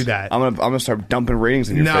not going to do that. I'm gonna start dumping ratings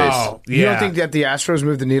in your face. No. You don't think that the Astros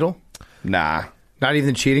move the needle? Nah. Not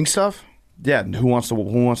even cheating stuff? Yeah, who wants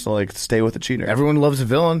to stay with the cheater? Everyone loves a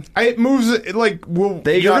villain. It moves you're going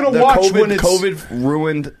to watch COVID, when it's... COVID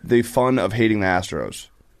ruined the fun of hating the Astros.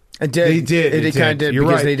 It did. They did. It kind of did You're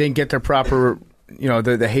because right. they didn't get their proper,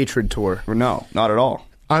 the hatred tour. No, not at all.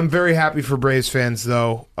 I'm very happy for Braves fans,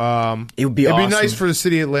 though. It would be It'd awesome. be nice for the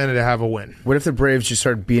city of Atlanta to have a win. What if the Braves just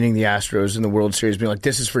started beating the Astros in the World Series, being like,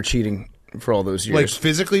 this is for cheating for all those years? Like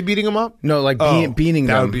physically beating them up? No, like beating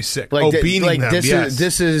them. That would be sick. Like, beating them, yes.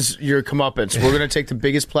 This is your comeuppance. We're going to take the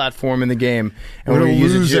biggest platform in the game. And We're we're gonna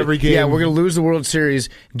use lose it every game. Yeah, we're going to lose the World Series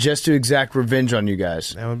just to exact revenge on you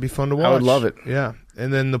guys. That would be fun to watch. I would love it. Yeah.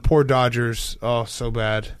 And then the poor Dodgers. Oh, so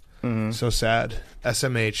bad. So sad.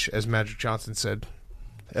 SMH, as Magic Johnson said.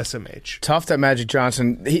 SMH. Tough that Magic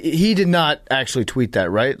Johnson. He did not actually tweet that,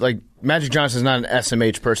 right? Like, Magic Johnson's not an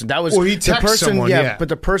SMH person. That was he the texted person. Someone, yeah, but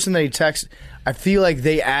the person that he texted, I feel like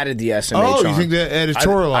they added the SMH. Oh, you on. think they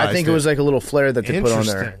editorialized? I think it was like a little flair that they put on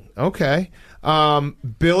there. Okay.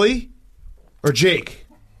 Billy or Jake?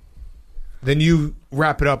 Then you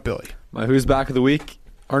wrap it up, Billy. My Who's Back of the Week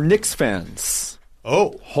are Knicks fans.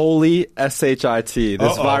 Oh. Holy SHIT.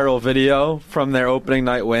 This viral video from their opening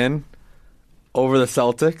night win over the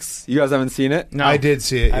Celtics. You guys haven't seen it? No. I did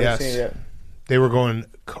see it, I yes. haven't seen it yet. They were going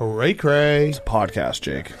cray-cray. It's a podcast,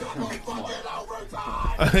 Jake. New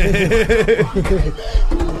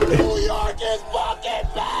York is fucking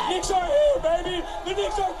back! Knicks are here, baby! The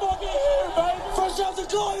Knicks are fucking here, baby! Fresh out the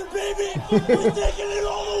garden, baby! We're taking it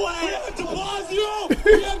all the way! We had de Blasio!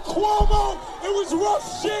 We had Cuomo! It was rough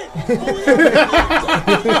shit! But we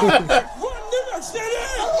had Run Knicks,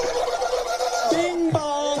 Ding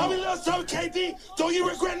bong! Tell me last time, KD, don't you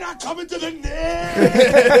regret not coming to the Knicks?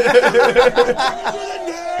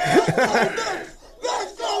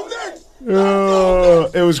 Let's go, Knicks!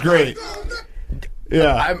 It was great.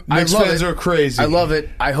 Yeah, Knicks fans are crazy. I love it.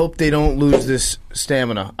 I hope they don't lose this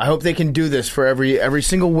stamina. I hope they can do this for every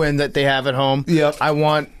single win that they have at home. Yep. I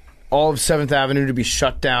want all of 7th Avenue to be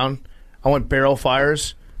shut down. I want barrel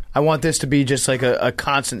fires. I want this to be just like a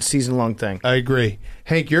constant season-long thing. I agree.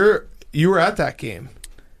 Hank, you were at that game.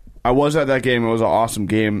 I was at that game. It was an awesome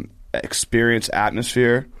game. Experience,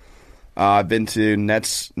 atmosphere. I've been to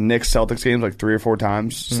Knicks Celtics games like 3 or 4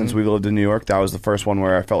 times since we lived in New York. That was the first one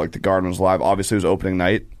where I felt like the Garden was live. Obviously, it was opening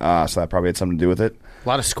night, so that probably had something to do with it. A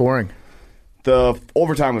lot of scoring. The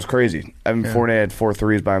overtime was crazy. Evan Fournier had 4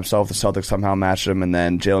 threes by himself. The Celtics somehow matched him, and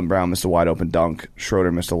then Jaylen Brown missed a wide-open dunk.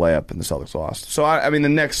 Schroeder missed a layup, and the Celtics lost. So, I mean, the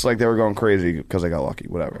Knicks, they were going crazy because they got lucky.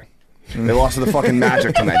 Whatever. They lost to the fucking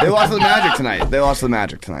Magic tonight. They lost to the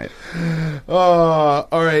Magic tonight. All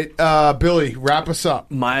right, Billy, wrap us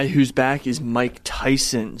up. My Who's Back is Mike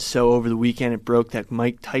Tyson. So over the weekend it broke that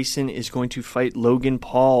Mike Tyson is going to fight Logan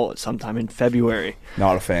Paul sometime in February.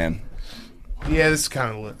 Not a fan. Yeah, this is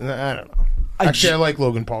kind of... I don't know. Actually, I like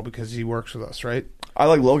Logan Paul because he works with us, right? I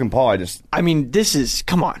like Logan Paul. I mean, this is...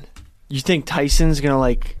 Come on. You think Tyson's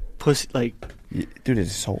going to, Dude,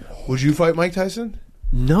 it's so... Would you fight Mike Tyson?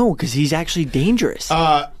 No, because he's actually dangerous.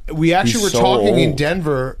 We actually were so talking in old.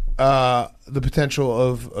 Denver the potential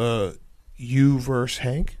of you versus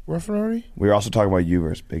Hank Ruffinardi. We were also talking about you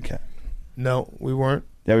versus Big Cat. No, we weren't.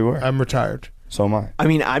 Yeah, we were. I'm retired. So am I. I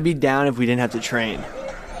mean, I'd be down if we didn't have to train.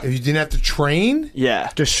 If you didn't have to train? Yeah.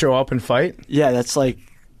 Just show up and fight? Yeah, that's like...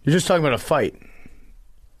 You're just talking about a fight.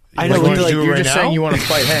 I know. You're just saying you want to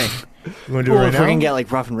fight Hank. You want to do it right if now? we're going to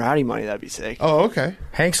get rough and rowdy money, that'd be sick. Oh, okay.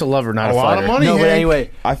 Hank's a lover, not a lot fighter. of money, No, Hank. but anyway...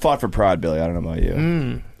 I fought for pride, Billy. I don't know about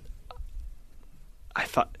you. I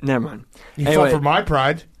thought... Never mind. You fought for my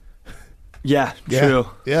pride. Yeah, true.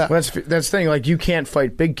 Yeah. Well, that's the thing. Like, you can't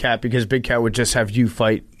fight Big Cat because Big Cat would just have you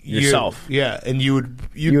fight yourself. Yeah, and you'd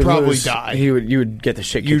would probably lose. die. You would get the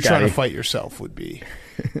shit kicked You out trying of to fight yourself would be...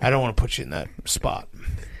 I don't want to put you in that spot.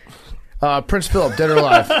 Prince Philip, dead or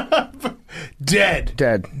alive? Dead,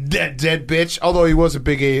 bitch. Although he was a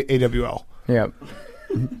big AWL. Yeah.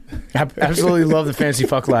 Absolutely love the fancy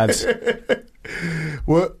fuck lads.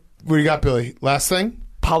 What do you got, Billy? Last thing?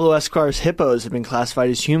 Pablo Escobar's hippos have been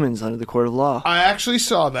classified as humans under the court of law. I actually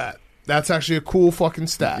saw that. That's actually a cool fucking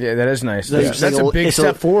stat. Yeah, that is nice. That's That's a big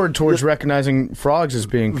step forward towards recognizing frogs as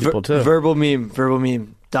being people, too. Verbal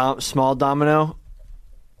meme. Small domino.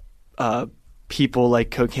 People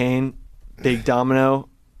like cocaine. big domino.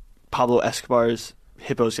 Pablo Escobar's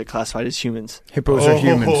hippos get classified as humans. Hippos are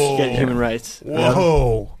humans. Get human rights.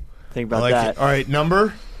 Whoa. Think about like that. It. All right,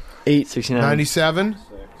 number? 869. 97.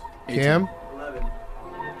 18. Cam? 11.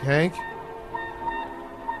 Hank?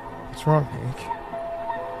 What's wrong, Hank?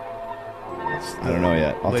 I don't know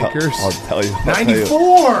yet. Lakers? I'll tell you.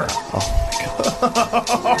 94!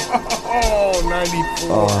 Oh,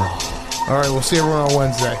 94. All right, we'll see everyone on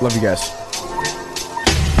Wednesday. Love you guys.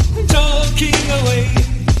 Talking away.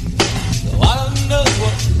 I don't know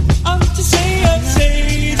what I'm to say. I'd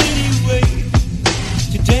say it anyway.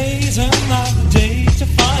 Today's another day to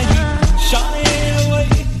find you shining away.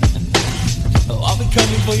 Oh, I'll be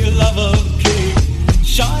coming for your love, okay?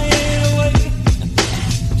 Shining away.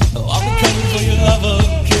 Oh, I'll be coming for your love,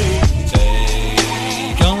 okay?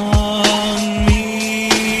 Take on me.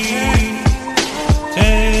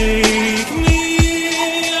 Take me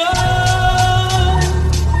on.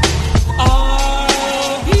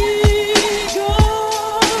 I'll be gone.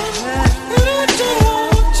 And I don't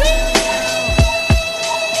want to.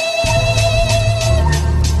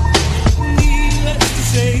 Needless to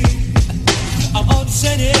say, I'm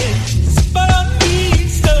upset, but I'm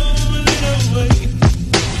stolen away.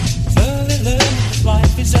 Slowly learn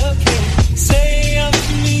life is okay. Say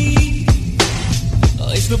unto me,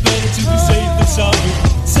 oh, it's no better to be safe than sorry.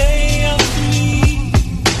 Say unto me,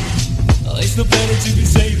 oh, it's no better to be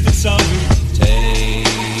safe than sorry.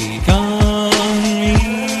 Take on me.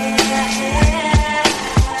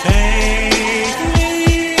 Take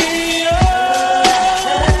me on.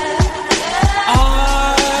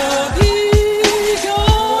 I'll be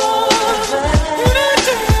gone. And I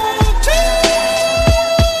don't want to.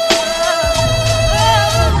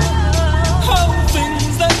 All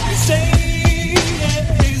things that we say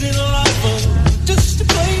is in life are just to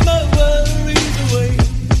play my worries away.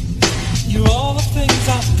 You're all the things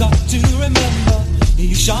I've got to remember.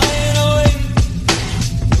 You shine away.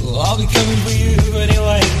 Oh, I'll be coming